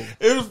 Hey,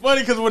 it was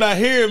funny because when I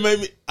hear it,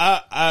 made me.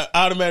 I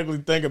automatically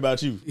think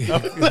about you.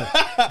 That was a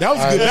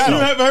good You battle.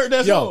 haven't heard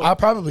that Yo, song? I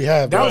probably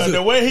have. That Bro. was a-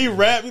 The way he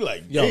rap, he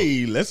like, Yo.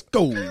 hey, let's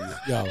go.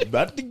 Yo.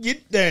 About to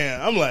get down.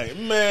 I'm like,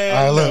 man,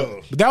 All right, no.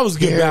 look. But that was a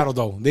good Here- battle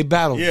though. They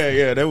battled.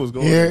 Yeah, that was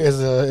going. Here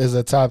is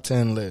a top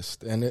 10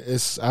 list, and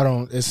it's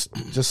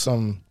just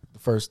the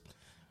first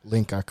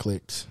link I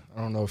clicked.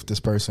 I don't know if this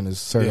person is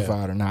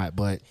certified or not,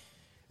 but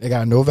they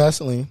got No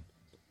Vaseline,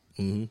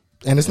 and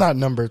it's not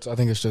numbered. I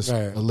think it's just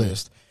Right. a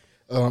list.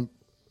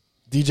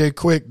 DJ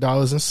Quick,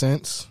 Dollars and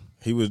Cents.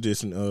 He was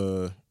dissing.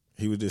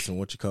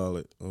 What you call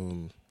it?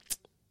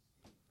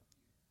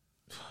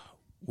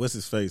 What's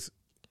his face?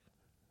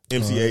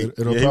 MC8.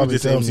 It'll yeah, he probably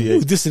was tell dissing me. He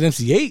was MC8. dissing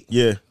MC8.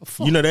 Yeah,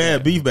 Fuck you know they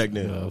had beef back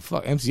then.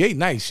 Fuck MC8,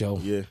 nice show.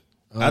 Yeah,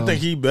 I think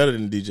he better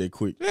than DJ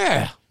Quick.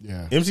 Yeah.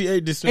 Yeah,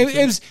 MC8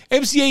 dissing.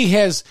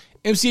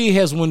 MC8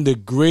 has one of the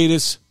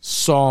greatest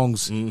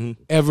songs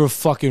ever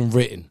fucking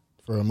written.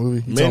 for a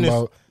movie. You Menace.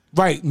 talking about?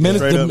 Right,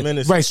 Menace, Straight Up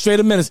Menace. Right, Straight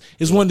Up Menace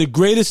is one of the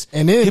greatest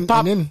And then- hip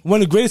hop, and then-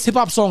 one of the greatest hip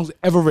hop songs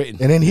ever written.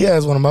 And then he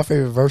has one of my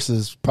favorite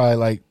verses, probably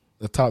like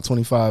the top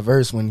 25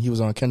 verse when he was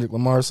on Kendrick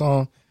Lamar's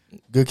song,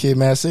 "Good Kid,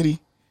 Mad City."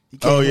 He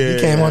came, he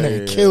came on there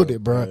and killed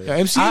it, bro. Yeah,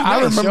 MC8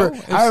 I nice, remember,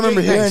 yo. I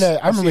remember MC8 hearing nice.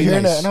 that. I remember MC8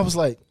 hearing nice. that, and I was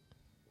like,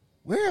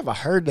 "Where have I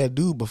heard that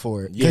dude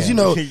before?" Yeah, Because you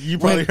know, you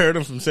probably heard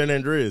him from San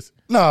Andreas.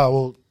 no,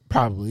 well,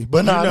 probably,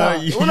 but no,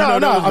 you know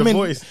that was I the mean,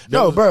 voice. That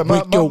no, was- bro,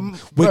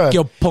 Wake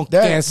your punk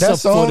ass up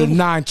for the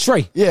 9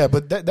 tray. Yeah,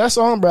 but that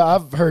song, bro,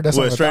 I've heard that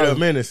song. What, Straight Up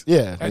Menace?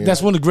 Yeah,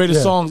 That's one of the greatest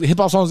Yeah. songs, hip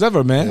hop songs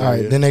ever, man. All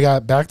right, then they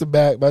got Back to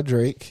Back by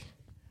Drake,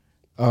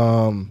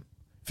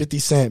 50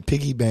 Cent,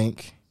 Piggy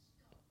Bank.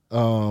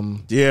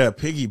 Yeah,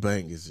 Piggy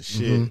Bank is the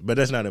shit, but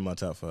that's not in my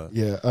top 5.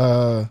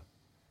 Yeah,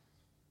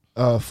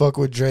 Fuck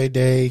with Dre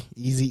Day,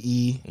 Easy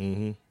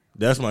E.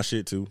 That's my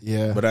shit too.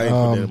 Yeah, but I ain't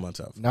put that in my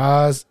top 5.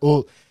 Nas.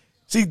 Well,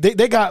 see,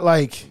 they got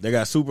like. They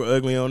got Super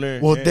Ugly on there.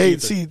 Well, and they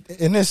Ether. see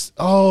in this.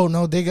 Oh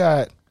no, they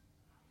got.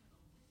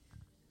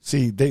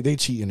 See, they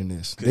cheating in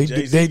this. They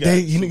Jay-Z got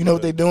you know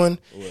what they doing?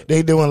 What?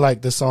 They doing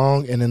like the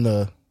song and then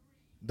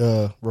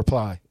the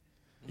reply.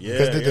 Yeah,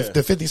 Because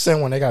the 50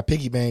 Cent one, they got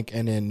Piggy Bank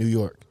and then New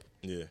York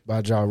yeah. by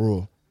Ja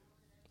Rule.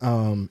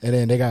 And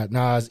then they got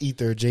Nas,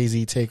 Ether,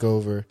 Jay-Z,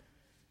 Takeover,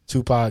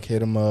 Tupac,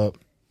 Hit 'Em Up.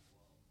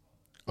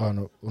 Oh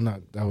no, well,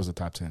 not that was the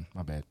top 10.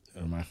 My bad.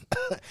 Never mind.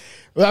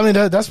 Well, I mean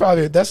that's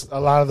a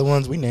lot of the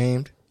ones we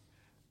named.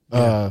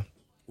 Well,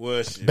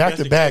 shit, Back that's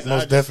to the back, case.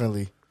 most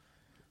definitely,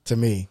 to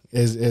me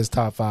is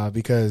top 5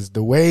 because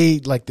the way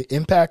like the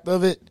impact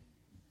of it,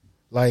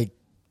 like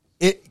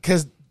it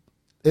because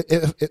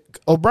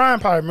O'Brien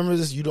probably remembers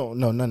this. You don't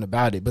know nothing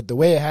about it, but the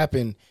way it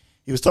happened,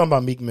 he was talking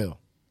about Meek Mill,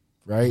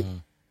 right?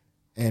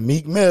 And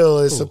Meek Mill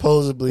is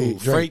supposedly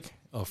Drake.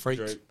 Frank.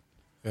 Drake.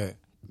 Yeah.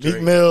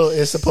 Meek Mill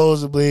is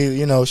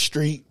supposedly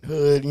street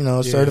hood,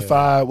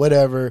 certified,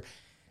 whatever,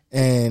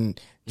 and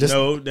just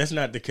No, that's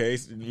not the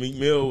case. Meek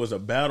Mill was a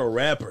battle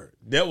rapper.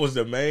 That was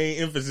the main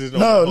emphasis on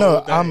no, the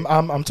whole no.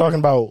 thing. I'm talking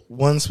about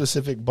one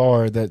specific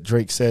bar that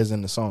Drake says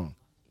in the song.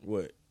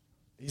 What?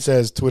 He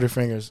says Twitter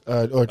fingers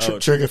or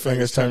trigger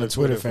fingers turn to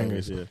Twitter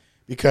fingers. Yeah.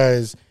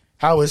 Because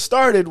how it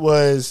started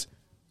was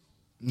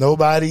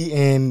nobody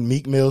in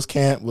Meek Mill's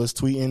camp was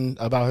tweeting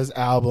about his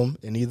album,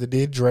 and neither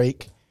did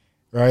Drake,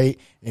 right?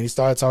 And he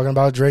started talking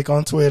about Drake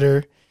on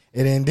Twitter.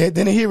 And then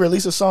didn't he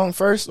release a song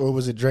first, or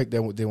was it Drake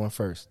that did one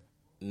first?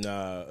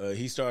 Nah,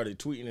 he started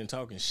tweeting and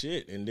talking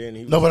shit, and then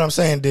he was, No, but I'm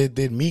saying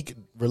did Meek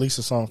release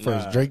a song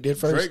first? Nah, Drake did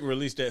first? Drake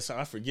released that song.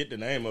 I forget the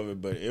name of it,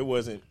 but it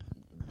wasn't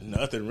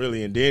nothing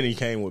really. And then he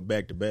came with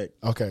Back to Back.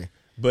 Okay.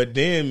 But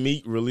then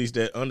Meek released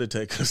that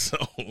Undertaker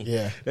song.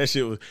 Yeah. That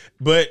shit was.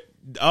 But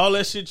all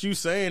that shit you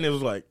saying, it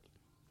was like,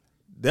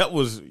 that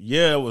was,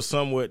 it was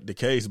somewhat the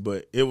case,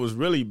 but it was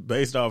really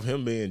based off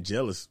him being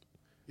jealous.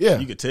 Yeah.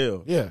 You could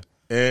tell. Yeah.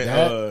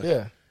 And,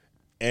 yeah.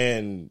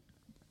 And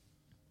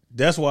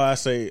that's why I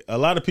say a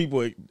lot of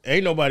people,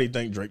 ain't nobody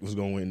think Drake was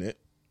going to win that.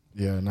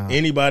 Yeah, nah.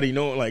 Anybody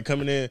knowing, like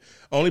coming in,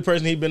 only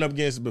person he'd been up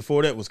against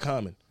before that was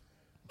Common.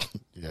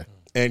 Yeah.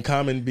 And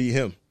Common beat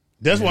him.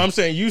 That's why I'm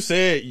saying you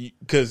said,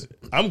 because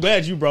I'm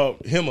glad you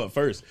brought him up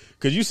first,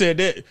 because you said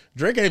that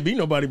Drake ain't beat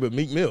nobody but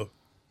Meek Mill.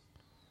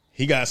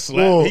 He got slapped.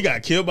 Whoa. He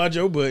got killed by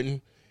Joe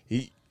Budden.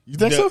 You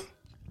think so?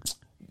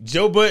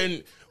 Joe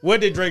Budden. What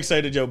did Drake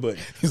say to Joe Budden?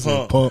 He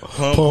said, Pump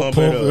pump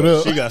it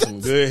up. She got some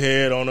good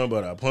head on her,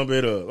 but I pump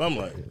it up. I'm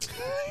like,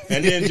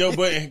 and then Joe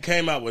Budden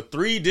came out with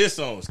 3 diss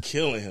songs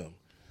killing him.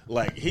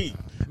 Like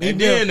Meek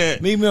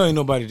Mill ain't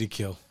nobody to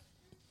kill.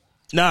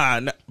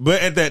 Nah,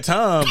 but at that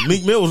time,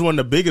 Meek Mill was one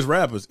of the biggest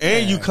rappers,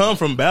 and you come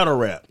from battle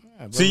rap.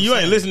 See, you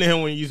ain't listening to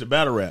him when you used to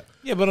battle rap.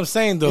 Yeah, but I'm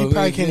saying though, You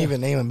probably can't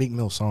even name a Meek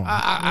Mill song.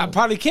 I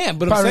probably can't.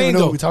 But I'm Probably saying don't know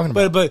though, what we talking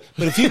about. but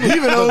if people You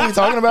even know what we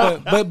talking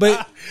about?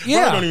 but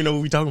yeah, I don't even know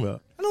what we talking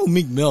about. I know who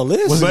Meek Mill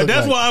is. What's he But look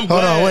that's like? why I'm Hold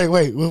glad. on,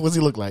 wait. What's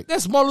he look like?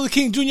 That's Martin Luther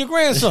King Jr.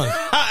 grandson.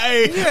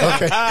 Hey,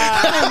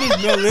 I know who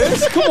Meek Mill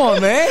is. Come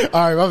on, man.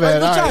 All right, my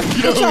bad. All right.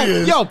 You know who he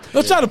is.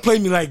 Don't try to play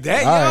me like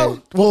that, All yo.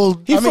 right.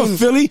 Well, He I from mean,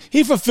 Philly.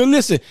 He from Philly.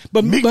 Listen,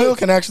 but Meek Mill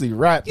can actually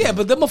rap. yeah,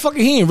 but that motherfucker,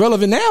 he ain't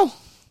relevant now.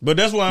 but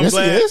that's why I'm Yes, he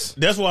glad. is.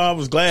 That's why I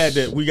was glad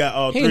that we got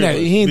all He three ain't,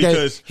 of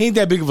us that, he ain't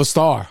that big of a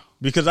star.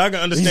 because I can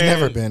understand.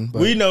 never been,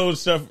 but- We know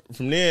stuff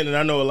from then, and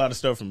I know a lot of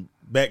stuff from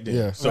back then.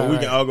 Yeah. So Right, we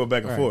right. can all go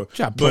back and forth.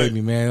 Try to play But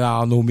me, man. I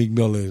don't know who Meek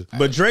Mill is.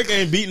 But Drake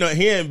ain't beat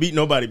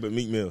nobody but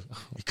Meek Mill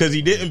because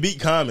he didn't beat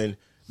Common.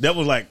 That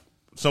was like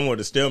somewhat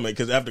a stalemate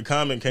because after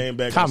Common came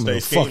back Common on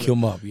will stage fuck scheming,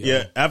 him up,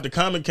 yeah. After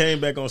Common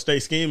came back on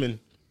stage scheming,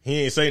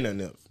 he ain't say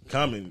nothing else.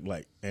 Common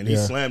and he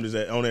Yeah. slammed his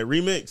on that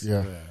remix.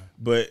 Yeah.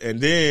 And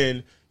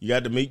then you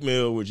got the Meek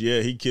Mill, which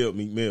he killed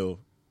Meek Mill,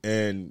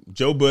 and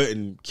Joe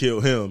Budden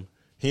killed him.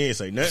 He ain't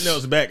say nothing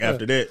else back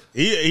after that.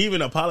 He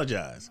even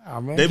apologized.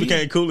 Man, They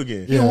became cool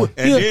again. Yeah.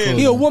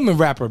 He a woman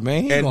rapper,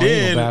 man. He And ain't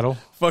then no battle.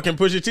 fucking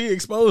Pusha T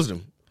exposed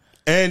him.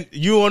 And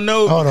you don't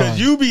know Hold because on.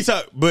 you be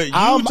talk, but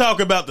you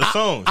talk about the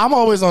song. I'm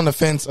always on the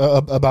fence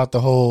about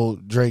the whole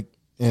Drake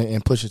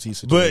and Pusha T But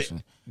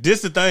situation.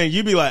 this the thing,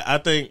 you be like, I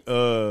think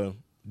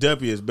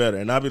Duppy is better,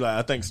 and I'll be like,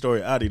 I think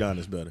Story Adidon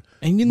is better.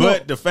 And you know-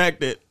 but the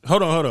fact that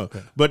hold on,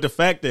 but the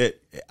fact that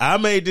I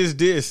made this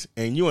diss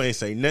and you ain't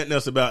say nothing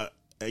else about.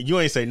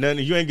 You ain't say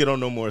nothing. You ain't get on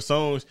no more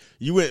songs.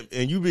 You went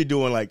and you be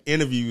doing like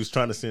interviews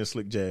trying to send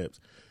slick jabs,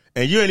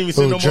 and you ain't even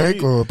send Who, no more.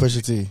 Drake or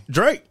Pusha T?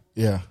 Drake.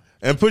 Yeah.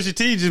 And Pusha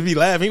T just be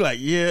laughing. He like,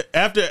 yeah.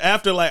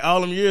 After like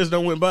all them years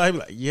done went by, he be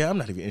like, yeah, I'm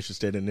not even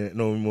interested in that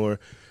no more.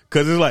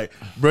 Cause it's like,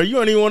 bro, you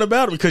don't even want to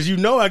battle me because you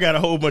know I got a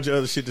whole bunch of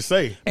other shit to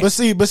say, But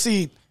see, and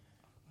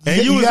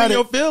you was in gotta-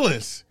 your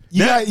feelings.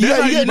 You got he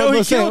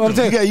killed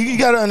him. you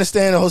got to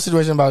understand the whole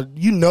situation about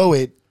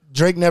it.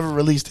 Drake never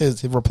released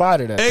his reply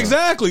to that. though.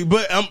 Exactly,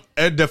 but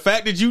the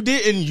fact that you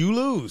didn't, you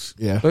lose.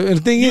 Yeah. But and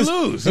the thing You is,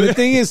 lose. and the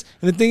thing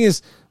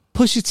is,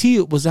 Pusha T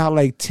was out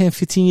like 10,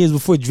 15 years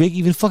before Drake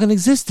even fucking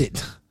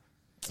existed.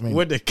 I mean,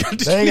 What they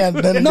they ain't got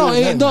nothing to do No, with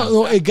it, nothing.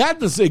 no, it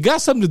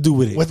got something to do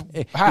with it. With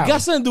it how?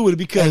 got something to do with it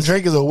And because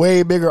Drake is a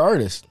way bigger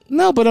artist.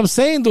 no, but I'm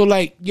saying though,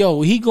 like,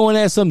 yo, he going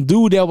at some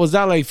dude that was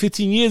out like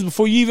 15 years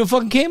before you even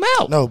fucking came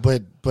out. No,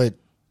 but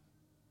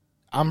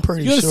I'm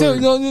pretty You sure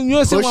understand? You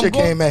understand where Pusha I'm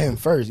going? came at him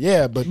first.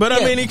 Yeah, but But I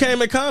Yeah. mean, he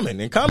came at Common,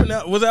 and Common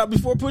was out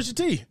before Pusha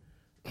T.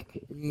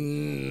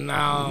 No,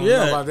 I don't know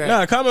Yeah, about that.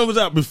 nah, Common was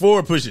out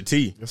before Pusha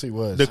T. yes, he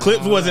was. The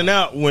clips wasn't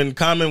out when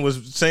Common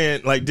was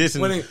saying like this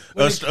and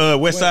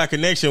West Side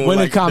Connection. When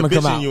was, did Common the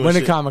come bitching out? you and When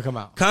did shit. Common come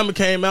out? Common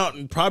came out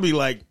in probably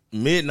like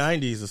mid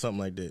 '90s or something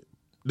like that.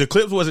 The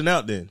clips wasn't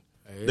out then.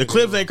 The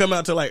clips ain't come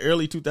out till like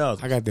early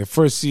 2000s. I got their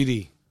first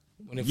CD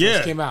when it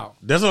first came out.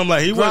 That's what I'm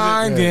like. He wasn't.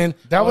 Grinding.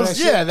 that all was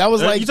shit. that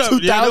was like You 2000,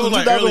 talk- yeah, that was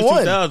like early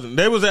 2001.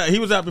 2000. He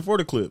was out before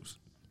the clips.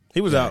 He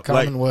was out.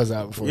 Common like, was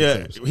out before. the yeah.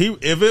 clips.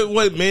 If it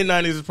was mid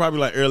 '90s, it's probably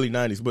like early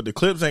 '90s. But the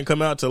clips ain't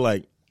come out till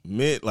like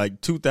mid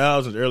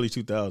 2000s, early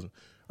 2000s.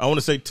 I want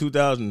to say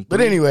 2000.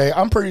 But anyway,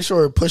 I'm pretty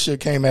sure Pusha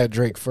came at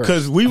Drake first.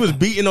 because we was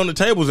beating on the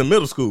tables in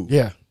middle school.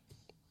 Yeah,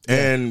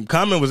 And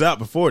Common was out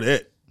before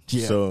that.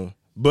 Yeah. So,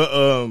 but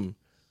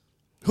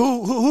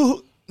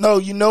who? No,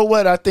 you know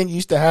what I think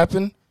used to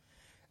happen.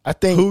 I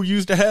think who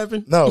used to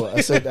happen? No,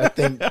 I said I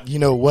think you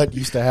know what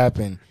used to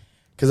happen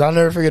because I'll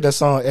never forget that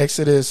song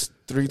Exodus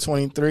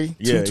 3:23,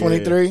 Yeah,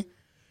 2:23,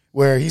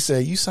 where he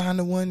said, "You signed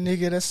to one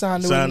nigga that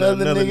signed to Signed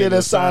another nigga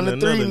that signed to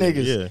three another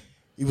niggas." Yeah.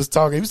 He was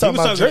talking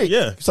about Drake.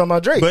 Yeah. He was talking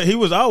about Drake. But he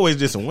was always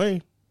dissing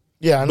Wayne.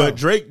 Yeah, I know. But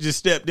Drake just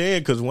stepped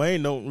in because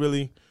Wayne don't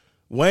really.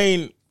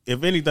 Wayne,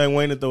 if anything,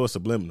 Wayne would throw a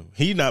subliminal.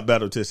 He's not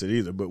battle tested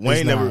either, but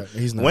Wayne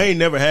He's not. Wayne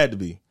never had to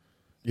be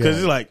because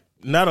Yeah. it's like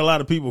not a lot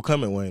of people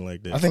come at Wayne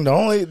like that. I think the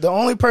only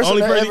person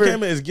Only that person ever he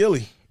came at is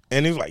Gilly,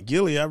 and he was like,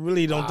 "Gilly, I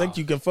really don't think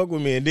you can fuck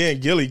with me." And then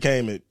Gilly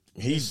came at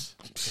he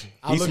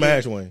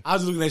smashed Wayne. I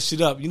was looking that shit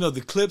up. You know,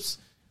 the Clips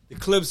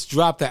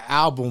dropped the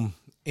album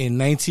in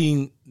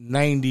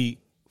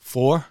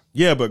 1994.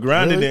 Yeah, but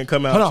Grinding Really? didn't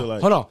come out till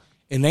like Hold on.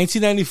 In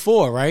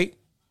 1994, right?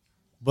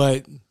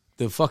 But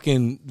the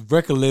fucking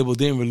record label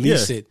didn't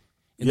release Yeah. it.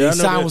 And Yeah, I they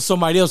know signed that. with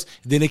somebody else.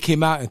 Then it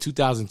came out in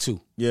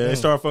 2002. Yeah, they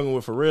started fucking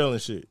with Pharrell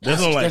and shit.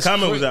 That's when like that's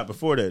Common cra- was out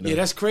before that. Though. Yeah,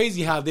 that's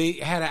crazy how they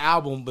had an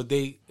album, but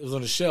it was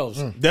on the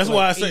shelves. That's for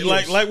why I like say 8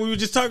 like years. we were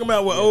just talking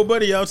about with old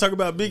buddy. Y'all talk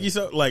about Biggie.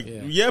 So like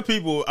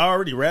people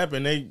already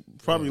rapping. They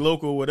probably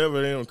local or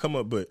whatever. They don't come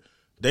up, but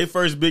their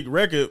first big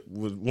record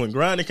was when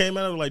Grinding came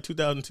out. It was like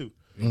 2002.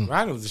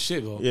 Grinding was the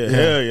shit, bro. Yeah,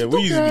 hell yeah.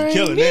 We used to be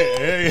killing that.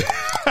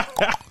 Hell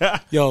yeah.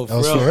 Yo, that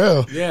was for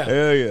real. Yeah.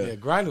 Hell yeah. Yeah,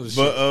 Grinding was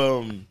But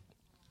shit.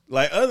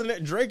 like other than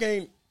that, Drake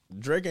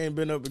ain't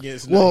been up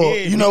against. Well, he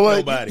ain't you know beat what?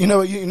 Nobody.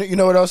 You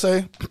know what I'll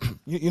say.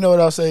 You know what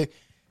I'll say.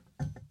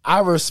 I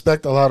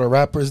respect a lot of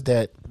rappers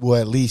that will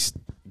at least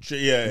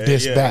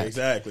diss back.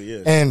 Exactly.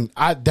 Yeah. And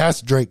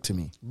that's Drake to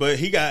me. But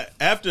he got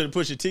after the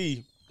Pusha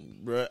T,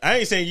 bro. I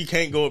ain't saying you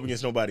can't go up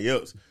against nobody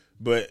else,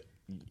 but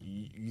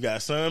you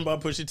got Son by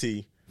Pusha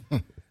T.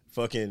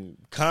 Fucking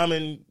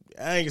Common.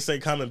 I ain't gonna say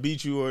Common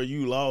beat you or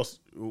you lost.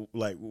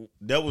 Like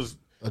that was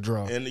a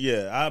draw. And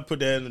yeah, I put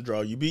that in the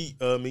draw. You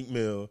beat Meek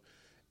Mill,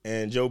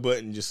 and Joe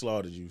Budden just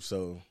slaughtered you.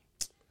 So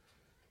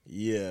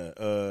yeah,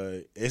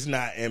 it's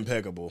not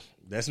impeccable.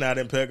 That's not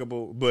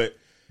impeccable. But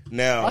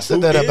now I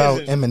said that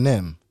about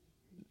Eminem.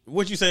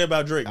 What you say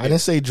about Drake? I didn't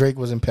say Drake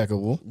was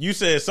impeccable. You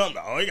said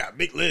something. Oh, he got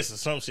big lists or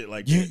some shit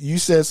like that. You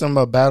said something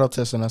about battle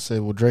testing. I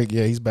said, well, Drake,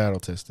 yeah, he's battle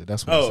tested.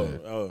 That's what I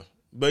said. Oh,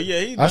 but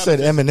yeah, I said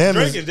Eminem.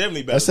 Drake is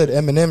definitely battle. I said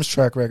Eminem's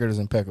track record is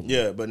impeccable.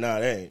 Yeah, but nah,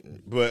 that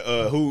ain't.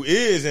 But who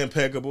is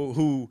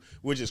impeccable?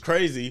 Which is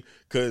crazy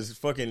because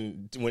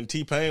fucking when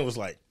T-Pain was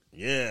like,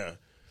 yeah.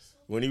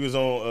 When he was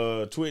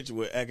on Twitch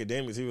with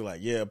academics, he was like,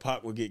 yeah,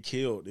 Pac would get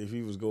killed if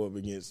he was going up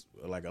against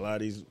like a lot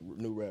of these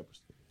new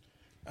rappers.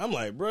 I'm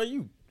like, bro,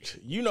 you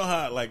know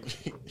how like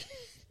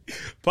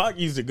Pac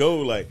used to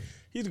go like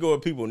he used to go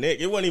at people's neck.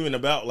 It wasn't even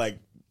about like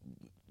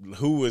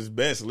who was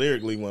best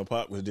lyrically when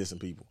Pac was dissing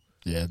people.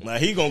 Yeah,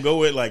 like he gonna go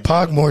with like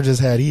Pac more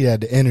just had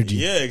the energy.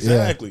 Yeah,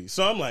 exactly. Yeah.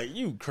 So I'm like,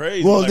 you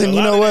crazy. Well, like, then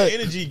you know what? That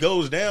energy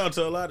goes down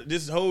to a lot of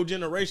this whole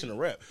generation of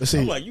rap.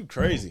 I'm like, you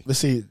crazy. Let's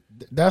see.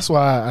 That's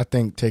why I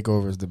think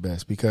Takeover is the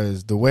best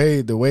because the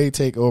way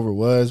Takeover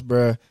was,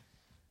 bruh,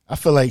 I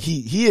feel like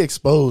he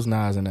exposed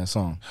Nas in that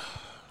song.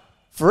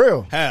 For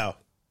real. How?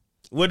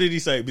 What did he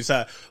say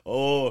besides,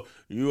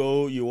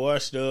 you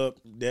washed up,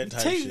 that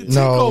type shit?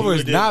 Takeover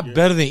is not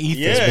better than Ether.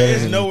 Yeah,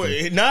 it's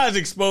nowhere. Nas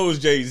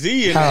exposed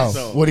Jay-Z in that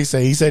song. What'd he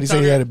say? He said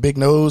he had a big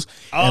nose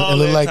and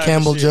looked like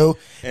Campbell Joe.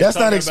 That's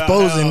not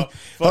exposing.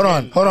 Hold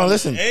on,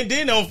 listen. And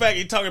then, in fact,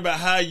 he talking about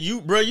how you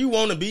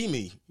want to be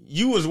me.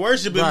 You was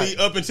worshiping me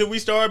up until we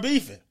started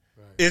beefing.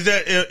 Is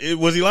that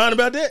was he lying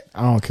about that?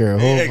 I don't care.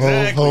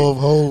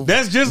 Exactly.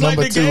 That's just like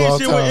the gang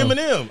shit with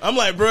Eminem. I'm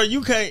like, bro,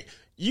 you can't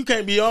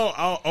be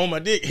on my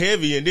dick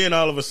heavy and then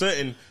all of a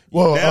sudden you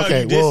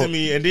dissing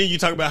me and then you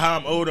talk about how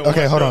I'm older.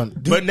 Okay, hold on.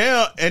 But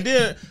now and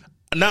then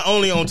not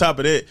only on top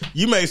of that,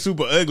 you made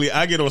Super Ugly.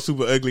 I get on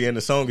Super Ugly and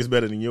the song is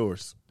better than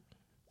yours.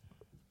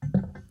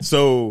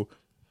 So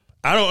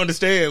I don't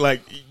understand.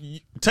 Like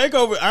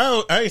Takeover,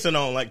 I ain't saying I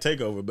don't like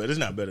Takeover, but it's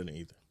not better than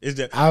Ether. It's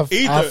just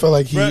Ether. I feel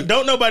like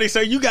don't nobody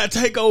say you got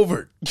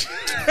Takeover.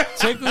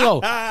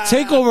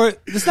 Takeover.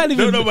 It's not even.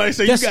 Don't nobody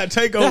say you got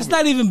Takeover. That's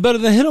not even better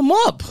than Hit 'Em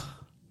Up.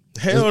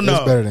 Hell no.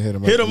 It's better than Hit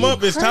 'Em Up. Hit 'Em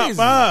Up is top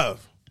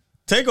 5.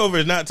 Takeover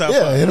is not top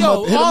 5. Hit 'Em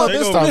Up is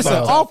top 5. Listen,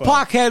 all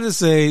Pac had to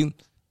say,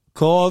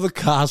 call the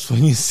cops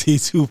when you see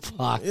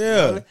Tupac.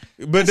 Yeah.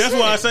 But that's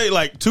why I say,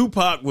 like,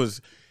 Tupac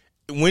was,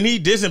 when he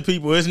dissing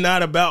people, it's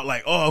not about,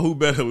 like, who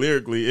better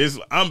lyrically. It's,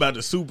 I'm about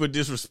to super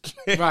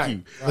disrespect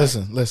you.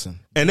 Listen.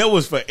 And that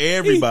was for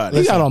everybody.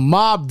 He got a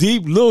Mobb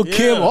Deep, Lil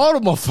Kim, all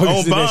the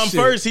motherfuckers. On Bomb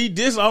First, he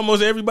dissed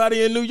almost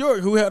everybody in New York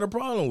who had a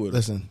problem with it.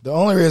 Listen, the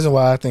only reason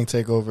why I think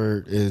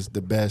Takeover is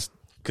the best.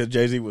 Because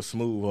Jay-Z was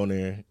smooth on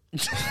there.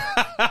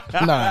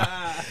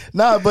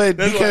 Nah, but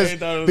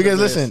because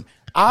listen,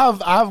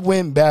 I've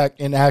went back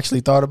and actually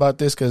thought about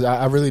this because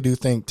I really do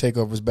think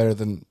Takeover is better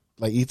than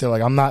like Ether.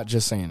 Like I'm not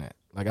just saying that.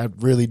 Like I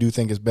really do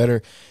think it's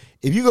better.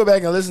 If you go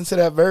back and listen to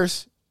that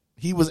verse,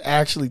 he was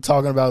actually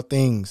talking about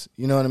things.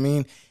 You know what I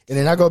mean? And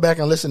then I go back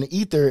and listen to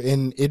Ether,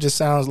 and it just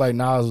sounds like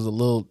Nas was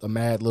a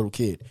mad little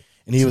kid,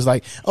 and he was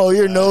like, "Oh,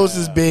 your nose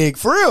is big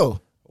for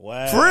real,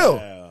 for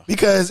real."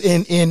 Because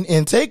in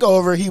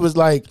Takeover, he was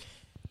like,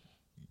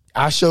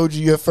 I showed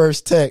you your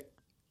first tech.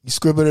 You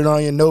scribbled it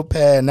on your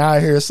notepad. Now I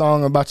hear a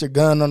song about your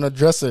gun on the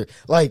dresser.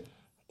 Like,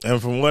 and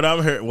from what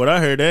I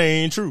heard, that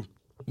ain't true.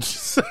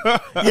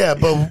 Yeah,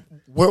 but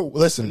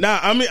listen. Nah,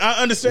 I mean,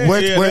 I understand.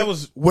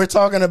 We're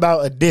talking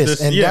about a diss,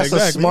 and that's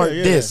a smart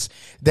diss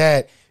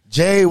that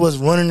Jay was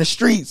running the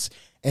streets.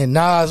 And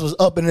Nas was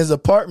up in his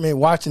apartment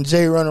watching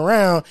Jay run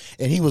around,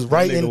 and he was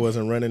writing. Nigga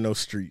wasn't running no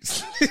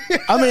streets.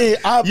 I mean,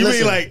 you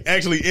mean like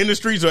actually in the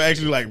streets or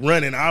actually like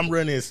running? I'm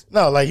running.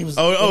 No, like he was.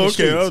 Oh, okay.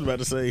 Streets. I was about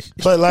to say,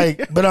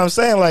 but I'm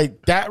saying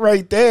like that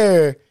right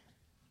there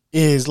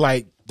is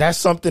like that's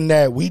something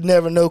that we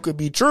never know could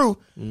be true.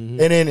 Mm-hmm.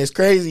 And then it's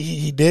crazy.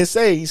 He did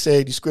say he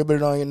said you scribbled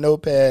it on your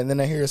notepad, and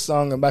then I hear a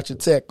song about your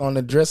tech on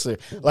the dresser.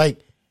 Like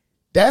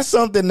that's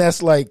something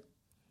that's like,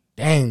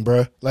 dang,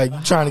 bro. Like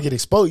you trying to get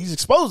exposed. He's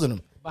exposing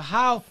them. But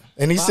how?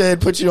 And he said,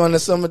 "Put you on the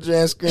Summer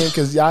Jam screen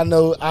because I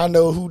know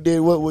who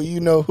did what. Well, you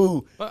know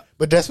who.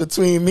 But that's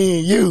between me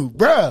and you,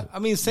 bruh." I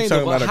mean, saying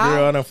talking about a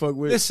girl I don't fuck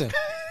with. Listen,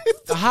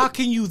 how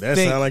can you that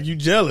think? That sound like you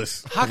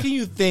jealous. How can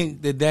you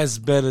think that that's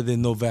better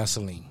than No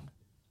Vaseline?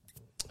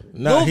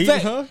 Nah,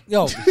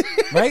 Yo,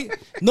 right?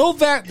 No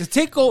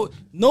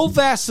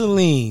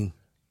Vaseline.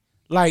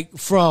 Like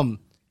from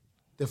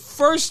the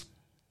first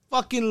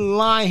fucking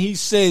line he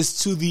says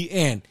to the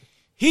end,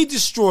 he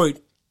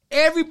destroyed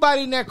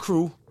everybody in that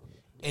crew,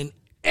 and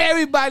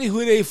everybody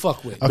who they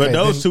fuck with. But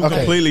those two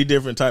completely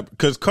different type.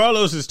 Because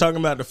Carlos is talking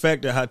about the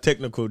fact of how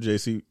technical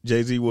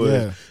Jay-Z was.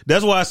 Yeah.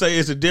 That's why I say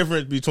it's a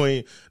difference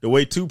between the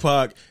way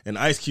Tupac and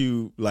Ice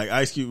Cube, like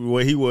Ice Cube,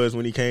 where he was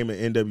when he came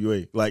in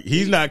NWA. Like,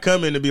 he's not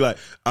coming to be like,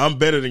 I'm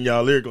better than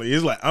y'all lyrically.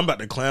 He's like, I'm about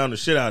to clown the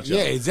shit out y'all.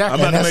 Yeah,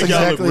 exactly. I'm about to make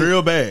y'all look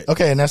real bad.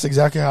 Okay, and that's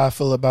exactly how I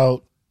feel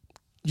about.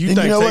 You think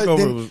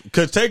Takeover was,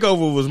 because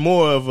Takeover was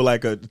more of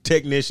like a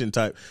technician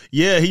type.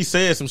 Yeah, he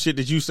said some shit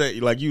that you say,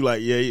 yeah,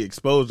 he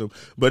exposed him.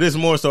 But it's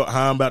more so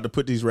how I'm about to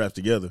put these raps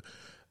together.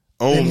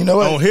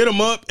 On Hit 'Em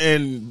Up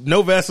and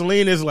No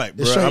Vaseline is like,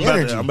 bro,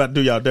 I'm about to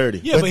do y'all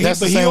dirty. Yeah, but that's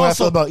the same way I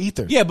feel about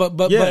Ether. Yeah,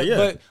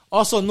 but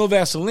also No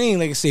Vaseline,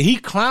 like I said, he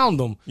clowned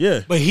him.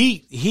 Yeah. But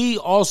he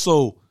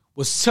also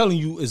was telling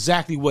you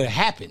exactly what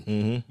happened.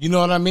 Mm-hmm. You know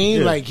what I mean?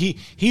 Yeah. Like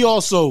he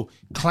also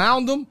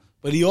clowned him,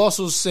 but he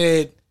also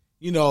said,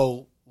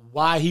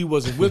 why he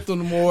wasn't with them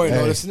no more and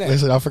all this and that.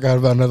 Listen, I forgot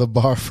about another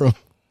bar from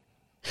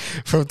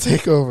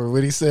Takeover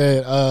when he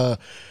said,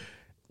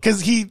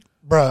 because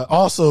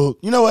also,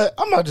 you know what?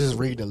 I'm not just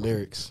read the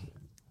lyrics.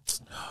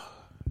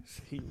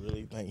 He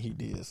really think he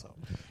did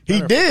something.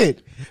 He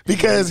did,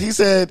 because he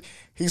said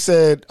you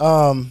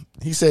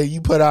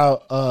put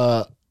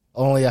out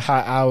only a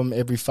hot album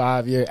every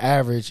 5-year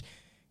average.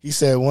 He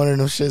said one of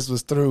them shits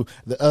was through,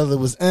 the other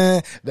was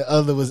the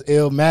other was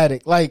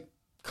Illmatic. Like,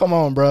 come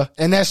on, bro.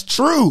 And that's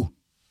true.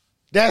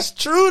 That's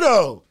true,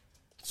 though.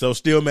 So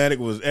Stillmatic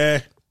was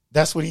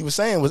That's what he was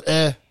saying, was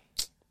And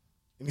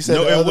he said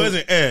no, it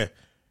wasn't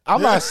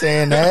I'm not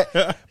saying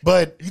that,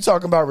 but you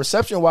talking about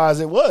reception-wise,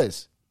 it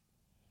was.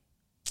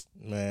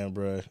 Man,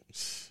 bro.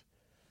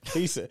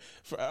 He said,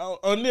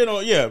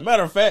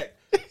 matter of fact,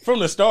 from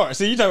the start.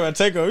 See, you talking about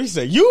Takeover. He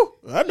said, you?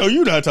 I know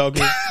you not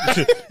talking.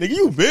 Nigga,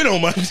 you been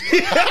on my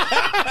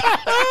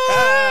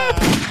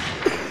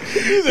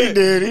He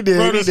did.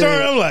 From the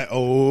start, I'm like,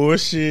 oh,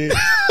 shit.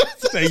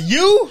 Say,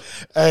 you?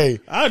 Hey.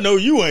 I know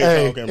you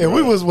ain't talking, bro. And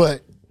we was,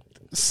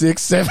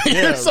 6, 7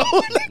 years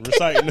old?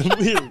 Reciting them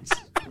lyrics.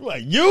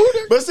 Like, you?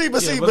 But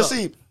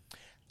see.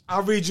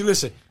 I'll read you,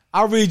 listen.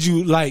 I'll read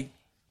you, like,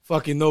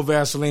 fucking No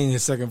Vaseline in the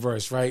second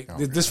verse, right?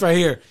 Okay. This right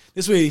here.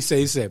 This way he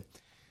said,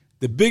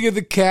 the bigger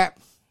the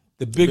cap,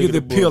 the bigger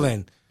the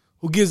peeling.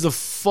 Who gives a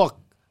fuck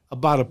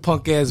about a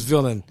punk-ass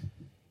villain?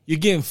 You're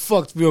getting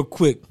fucked real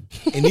quick.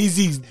 And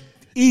Easy's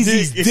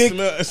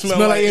dick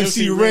smell like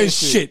MC Ren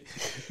shit.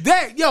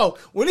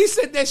 When he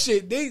said that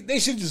shit, they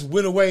should just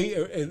went away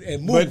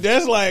and move. But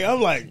that's like,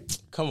 I'm like,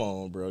 come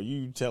on, bro.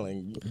 You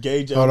telling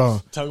gay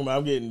jokes, talking about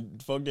I'm getting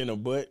fucked in a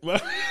butt.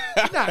 not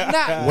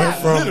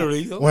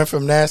literally. Went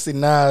from Nasty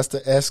Nas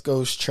to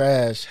Esco's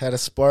trash. Had a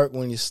spark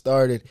when you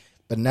started,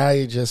 but now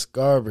you're just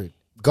garbage.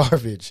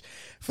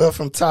 Fell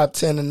from top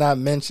 10 and not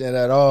mentioned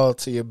at all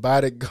to your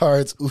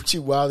bodyguard's Uchi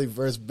Wally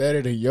verse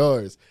better than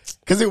yours.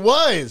 Because it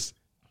was.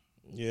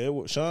 Yeah,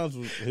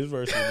 his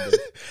verse was the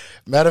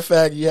Matter of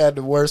fact, you had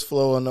the worst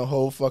flow on the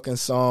whole fucking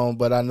song,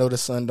 but I know the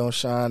sun don't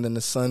shine and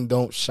the sun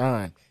don't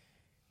shine.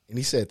 And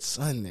he said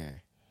sun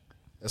there.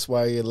 That's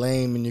why you're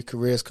lame and your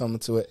career's coming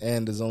to an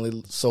end. There's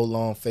only so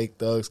long fake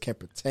thugs can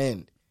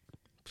pretend.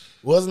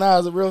 Was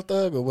Nas a real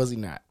thug or was he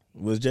not?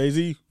 Was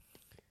Jay-Z?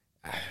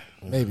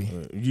 Maybe.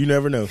 You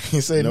never know.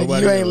 He said,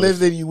 nigga, you ain't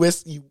lived it. You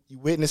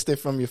witnessed it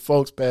from your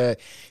folks' pad.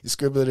 You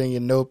scribbled it in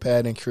your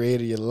notepad and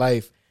created your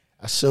life.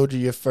 I showed you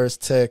your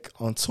first tech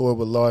on tour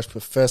with Large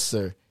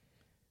Professor.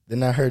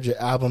 Then I heard your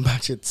album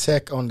about your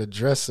tech on the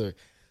dresser.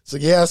 So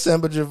yeah, I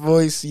sampled your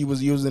voice. You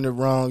was using it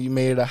wrong. You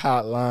made it a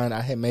hot line. I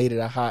had made it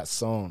a hot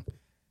song.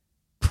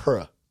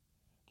 Bruh.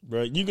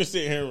 Bro, you can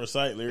sit here and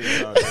recite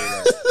lyrics all day.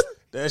 Like,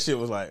 that shit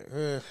was like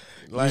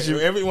when I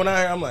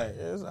hear, I'm like,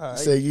 yeah, it's all right.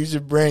 Say use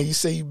your brain. You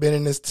say you've been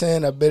in this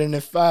 10. I've been in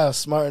this 5.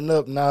 Smarten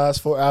up. Nas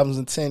 4 albums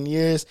in 10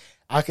 years.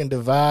 I can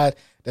divide.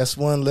 That's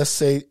one. Let's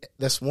say 2.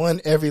 2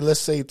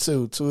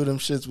 of them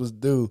shits was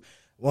due.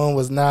 One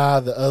was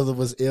the other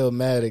was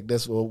Illmatic.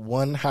 That's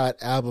one hot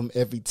album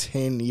every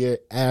 10-year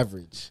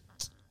average.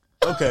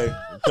 Okay,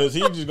 because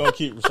he's just gonna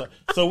keep.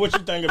 So what you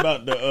think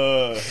about the?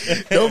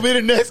 Don't be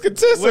the next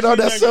contestant on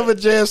that Summer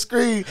Jam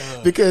screen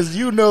because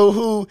you know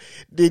who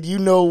did you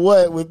know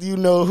what with you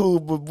know who,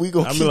 but we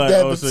gonna keep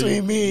that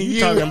between me and you.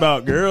 Talking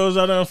about girls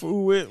I done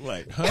fool with,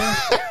 like,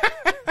 huh?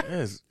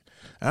 Yes.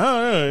 I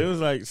don't know. It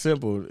was like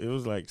simple. It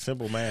was like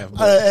simple math.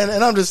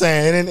 And I'm just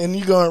saying, and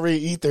you go and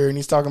read Ether, and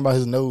he's talking about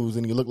his nose,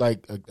 and he look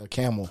like a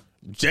camel.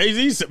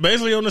 Jay-Z's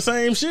basically on the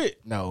same shit.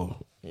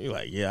 No. You're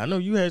like, yeah, I know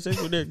you had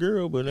sex with that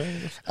girl, but all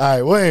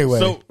right. Well, anyway.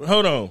 So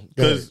hold on,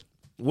 because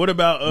what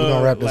about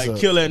like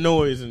Kill That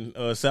Noise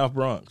in South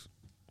Bronx?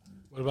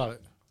 What about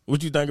it?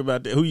 What you think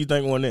about that? Who you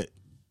think won that?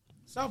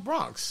 South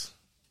Bronx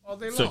all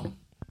day long.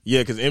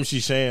 Yeah, because MC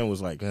Shan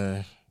was like,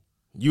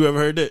 you ever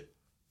heard that?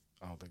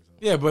 I don't think so.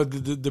 Yeah, but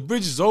the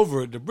bridge is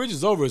over. The bridge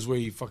is over is where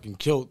he fucking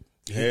killed.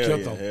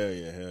 Hell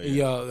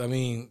yeah. I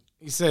mean.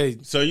 He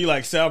said, so you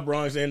like South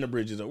Bronx and the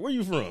bridges. Where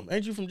you from?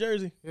 Ain't you from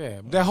Jersey?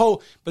 Yeah, that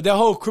whole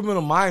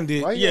criminal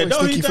minded. Yeah,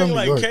 don't you think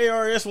like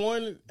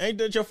KRS-One? Ain't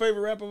that your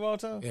favorite rapper of all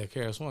time? Yeah,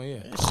 KRS-One.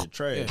 Yeah, that shit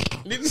trash.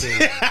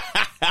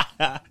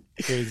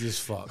 Crazy as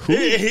fuck.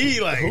 He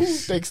like Who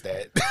thinks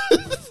that?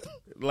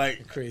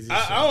 like Crazy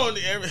I don't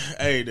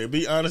hey, to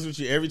be honest with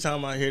you, every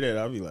time I hear that,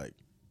 I'll be like,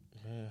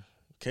 man,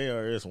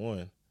 KRS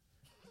One.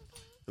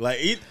 Like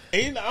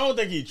I don't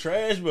think he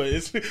trash, but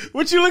it's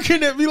what you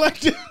looking at me like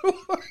that?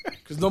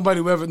 Because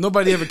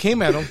nobody ever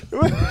came at him.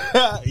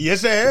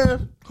 Yes, they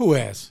have. Who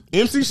has?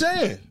 MC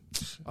Shan.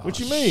 What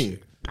you mean?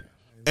 Shit.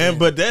 And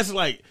but that's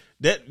like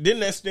that. Didn't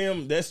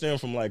that stem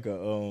from like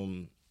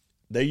a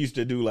they used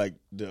to do like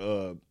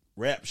the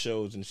rap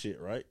shows and shit,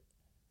 right?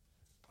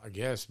 I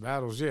guess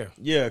battles, yeah.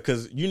 Yeah,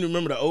 because you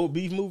remember the old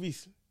beef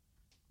movies?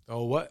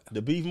 Oh, what?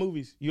 The beef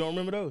movies. You don't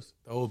remember those?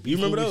 The old beef You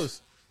remember movies?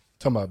 those?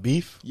 Talking about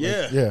beef?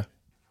 Yeah. Like, yeah.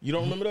 You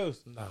don't remember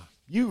those? Nah.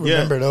 You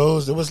remember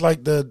those? It was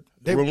like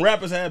When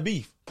rappers had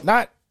beef.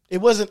 it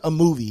wasn't a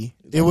movie.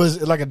 It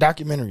was like a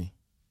documentary.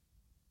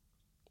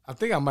 I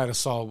think I might have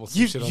saw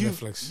some shit on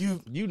Netflix.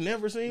 You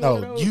never seen one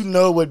of No, those? you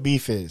know what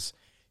beef is.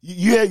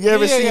 You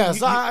ever seen? Yeah.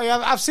 So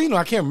I've seen them.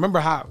 I can't remember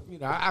how. You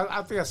know,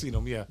 I think I've seen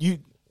them. Yeah.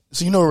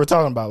 So you know what we're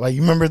talking about. Like,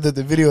 you remember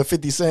the video of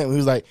 50 Cent when he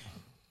was like,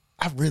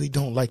 I really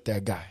don't like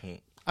that guy.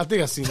 I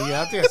think I've seen it.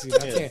 Yeah, I think I've seen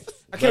it.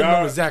 I can't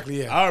remember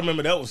exactly. Yeah. I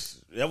remember that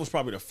was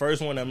probably the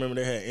first one. I remember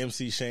they had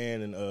MC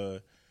Shan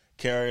and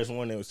KRS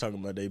One that was talking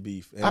about their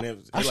beef.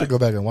 And I should go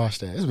back and watch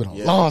that. It's been a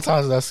long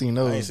time since I've seen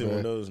those. I ain't seen one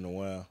of those in a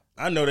while.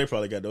 I know they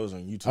probably got those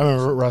on YouTube. I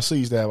remember Rasul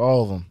used to have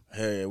all of them.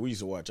 Hell yeah, we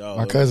used to watch all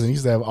My of cousin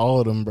used to have all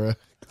of them, bro.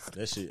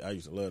 that shit. I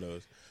used to love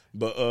those.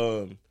 But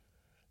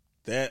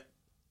that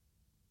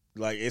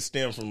like it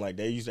stemmed from like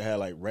they used to have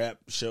like rap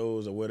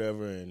shows or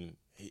whatever, and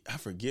I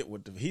forget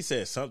what he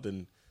said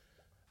something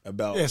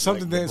about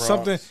something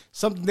like,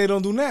 something they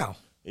don't do now.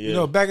 Yeah. You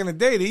know, back in the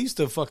day, they used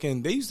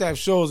to have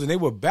shows and they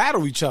would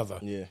battle each other.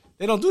 Yeah,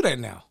 they don't do that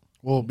now.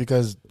 Well,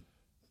 because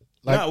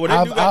they do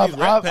got these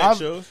rap pack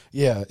shows.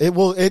 Yeah,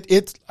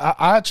 it's.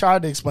 I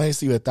tried to explain this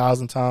to you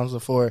 1,000 times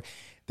before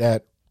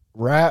that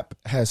rap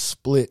has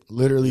split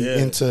literally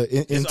into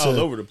it's all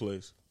over the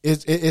place.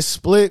 It's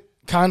split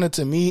kind of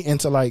to me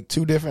into like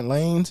two different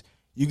lanes.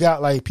 You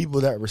got like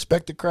people that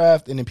respect the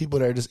craft, and then people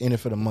that are just in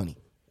it for the money.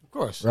 Of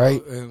course,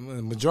 right? The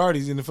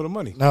majority's in it for the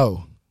money.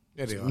 No,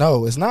 yeah, they are.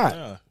 No, it's not.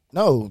 Yeah.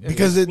 No,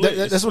 because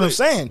that's what I'm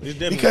saying.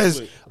 Because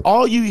split.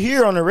 all you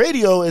hear on the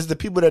radio is the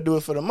people that do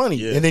it for the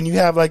money, and then you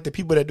have like the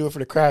people that do it for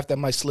the craft that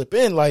might slip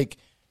in, like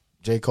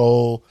J.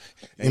 Cole.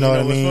 You know what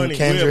I mean? Funny?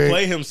 Kendrick. We'll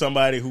play him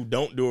somebody who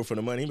don't do it for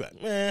the money. He be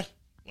like,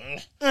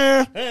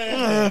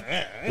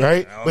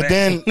 right? But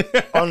then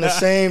on the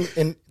same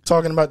and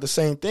talking about the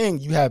same thing,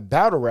 you have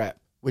battle rap,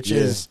 which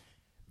is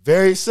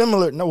very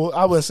similar. No, well,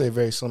 I wouldn't say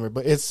very similar,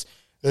 but it's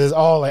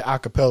all like a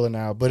cappella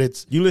now. But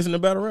it's you listen to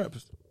battle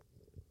rappers.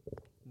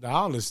 No,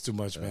 I don't listen too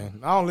much, man.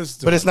 I don't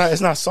listen. But it's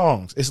not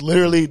songs. It's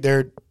literally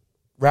they're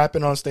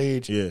rapping on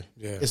stage. Yeah.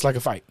 It's like a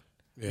fight.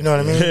 You know what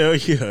I mean? Hell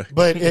yeah.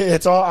 But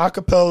it's all a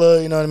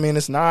cappella. You know what I mean?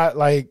 It's not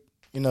like,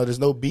 you know, there's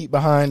no beat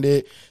behind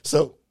it.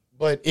 So,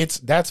 but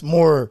that's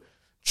more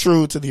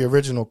true to the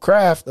original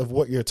craft of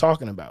what you're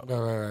talking about.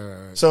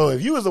 Right. So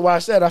if you was to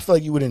watch that, I feel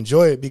like you would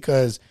enjoy it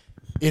because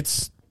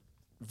it's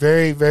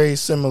very, very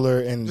similar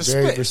and Just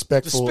very spit.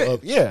 respectful Just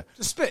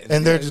spit. of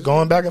and Just they're just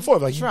going back and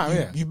forth like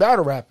you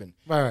battle rapping.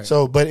 Right.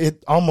 So, but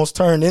it almost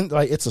turned in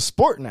like it's a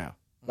sport now,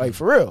 like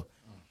for real.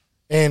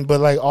 But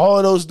like all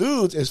of those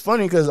dudes, it's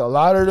funny because a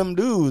lot of them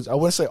dudes, I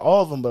wouldn't say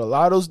all of them, but a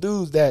lot of those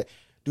dudes that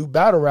do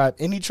battle rap,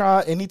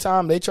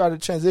 anytime they try to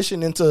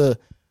transition into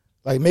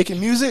like making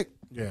music,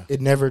 it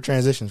never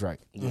transitions right.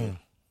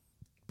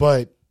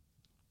 But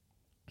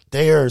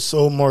they are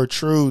so more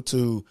true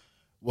to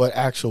what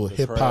actual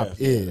hip hop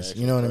is.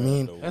 You know what I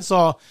mean? That's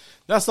all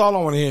I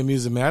want to hear in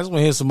music, man. I just want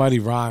to hear somebody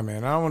rhyme,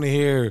 man. I don't want to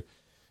hear,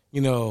 you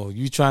know,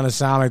 you trying to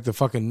sound like the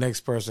fucking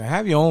next person.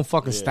 Have your own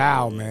fucking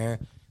style,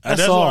 man.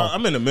 That's all.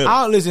 I'm in the middle.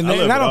 I don't listen, I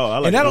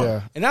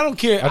don't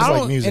care.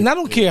 I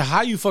don't care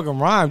how you fucking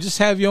rhyme. Just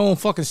have your own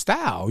fucking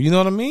style. You know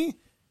what I mean?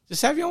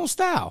 Just have your own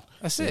style.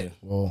 That's it.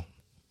 Well,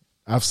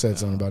 I've said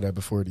something about that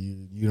before to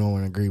you. You don't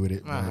want to agree with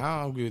it. Nah,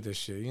 I don't agree with this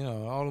shit. You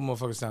know, all the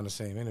motherfuckers sound the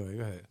same. Anyway,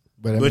 go ahead.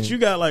 But But you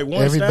got like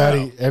one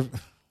style.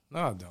 No,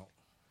 I don't.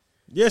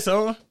 Yes,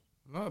 huh?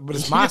 No, but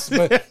it's my.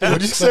 But, what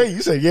did you say?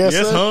 You said yes,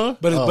 Yes, sir? huh?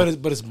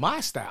 but it's my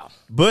style.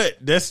 But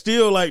that's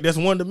still like that's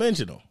one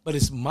dimensional. But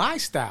it's my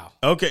style.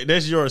 Okay,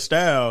 that's your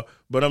style.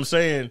 But I'm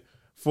saying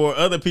for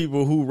other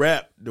people who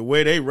rap the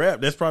way they rap,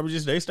 that's probably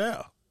just their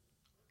style.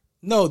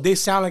 No, they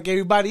sound like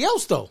everybody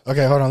else though.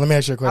 Okay, hold on. Let me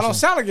ask you a question. I don't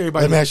sound like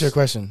everybody Let me else. ask you a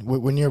question.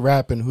 When you're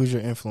rapping, who's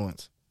your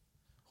influence?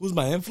 Who's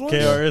my influence?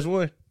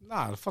 KRS-One.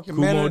 Nah, the fucking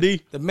Kumo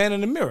D. The man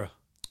in the mirror.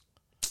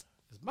 It's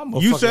my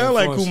You motherfucking sound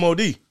like influence. Kumo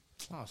D.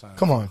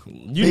 Come on.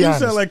 You do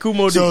sound like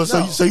Kumo D.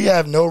 So you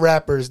have no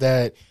rappers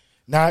that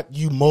not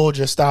you mold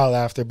your style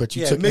after, but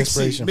you took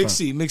inspiration from.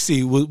 Mix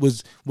C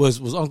was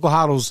Uncle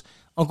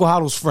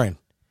Hoddle's friend.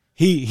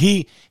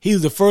 He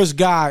was the first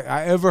guy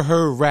I ever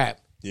heard rap.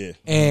 Yeah.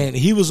 And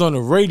he was on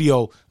the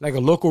radio, like a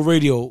local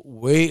radio,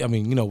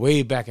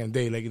 way back in the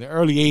day, like in the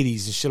early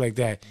 80s and shit like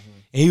that.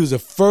 And he was the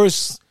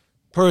first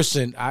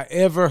person I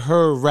ever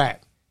heard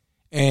rap.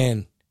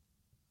 And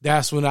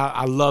That's when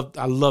I loved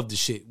the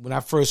shit. When I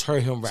first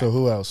heard him rap. So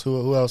who else?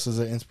 Who else is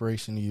an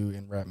inspiration to you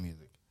in rap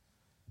music?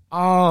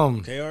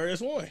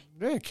 KRS-One.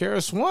 Yeah,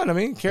 KRS-One. I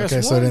mean, KRS-One.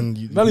 Okay, so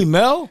then Melly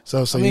Mel.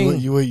 So I mean,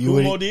 you would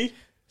Kool Mo D.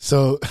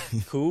 So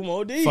Kool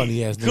Mo D.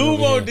 Funny ass nigga Kool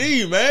Mo over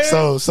D, man.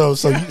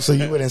 so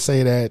you wouldn't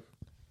say that,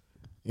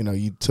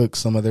 you took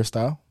some of their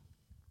style?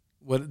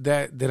 What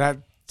that did I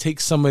take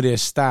some of their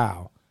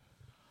style?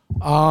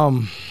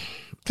 Because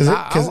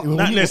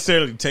not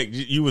necessarily take.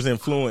 You was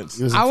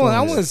influenced.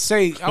 I wouldn't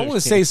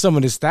say some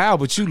of the style,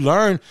 but you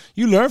learn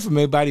from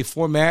everybody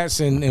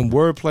formats and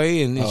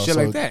wordplay and shit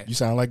like that. You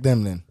sound like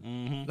them then.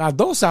 No, I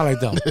don't sound like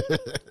them.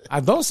 I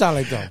don't sound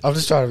like them. I'm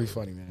just trying to be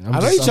funny, man. I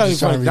know you're trying to be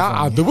funny.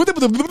 My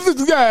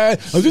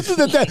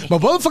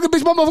motherfucking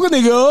bitch, my motherfucking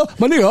nigga,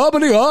 my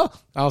nigga.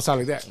 I don't sound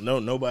like that. No,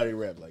 nobody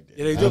rap like that.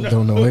 Yeah, they I do.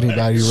 don't know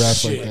anybody who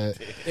raps like that.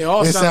 They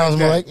all It sound sounds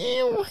more like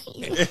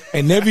like.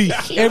 and every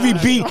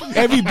beat,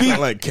 Sound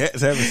like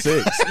cats having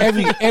sex.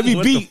 every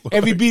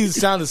beat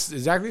sounds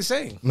exactly the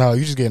same. No,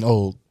 you're just getting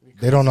old.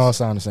 They don't all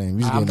sound the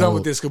same. I'm done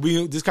with this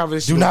because this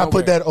conversation. Do not goes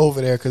put nowhere. that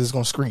over there because it's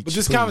gonna screech. But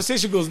this please.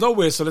 conversation goes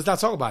nowhere, so let's not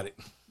talk about it.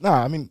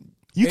 Nah, I mean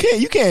you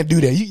can't do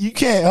that. You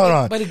can't. Hold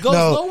on. But it goes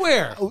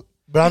nowhere.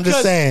 But I'm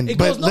just saying. It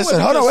But goes nowhere listen,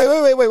 hold on.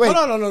 Wait.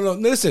 Hold on, no.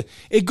 Listen,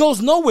 it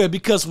goes nowhere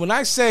because when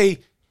I say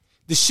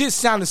the shit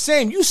sound the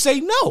same, you say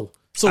no.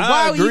 So I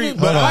why agree, even?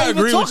 but why I even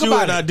agree talk with you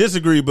about and it? I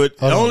disagree. But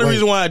Hold the on, only wait.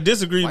 reason why I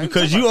disagree is Why you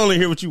because talking you about only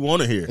hear what you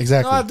want to hear.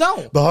 Exactly. No, I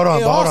don't. But hold on.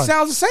 It all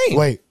sounds the same.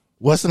 Wait.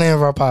 What's the name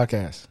of our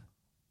podcast?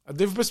 A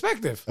different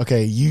perspective.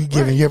 Okay, you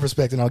giving Right. your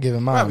perspective, and I'll give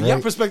mine. Right, Right, but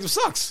your perspective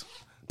sucks.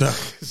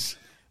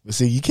 But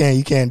see, you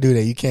can't do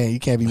that. You can't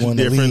be one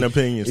to Different lead.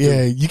 opinions, too.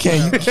 Yeah, you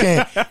can't.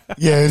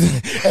 Yeah.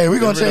 Hey, we're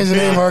gonna change the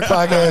name of our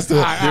podcast to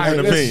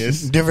Different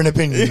opinions. Different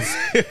opinions.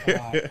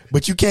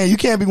 But you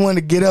can't be one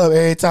to get up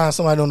every time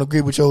somebody don't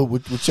agree with your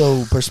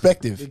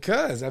perspective.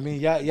 Because I mean,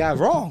 y'all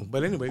wrong.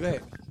 But anyway, go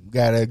ahead.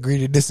 Gotta agree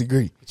to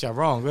disagree. But y'all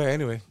wrong. Go ahead.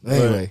 Anyway,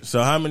 Anyway,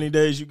 So how many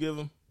days you give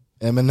them?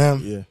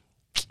 Eminem. Yeah,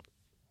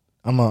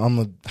 I'm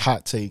a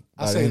hot take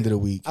by the end of the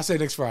week. I say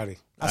next Friday.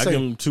 I give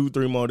them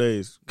 2-3 more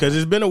days because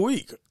it's been a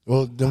week.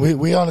 Well, then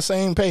we on the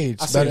same page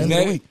I by say the end of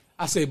the week.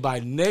 I say by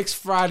next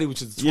Friday,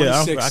 which is the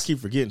 26th. Yeah, I keep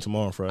forgetting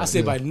tomorrow Friday. I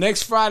say by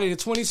next Friday, the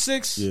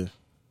 26th. Yeah.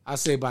 I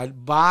say by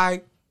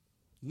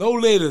no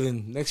later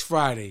than next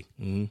Friday.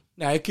 Mm-hmm.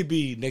 Now it could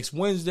be next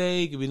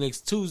Wednesday, it could be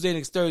next Tuesday,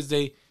 next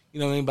Thursday. You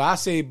know what I mean? But I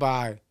say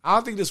I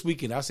don't think this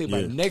weekend. I say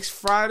by next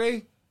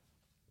Friday.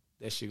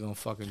 That shit gonna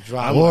fucking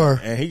drop.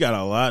 And he got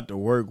a lot to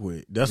work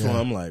with. That's why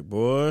I'm like,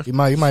 boy, You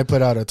might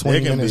put out a it 20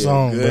 can minute be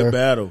song, a good bro.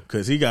 battle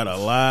because he got a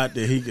lot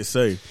that he could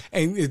say.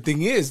 And the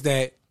thing is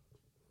that,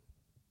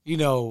 they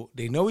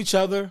know each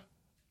other,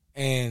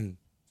 and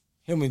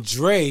him and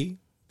Dre,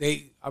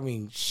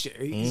 shit,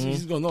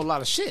 he's gonna know a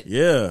lot of shit.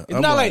 Yeah, It's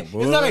not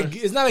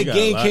like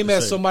Game came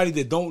at somebody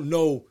that don't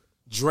know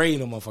Dre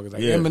and them motherfuckers.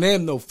 Like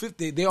Eminem know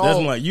 50. They all. That's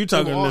like you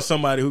talking to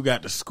somebody who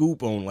got the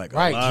scoop on like a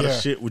lot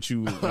of shit with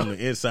you on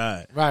the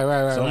inside. Right.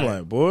 So I'm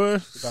like, boy,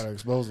 Gotta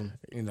expose them.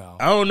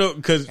 I don't know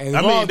because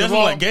that's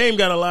like Game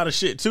got a lot of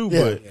shit too,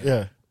 but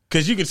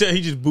because you can tell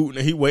he just booting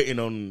and he waiting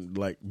on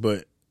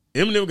but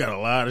Eminem got a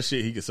lot of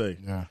shit he could say.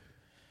 Yeah.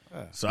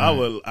 So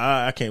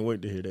I can't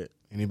wait to hear that.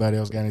 Anybody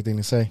else got anything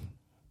to say?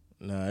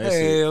 Nah, that's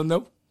Hell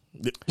no.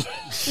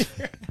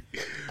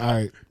 All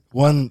right.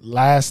 One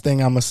last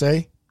thing I'm gonna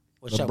say.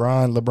 What's up?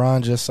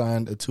 LeBron just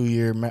signed a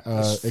 2-year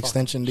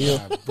extension deal.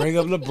 Bring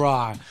up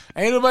LeBron.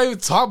 Ain't nobody even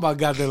talk about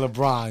goddamn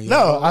LeBron.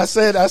 No, I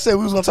said we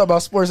was gonna talk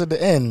about sports at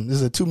the end.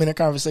 This is a 2-minute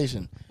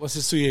conversation. What's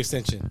his 2-year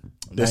extension?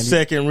 the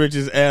second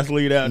richest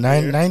athlete out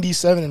there.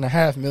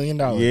 $97.5 million.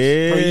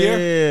 Yeah. Per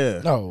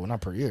year? No,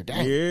 not per year.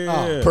 Dang.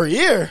 Yeah. Per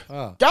year.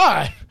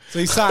 God. So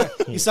he signed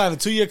a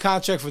 2-year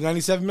contract for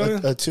 $97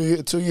 million. A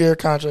two-year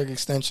contract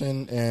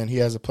extension, and he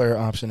has a player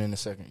option in the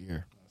second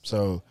year.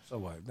 So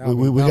what?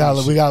 We got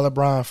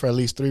LeBron for at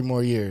least 3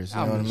 more years. You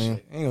know what I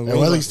mean?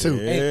 Well, at least 2.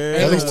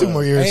 Yeah. At least 2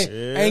 more years.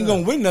 Ain't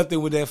gonna win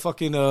nothing with that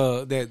fucking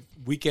that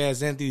weak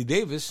ass Anthony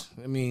Davis.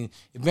 I mean,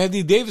 if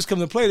Anthony Davis come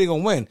to play, they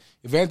gonna win.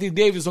 If Anthony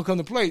Davis don't come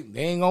to play,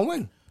 they ain't gonna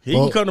win. He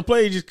can come to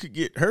play, he just could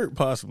get hurt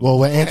possibly. Well,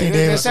 when Anthony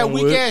Davis, that's that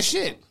weak ass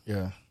shit.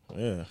 Yeah.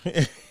 Yeah.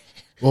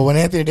 Well, when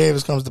Anthony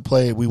Davis comes to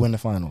play, we win the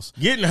finals.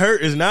 Getting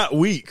hurt is not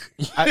weak.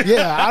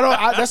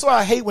 That's why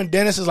I hate when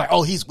Dennis is like,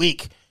 "Oh, he's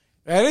weak."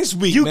 That is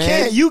weak. You man.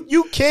 can't.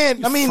 You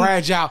can't. I mean,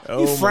 fragile.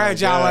 Oh You my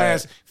fragile God.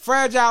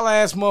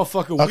 ass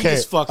motherfucker. Weak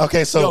as fuck.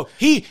 Okay, so-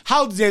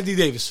 how old is Anthony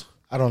Davis?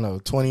 I don't know,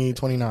 20,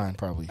 29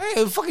 probably.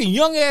 Hey, a fucking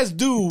young ass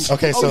dude.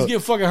 Okay, always so-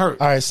 get fucking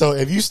hurt. All right, so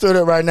if you stood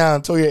up right now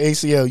and tore your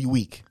ACL, you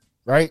weak,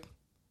 right?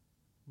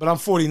 But I'm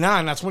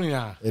 49, not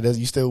 29. It does.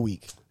 You still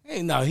weak,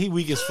 Hey, no, he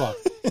weak as fuck.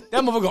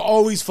 That motherfucker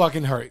always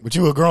fucking hurt. but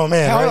you a grown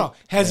man, Hold right? on.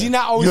 Has he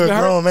not always You're been a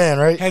hurt? grown man,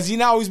 right? Has he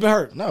not always been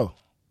hurt? No,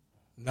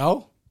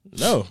 No.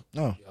 No.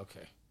 no. Okay.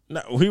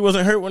 No, he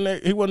wasn't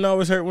hurt he wasn't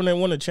always hurt when they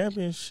won a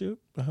championship.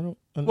 I don't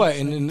What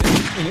in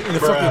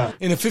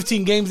the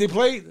 15 games they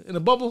played in the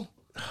bubble?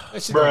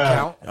 That shit don't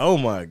count. Oh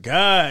my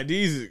God,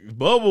 these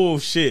bubble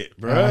shit,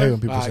 bro. I hate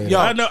when people say Yo,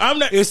 that. I know. I'm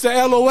not. It's the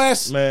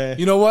LOS, Man.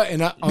 You know what?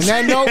 And on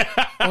that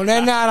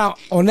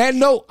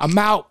note, I'm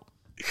out.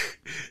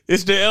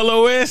 It's the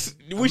LOS.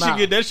 We should out.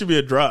 get that. Should be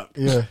a drop.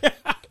 Yeah.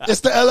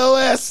 It's the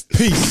LOS.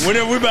 Peace.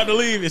 Whenever we about to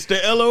leave, it's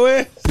the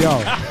LOS. Yo,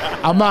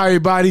 I'm out,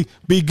 everybody.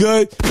 Be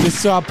good. This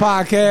is our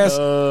podcast.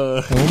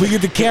 And when we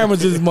get the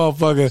cameras in this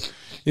motherfucker,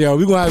 yo,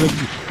 we gonna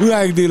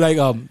have to do like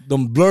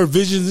them blur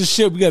visions and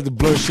shit. We got to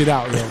blur shit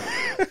out, yo.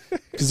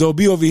 Cause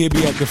OB over here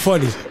be acting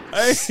funny.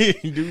 I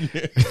ain't do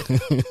that.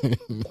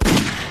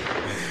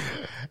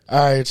 All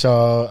right,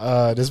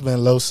 y'all. This has been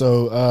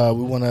Loso.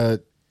 We want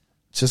to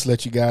just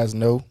let you guys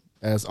know,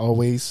 as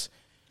always,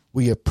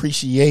 we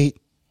appreciate.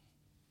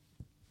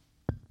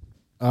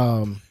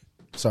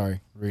 Sorry,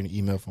 reading an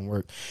email from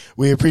work.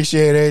 We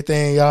appreciate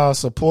everything y'all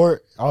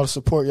support, all the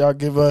support y'all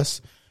give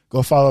us.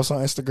 Go follow us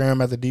on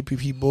Instagram at the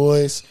DPP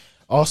Boys.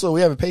 Also,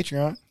 we have a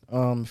Patreon.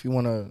 If you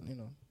want to,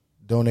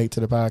 donate to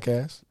the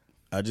podcast.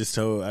 I just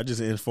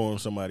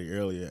informed somebody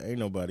earlier. Ain't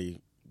nobody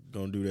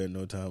gonna do that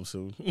no time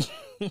soon.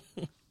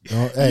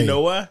 Hey, you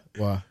know why?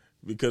 Why?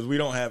 Because we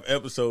don't have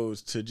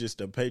episodes to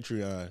just a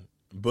Patreon.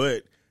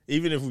 But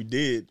even if we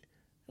did,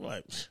 I'm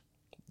like,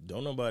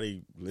 don't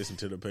nobody listen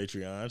to the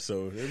Patreon.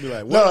 So they'd be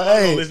like, well,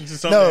 I'm gonna listen to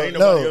something that ain't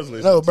nobody else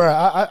listening to. Bro.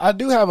 I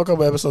do have a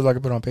couple episodes I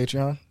can put on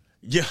Patreon.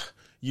 Yeah,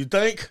 you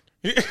think?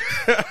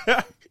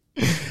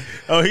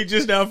 Oh, he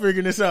just now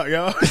figuring this out,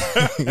 y'all.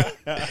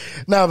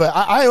 No, but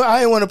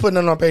I ain't want to put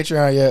nothing on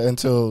Patreon yet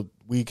until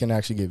we can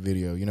actually get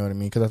video. You know what I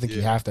mean? Because I think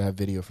you have to have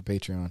video for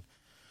Patreon.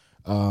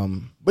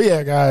 But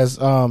yeah, guys,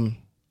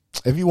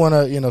 if you want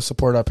to,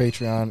 support our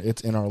Patreon,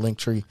 it's in our link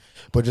tree.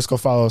 But just go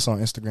follow us on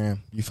Instagram.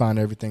 You find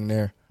everything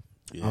there.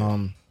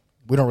 Yeah.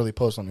 We don't really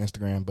post on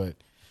Instagram, but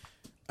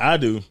I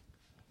do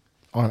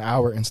on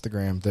our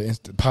Instagram, the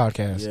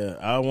podcast. Yeah,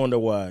 I wonder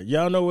why.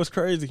 Y'all know what's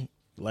crazy?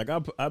 Like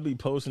I be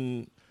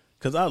posting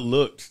because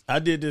I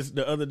did this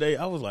the other day.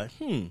 I was like,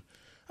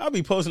 I'll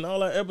be posting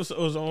all our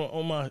episodes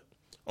on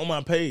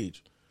my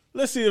page.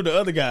 Let's see if the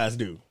other guys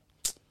do.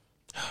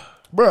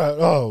 Bruh,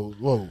 oh,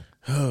 whoa.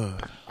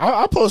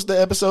 I post the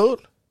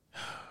episode.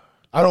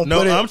 I don't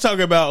put it. I'm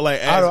talking about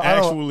like as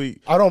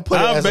actually. I don't put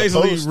it as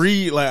basically a post.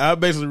 I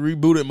basically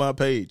rebooted my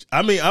page.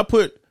 I mean, I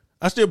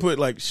still put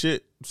like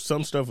shit,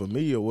 some stuff of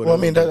me or whatever. Well,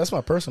 I mean, that's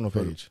my personal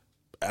page.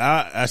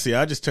 I see.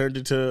 I just turned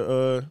it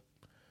to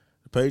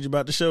a page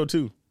about the show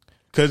too,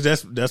 because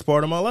that's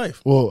part of my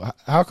life. Well,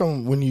 how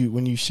come when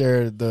you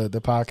share the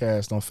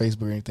podcast on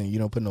Facebook or anything, you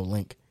don't put no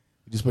link?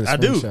 You just put a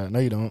screenshot. I do. No,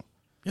 you don't.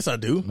 Yes, I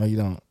do. No, you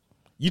don't.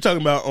 You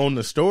talking about on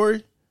the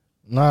story?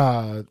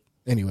 Nah.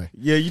 Anyway.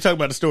 Yeah, you talking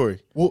about the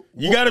story. Well,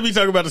 you got to be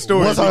talking about the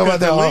story. We'll talk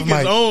about that off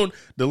mic.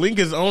 The link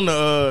is on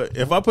the.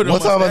 If I put it, we'll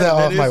on talk my about that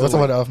status, off mic. We'll talk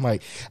about that off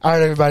mic. All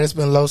right, everybody. It's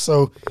been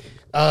Loso.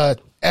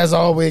 As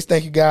always,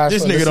 thank you guys.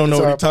 This nigga don't know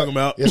what he's talking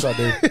about. Yes, I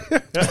do.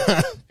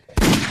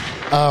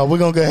 We're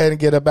gonna go ahead and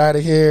get up out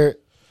of here.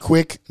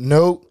 Quick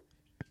note: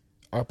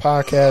 our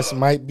podcast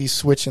might be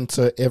switching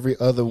to every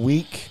other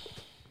week,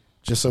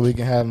 just so we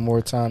can have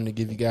more time to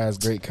give you guys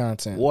great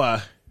content.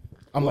 Why?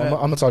 I'm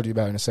gonna talk to you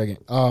about it in a second.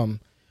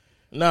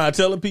 Nah,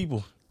 tell the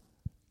people.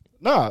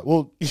 Nah,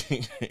 well,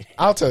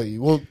 I'll tell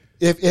you. Well,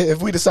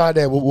 if we decide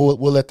that, we'll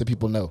let the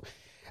people know.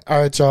 All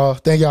right, y'all.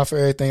 Thank y'all for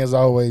everything as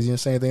always. You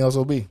didn't say anything else,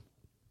 OB?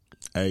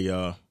 Hey,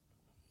 y'all.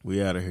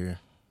 We out of here.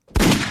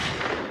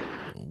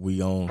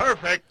 We on.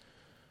 Perfect.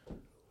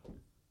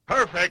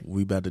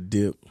 We about to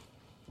dip.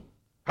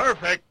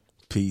 Perfect.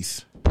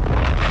 Peace. And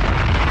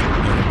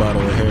a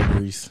bottle of hair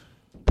grease.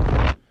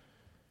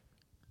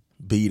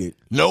 Beat it.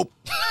 Nope.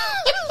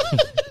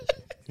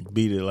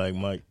 Beat it like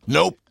Mike.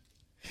 Nope.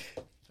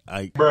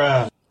 Ike.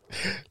 Bruh.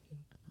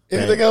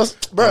 Anything else?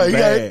 Bro, you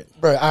got it?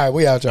 Bro, all right,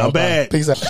 we out, y'all. I'm bad. Peace out.